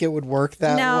really think it would work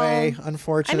that way,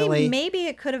 unfortunately. I mean, maybe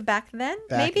it could have back then.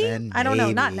 Maybe. I don't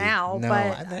know. Not now. No,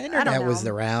 but the internet was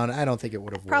around. I don't think it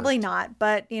would have worked. Probably not.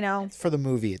 But, for the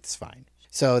movie, it's fine.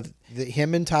 So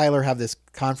him and Tyler have this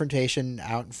confrontation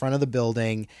out in front of the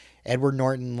building. Edward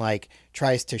Norton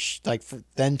tries to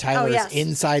then Tyler is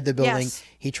inside the building. Yes.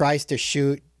 He tries to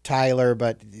shoot Tyler,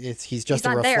 but he's just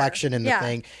a reflection in the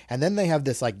thing. And then they have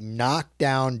this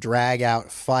knockdown, drag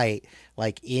out fight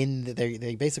like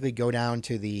they basically go down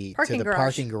to the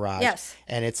parking garage. Yes.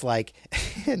 And it's like,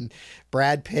 and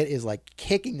Brad Pitt is like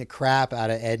kicking the crap out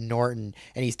of Ed Norton,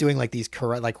 and he's doing like these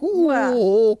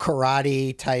karate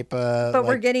type of. But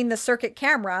we're getting the circuit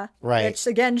camera, right? Which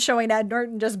again showing Ed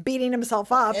Norton just beating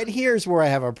himself up. And here's where I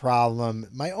have a problem.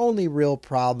 My only real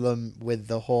problem with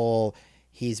the whole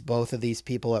he's both of these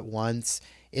people at once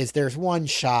is there's one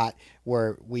shot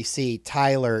where we see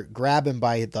Tyler grab him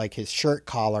by like his shirt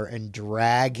collar and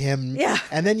drag him. Yeah.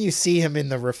 And then you see him in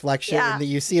the reflection and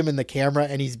you see him in the camera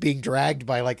and he's being dragged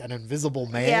by like an invisible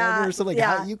man or something.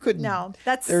 Yeah. How, you couldn't. No,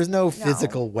 there's no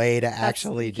physical way to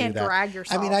actually you can't do that. Drag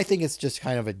yourself. I mean, I think it's just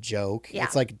kind of a joke. Yeah.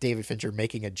 It's like David Fincher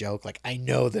making a joke. Like, I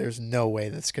know there's no way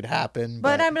this could happen.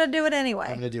 But I'm going to do it anyway.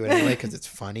 I'm going to do it anyway because it's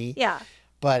funny. Yeah.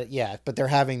 But they're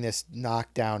having this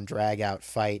knockdown, drag out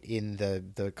fight in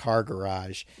the car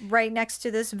garage. Right next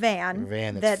to this van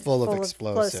that's full of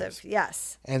explosives.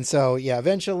 Yes. And so,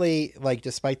 eventually, like,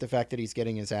 despite the fact that he's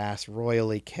getting his ass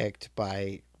royally kicked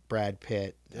by Brad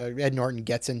Pitt, Ed Norton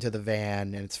gets into the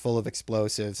van and it's full of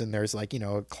explosives, and there's like,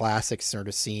 a classic sort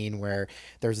of scene where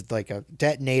there's like a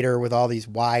detonator with all these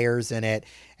wires in it,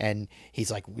 and he's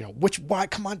like, which wire?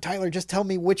 Come on, Tyler, just tell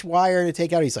me which wire to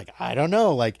take out. He's like, I don't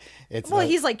know. Like,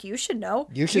 he's like, you should know.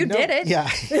 You know. Did it. Yeah.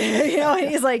 And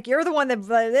he's like, you're the one that,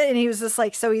 and he was just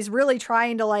like, so he's really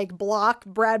trying to like block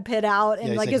Brad Pitt out,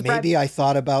 and maybe I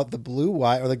thought about the blue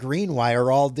wire or the green wire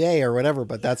all day or whatever,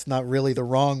 but that's not really the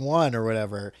wrong one or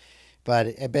whatever.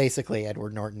 But basically,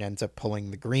 Edward Norton ends up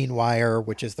pulling the green wire,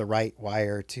 which is the right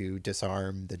wire to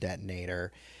disarm the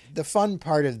detonator. The fun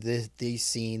part of these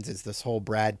scenes is this whole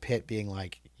Brad Pitt being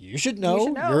like, you should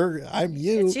know. I'm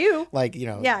you. It's you. Like,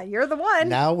 Yeah, you're the one.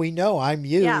 Now we know I'm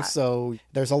you. Yeah. So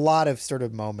there's a lot of sort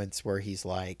of moments where he's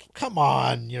like, come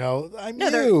on, I'm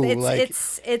you.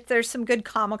 There's some good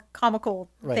comical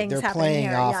things happening. They're playing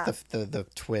here. off the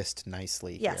twist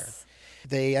nicely here. Yes.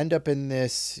 They end up in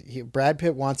this. Brad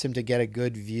Pitt wants him to get a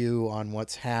good view on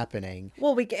what's happening.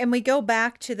 Well, we go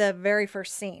back to the very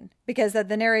first scene because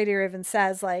the narrator even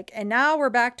says like, and now we're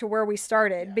back to where we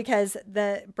started because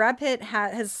the Brad Pitt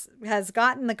has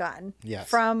gotten the gun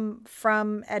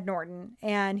from Ed Norton,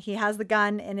 and he has the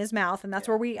gun in his mouth, and that's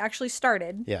where we actually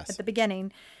started at the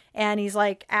beginning. And he's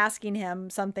like asking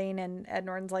him something, and Ed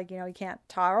Norton's like, he can't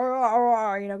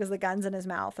talk, because the gun's in his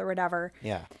mouth or whatever.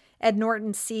 Yeah. Ed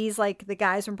Norton sees like the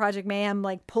guys from Project Mayhem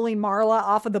like pulling Marla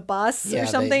off of the bus or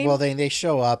something. They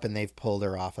show up and they've pulled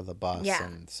her off of the bus. Yeah.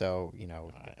 And so,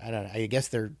 I don't know. I guess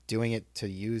they're doing it to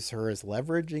use her as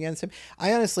leverage against him. I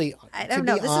don't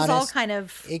know. This is all kind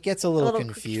of... It gets a little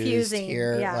confusing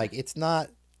here. Yeah. Like, it's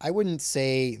not... I wouldn't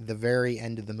say the very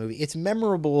end of the movie. It's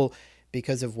memorable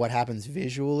because of what happens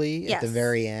visually at the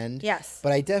very end. Yes.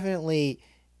 But I definitely...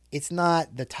 It's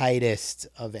not the tightest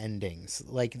of endings.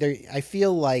 Like, I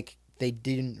feel like they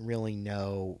didn't really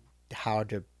know how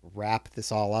to wrap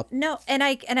this all up. No, and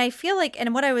I feel like,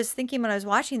 and what I was thinking when I was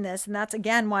watching this, and that's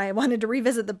again why I wanted to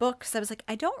revisit the book, because I was like,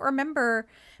 I don't remember,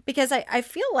 because I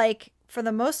feel like for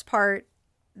the most part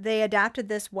they adapted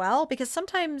this well, because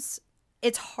sometimes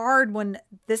it's hard when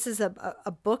this is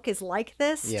a book is like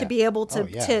this to be able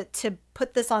to to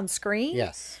put this on screen.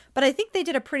 Yes. But I think they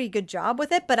did a pretty good job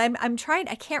with it. But I'm trying.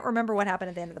 I can't remember what happened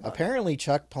at the end of the book. Apparently,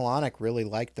 Chuck Palahniuk really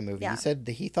liked the movie. Yeah. He said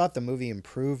that he thought the movie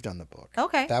improved on the book.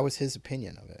 Okay. That was his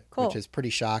opinion of it. Cool. Which is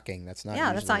pretty shocking. That's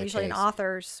not usually an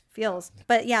author's feels.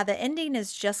 But yeah, the ending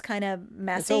is just kind of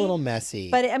messy. It's a little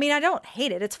messy. But I mean, I don't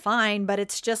hate it. It's fine. But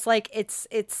it's just like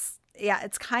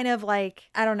it's kind of like,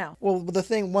 I don't know. Well, the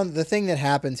thing that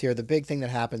happens here, the big thing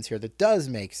that happens here that does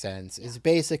make sense is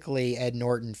basically Ed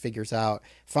Norton figures out,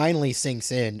 finally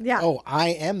sinks in, oh, I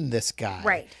am this guy.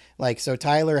 Right. Like, so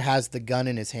Tyler has the gun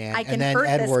in his hand, and then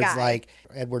Edward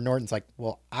Norton's like,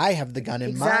 well, I have the gun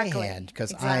in my hand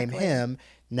because I'm him.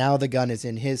 Now the gun is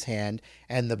in his hand,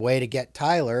 and the way to get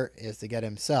Tyler is to get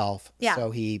himself. Yeah.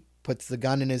 So he puts the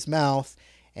gun in his mouth,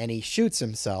 and he shoots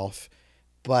himself.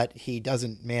 But he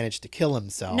doesn't manage to kill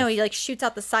himself. No, he like shoots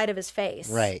out the side of his face.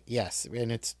 Right. Yes,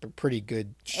 and it's a pretty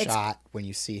good shot when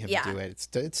you see him do it.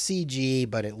 It's CG,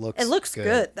 but it looks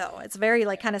good though. It's very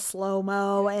like kind of slow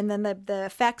mo, and then the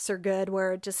effects are good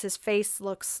where just his face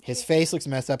looks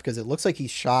messed up because it looks like he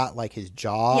shot like his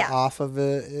jaw off of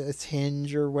its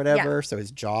hinge or whatever. Yeah. So his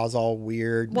jaw's all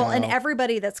weird. Well, and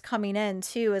everybody that's coming in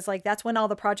too is like, that's when all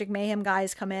the Project Mayhem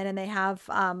guys come in, and they have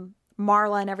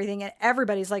Marla and everything, and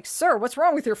everybody's like, sir, what's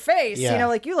wrong with your face? Yeah.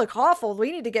 Like, you look awful.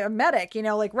 We need to get a medic,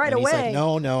 like right away. He's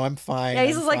like, no, I'm fine. Yeah,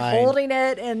 he's just like holding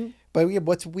it. But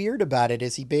what's weird about it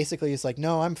is he basically is like,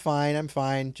 no, I'm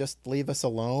fine. Just leave us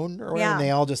alone. And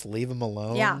they all just leave him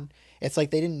alone. Yeah. It's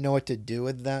like they didn't know what to do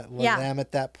with Yeah. them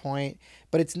at that point.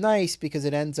 But it's nice because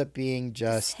it ends up being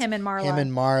just It's him and Marla. him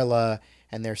and Marla,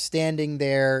 and they're standing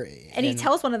there. And he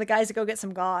tells one of the guys to go get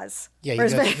some gauze. Yeah, for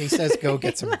his face. he says, go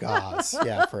get some gauze.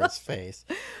 Yeah, for his face.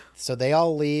 So they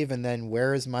all leave, and then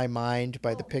Where Is My Mind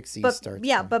by the Pixies starts.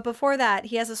 Yeah, on. but before that,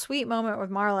 he has a sweet moment with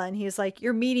Marla, and he's like,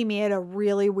 "You're meeting me at a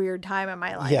really weird time in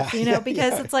my life." Yeah,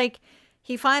 Because yeah. it's like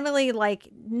he finally like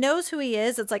knows who he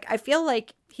is. It's like I feel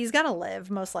like he's gonna live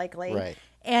most likely, Right.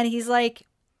 and he's like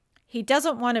he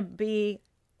doesn't want to be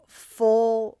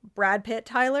full Brad Pitt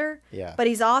Tyler, Yeah. but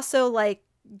he's also like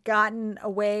gotten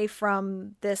away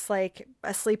from this like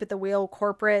asleep at the wheel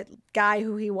corporate guy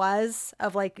who he was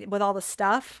of like with all the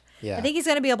stuff. Yeah. I think he's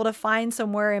going to be able to find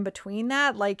somewhere in between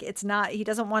that. Like it's not, he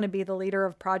doesn't want to be the leader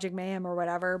of Project Mayhem or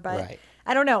whatever, but Right.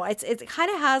 I don't know. It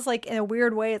kind of has like in a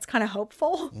weird way, it's kind of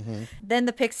hopeful. Mm-hmm. Then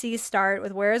the Pixies start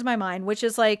with Where Is My Mind, which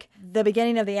is like the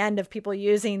beginning of the end of people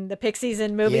using the Pixies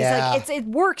in movies. Yeah. Like it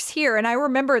works here. And I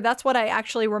remember that's what I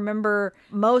actually remember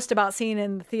most about seeing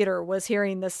in the theater was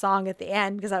hearing this song at the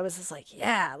end because I was just like,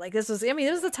 yeah, like this was, I mean,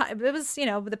 it was the time, it was,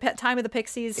 the time of the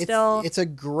Pixies still. It's a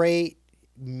great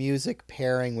music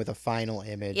pairing with a final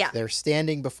image. Yeah. They're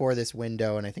standing before this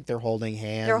window, and I think they're holding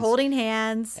hands. They're holding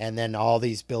hands. And then all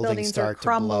these buildings are start to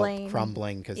crumbling.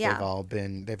 crumbling because Yeah.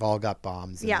 they've all got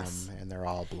bombs in Yes. them, and they're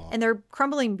all blown. And they're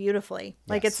crumbling beautifully.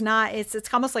 Like Yes. it's not, it's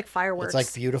almost like fireworks. It's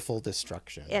like beautiful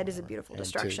destruction. Yeah, it is a beautiful And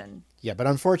destruction. Yeah, but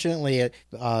unfortunately,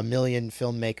 a million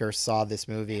filmmakers saw this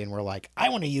movie and were like, "I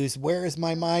want to use Where Is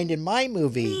My Mind in my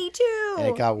movie." Me too. And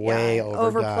it got way overdone.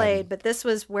 overplayed, but this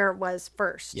was where it was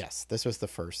first. Yes, this was the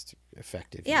first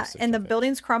effective. Yeah, usage and the of it.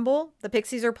 buildings crumble, the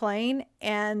Pixies are playing,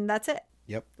 and that's it.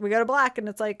 Yep. We go to black, and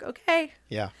it's like, okay.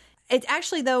 Yeah. It's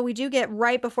actually, though, we do get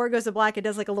right before it goes to black, it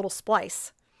does like a little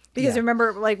splice. Because Yeah.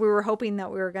 remember, like we were hoping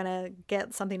that we were gonna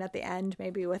get something at the end,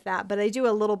 maybe with that. But they do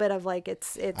a little bit of like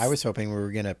it's. I was hoping we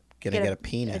were gonna get a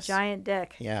penis, a giant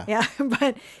dick. Yeah. yeah.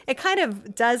 But it kind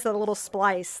of does a little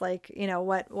splice, like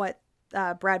what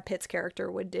Brad Pitt's character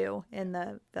would do in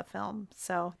the film.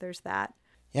 So there's that.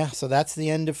 Yeah, so that's the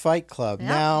end of Fight Club. Yeah.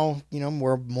 Now,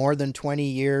 we're more than 20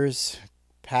 years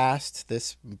past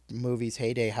this movie's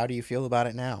heyday. How do you feel about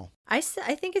it now? I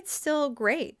think it's still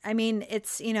great. I mean,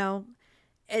 it's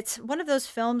it's one of those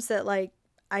films that like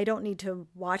I don't need to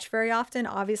watch very often.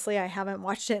 Obviously, I haven't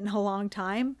watched it in a long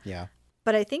time. Yeah.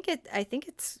 But I think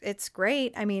it's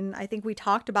great. I mean, I think we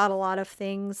talked about a lot of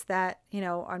things that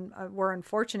were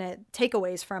unfortunate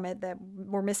takeaways from it that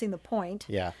were missing the point.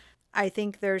 Yeah. I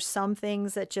think there's some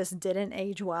things that just didn't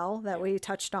age well that we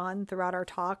touched on throughout our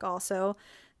talk also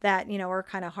that are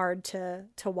kind of hard to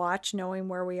watch knowing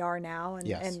where we are now and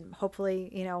Yes. and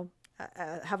hopefully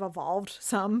have evolved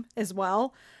some as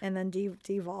well and then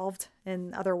devolved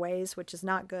in other ways, which is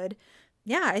not good.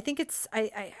 Yeah, I think it's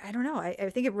I don't know. I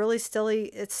think it really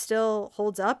still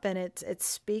holds up and it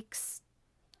speaks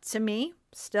to me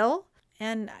still.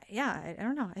 And yeah, I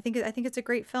don't know. I think it's a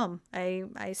great film.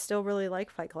 I still really like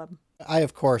Fight Club. I,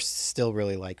 of course, still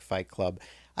really like Fight Club.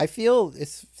 I feel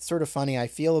it's sort of funny. I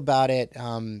feel about it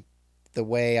the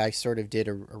way I sort of did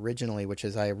originally, which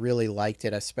is I really liked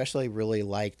it. I especially really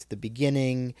liked the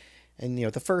beginning. And,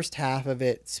 the first half of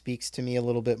it speaks to me a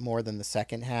little bit more than the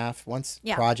second half. Once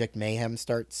Yeah. Project Mayhem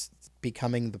starts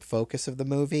becoming the focus of the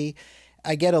movie,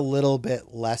 I get a little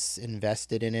bit less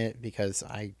invested in it because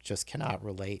I just cannot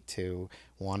relate to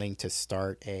wanting to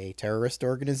start a terrorist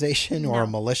organization or a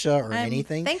No. militia or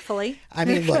anything. Thankfully. I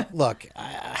mean, look.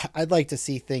 I'd like to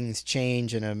see things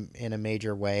change in a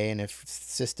major way, and if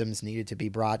systems needed to be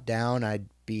brought down, I'd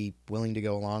be willing to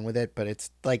go along with it. But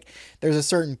it's like there's a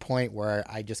certain point where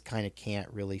I just kind of can't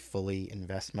really fully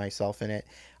invest myself in it.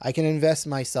 I can invest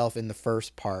myself in the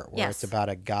first part where Yes. it's about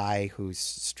a guy who's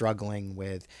struggling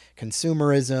with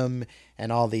consumerism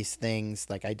and all these things.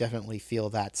 Like I definitely feel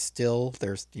that still.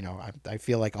 There's, I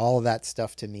feel like all of that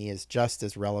stuff to me is just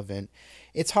as relevant.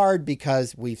 It's hard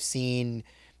because we've seen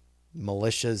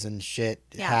militias and shit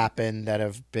Yeah. happen that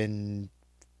have been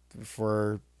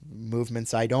for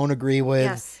movements I don't agree with.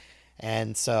 Yes.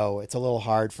 And so it's a little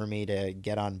hard for me to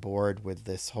get on board with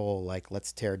this whole, like,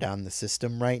 let's tear down the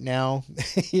system right now.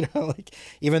 Like,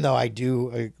 even though I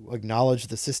do acknowledge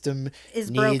the system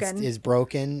Is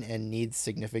broken and needs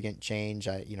significant change,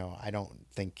 I don't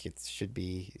think it should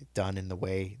be done in the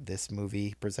way this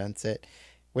movie presents it,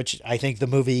 which I think the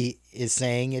movie is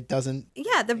saying it doesn't.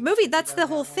 Yeah, the movie, that's the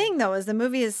whole thing though, is the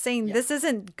movie is saying this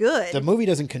isn't good. The movie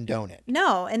doesn't condone it.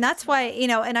 No, and that's why,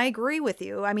 and I agree with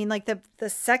you. I mean, like the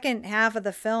second half of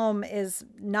the film is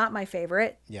not my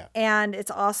favorite. Yeah. And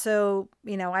it's also,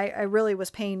 I really was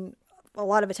paying a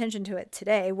lot of attention to it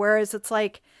today. Whereas it's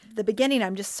like the beginning,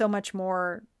 I'm just so much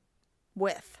more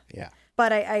with. Yeah.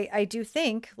 But I do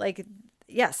think, like,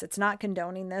 yes, it's not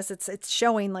condoning this. It's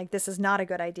showing like this is not a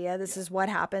good idea. This is what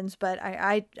happens. But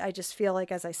I just feel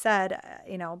like, as I said,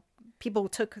 people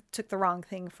took the wrong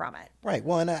thing from it. Right.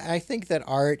 Well, and I think that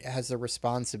art has a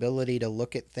responsibility to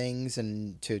look at things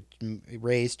and to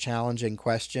raise challenging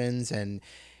questions. And,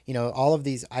 all of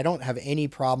these, I don't have any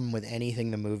problem with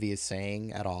anything the movie is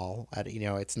saying at all.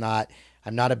 It's not,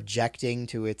 I'm not objecting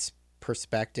to its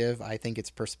perspective. I think it's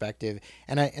perspective.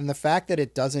 And the fact that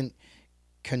it doesn't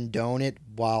condone it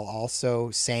while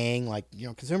also saying, like,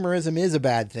 consumerism is a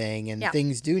bad thing and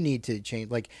things do need to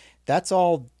change. Like, that's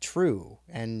all true.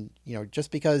 And,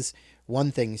 just because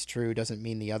one thing's true doesn't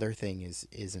mean the other thing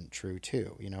isn't true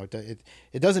too.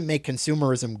 It doesn't make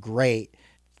consumerism great.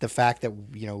 The fact that,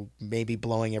 maybe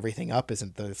blowing everything up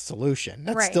isn't the solution.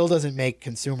 That still doesn't make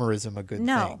consumerism a good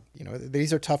thing.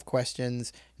 These are tough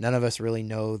questions. None of us really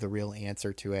know the real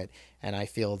answer to it. And I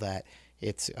feel that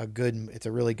it's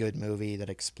a really good movie that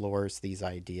explores these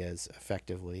ideas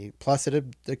effectively. Plus, it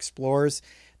explores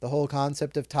the whole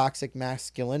concept of toxic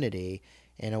masculinity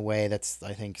in a way that's,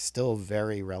 I think, still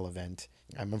very relevant.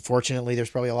 Unfortunately,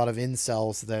 there's probably a lot of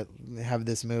incels that have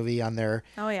this movie on their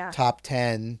top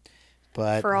 10,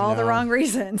 but for all the wrong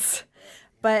reasons.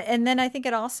 But, and then I think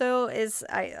it also is,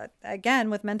 again,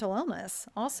 with mental illness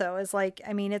also is like,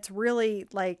 I mean, it's really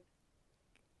like,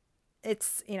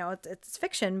 it's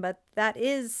fiction, but that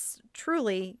is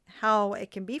truly how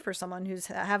it can be for someone who's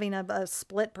having a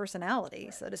split personality,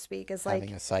 so to speak, is like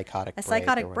having a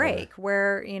psychotic break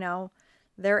where,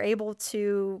 they're able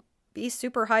to be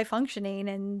super high functioning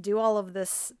and do all of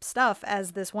this stuff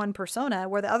as this one persona,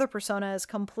 where the other persona is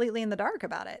completely in the dark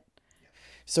about it.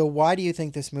 So why do you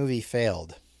think this movie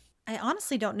failed? I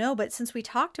honestly don't know, but since we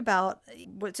talked about,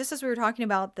 just as we were talking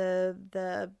about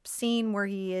the scene where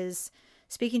he is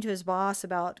speaking to his boss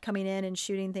about coming in and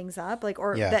shooting things up, like,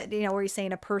 or that, where he's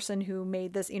saying a person who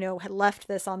made this, had left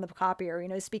this on the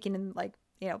copier, speaking in like,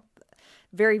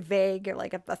 very vague, or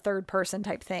like a third person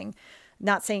type thing,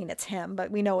 not saying it's him,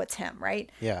 but we know it's him, right?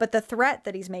 Yeah. But the threat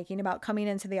that he's making about coming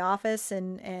into the office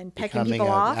and pecking becoming people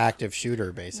an off, active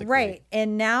shooter, basically. Right.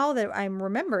 And now that I'm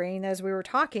remembering, as we were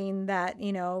talking, that,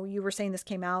 you were saying this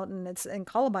came out and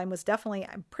Columbine was definitely,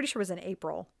 I'm pretty sure it was in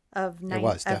April of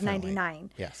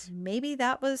 99. Yes. Maybe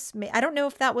that was, I don't know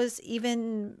if that was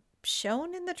even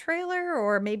shown in the trailer,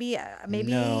 or maybe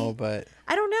no, but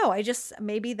I don't know.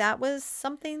 Maybe that was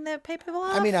something that paid people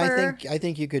off. I mean, I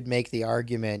think you could make the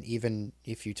argument, even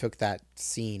if you took that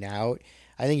scene out,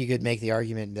 I think you could make the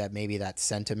argument that maybe that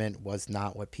sentiment was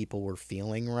not what people were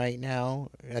feeling right now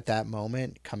at that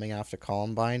moment coming after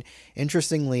Columbine.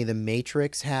 Interestingly, The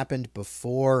Matrix happened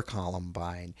before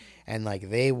Columbine, and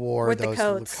like they wore with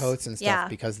those coats and stuff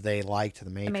because they liked The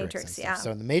Matrix and stuff. Yeah.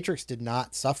 So The Matrix did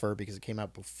not suffer because it came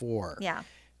out before. Yeah.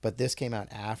 But this came out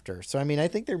after. So I mean, I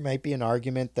think there might be an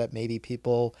argument that maybe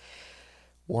people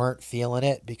weren't feeling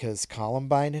it because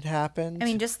Columbine had happened. I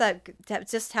mean, just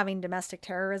having domestic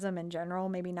terrorism in general,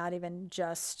 maybe not even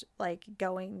just like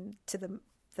going to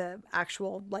the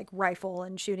actual like rifle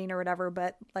and shooting or whatever,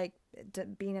 but like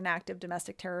being an active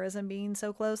domestic terrorism being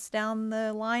so close down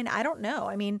the line. I don't know.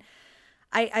 I mean,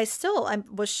 I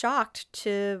was shocked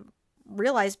to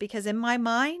realize, because in my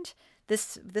mind,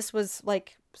 this was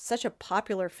like such a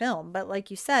popular film, but like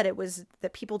you said, it was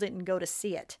that people didn't go to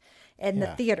see it in the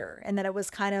theater, and that it was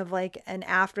kind of like an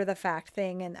after the fact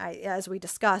thing. And as we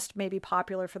discussed, maybe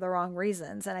popular for the wrong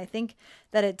reasons. And I think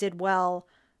that it did well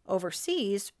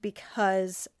overseas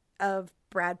because of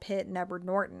Brad Pitt and Edward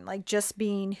Norton, like just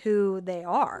being who they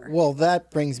are. Well, that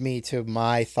brings me to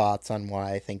my thoughts on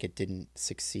why I think it didn't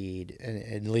succeed,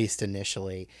 at least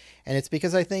initially. And it's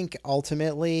because I think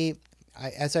ultimately,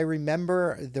 as I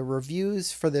remember, the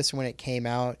reviews for this when it came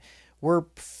out were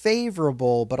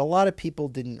favorable, but a lot of people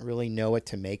didn't really know what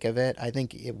to make of it. I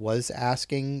think it was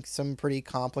asking some pretty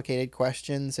complicated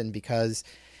questions, and because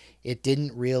it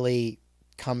didn't really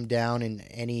come down in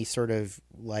any sort of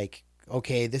like,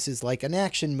 okay, this is like an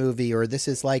action movie or this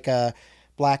is like a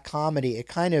black comedy, it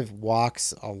kind of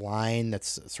walks a line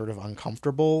that's sort of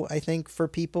uncomfortable, I think, for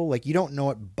people. Like, you don't know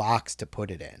what box to put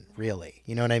it in, really.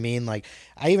 You know what I mean? Like,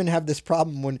 I even have this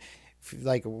problem when,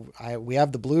 like, we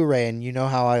have the Blu-ray, and you know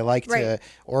how I like to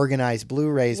organize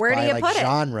Blu-rays by like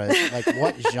genres. Like,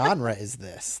 what genre is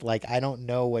this? Like, I don't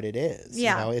know what it is.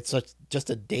 Yeah. You know, it's just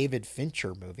a David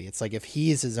Fincher movie. It's like, if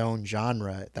he's his own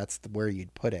genre, that's where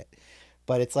you'd put it.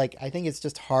 But it's like, I think it's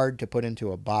just hard to put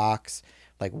into a box.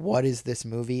 Like, what is this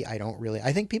movie? I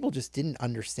think people just didn't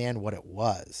understand what it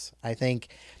was. I think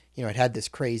it had this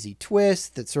crazy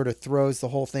twist that sort of throws the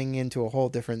whole thing into a whole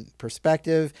different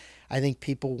perspective. I think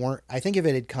if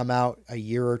it had come out a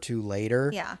year or two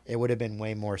later, it would have been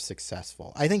way more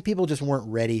successful. I think people just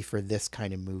weren't ready for this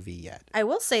kind of movie yet. I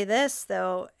will say this,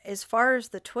 though, as far as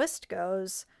the twist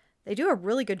goes, they do a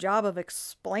really good job of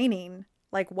explaining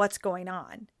like what's going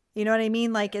on. You know what I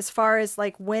mean? Like as far as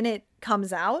like when it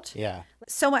comes out. Yeah.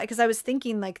 So much, because I was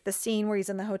thinking like the scene where he's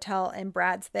in the hotel and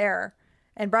Brad's there.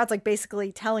 And Brad's like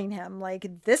basically telling him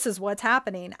like, this is what's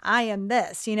happening. I am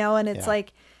this, and it's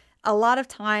like a lot of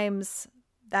times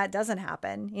that doesn't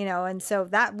happen, and so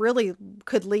that really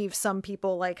could leave some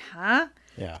people like, huh?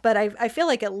 Yeah. But I feel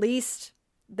like at least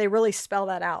they really spell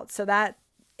that out so that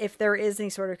if there is any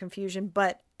sort of confusion,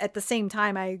 but at the same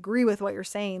time, I agree with what you're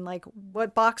saying. Like,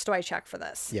 what box do I check for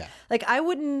this? Yeah. Like, I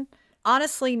wouldn't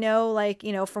honestly know, like,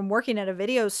 from working at a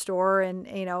video store and,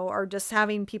 or just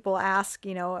having people ask,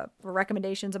 for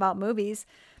recommendations about movies,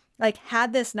 like,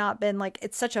 had this not been like,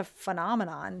 it's such a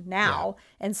phenomenon now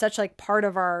and such like part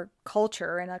of our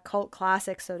culture and a cult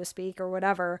classic, so to speak, or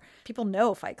whatever, people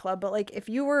know Fight Club. But like, if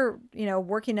you were,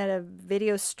 working at a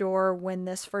video store when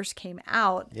this first came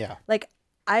out, like,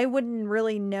 I wouldn't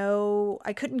really know.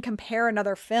 I couldn't compare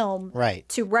another film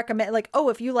to recommend. Like, oh,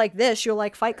 if you like this, you'll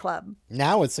like Fight Club.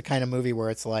 Now it's the kind of movie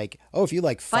where it's like, oh, if you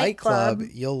like Fight Club,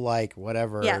 you'll like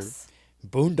whatever. Yes.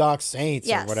 Boondock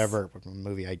Saints or whatever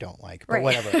movie I don't like, but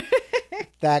whatever.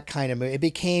 That kind of movie. It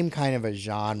became kind of a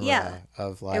genre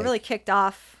of like. It really kicked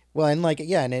off. Well, and like,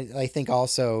 I think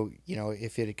also,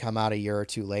 if it had come out a year or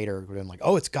two later, it would have been like,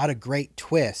 oh, it's got a great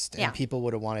twist. And people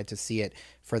would have wanted to see it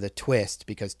for the twist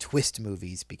because twist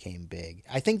movies became big.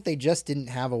 I think they just didn't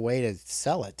have a way to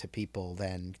sell it to people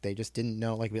then. They just didn't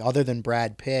know, like, other than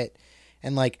Brad Pitt.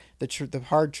 And like, the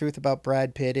hard truth about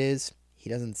Brad Pitt is he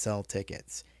doesn't sell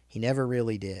tickets. He never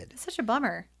really did. It's such a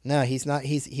bummer. No, he's not.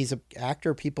 He's an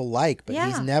actor people like, but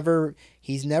he's never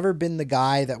been the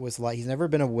guy that was like. He's never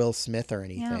been a Will Smith or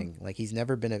anything. Like he's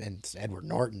never been and Edward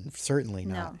Norton, certainly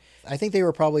not. No. I think they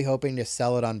were probably hoping to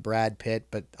sell it on Brad Pitt,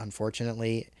 but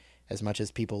unfortunately, as much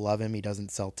as people love him, he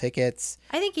doesn't sell tickets.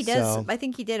 I think he does. So, I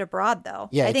think he did abroad, though.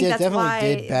 Yeah, I think that's why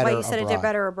you said abroad. It did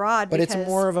better abroad. But it's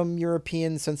more of a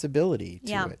European sensibility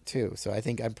to it, too. So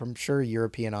I'm sure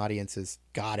European audiences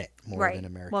got it more than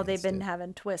Americans. Well, they've been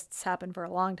having twists happen for a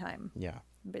long time. Yeah.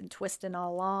 Been twisting a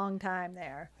long time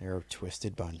there. They're a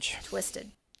twisted bunch.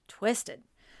 Twisted.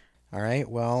 All right,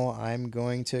 well, I'm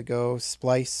going to go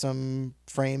splice some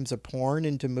frames of porn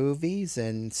into movies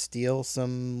and steal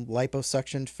some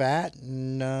liposuction fat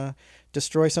and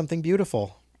destroy something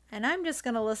beautiful. And I'm just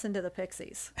going to listen to the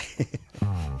Pixies.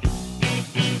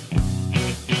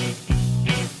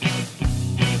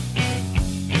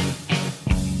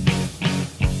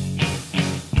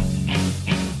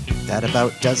 That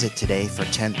about does it today for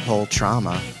Tentpole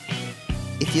Trauma.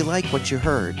 If you like what you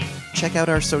heard, check out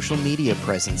our social media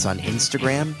presence on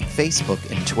Instagram, Facebook,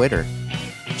 and Twitter.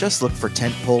 Just look for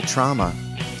Tentpole Trauma.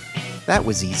 That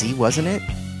was easy, wasn't it?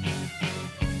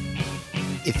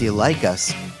 If you like us,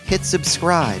 hit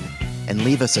subscribe and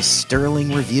leave us a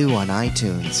sterling review on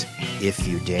iTunes, if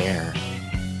you dare.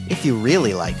 If you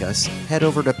really like us, head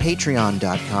over to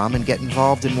patreon.com and get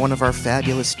involved in one of our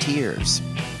fabulous tiers.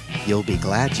 You'll be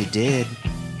glad you did.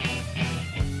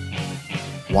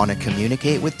 Want to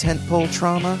communicate with Tentpole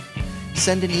Trauma?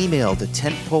 Send an email to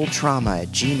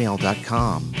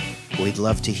tentpoletrauma@gmail.com. We'd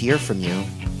love to hear from you.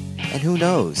 And who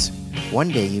knows, one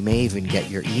day you may even get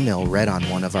your email read on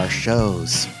one of our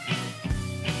shows.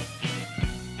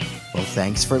 Well,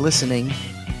 thanks for listening,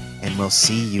 and we'll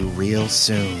see you real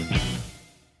soon.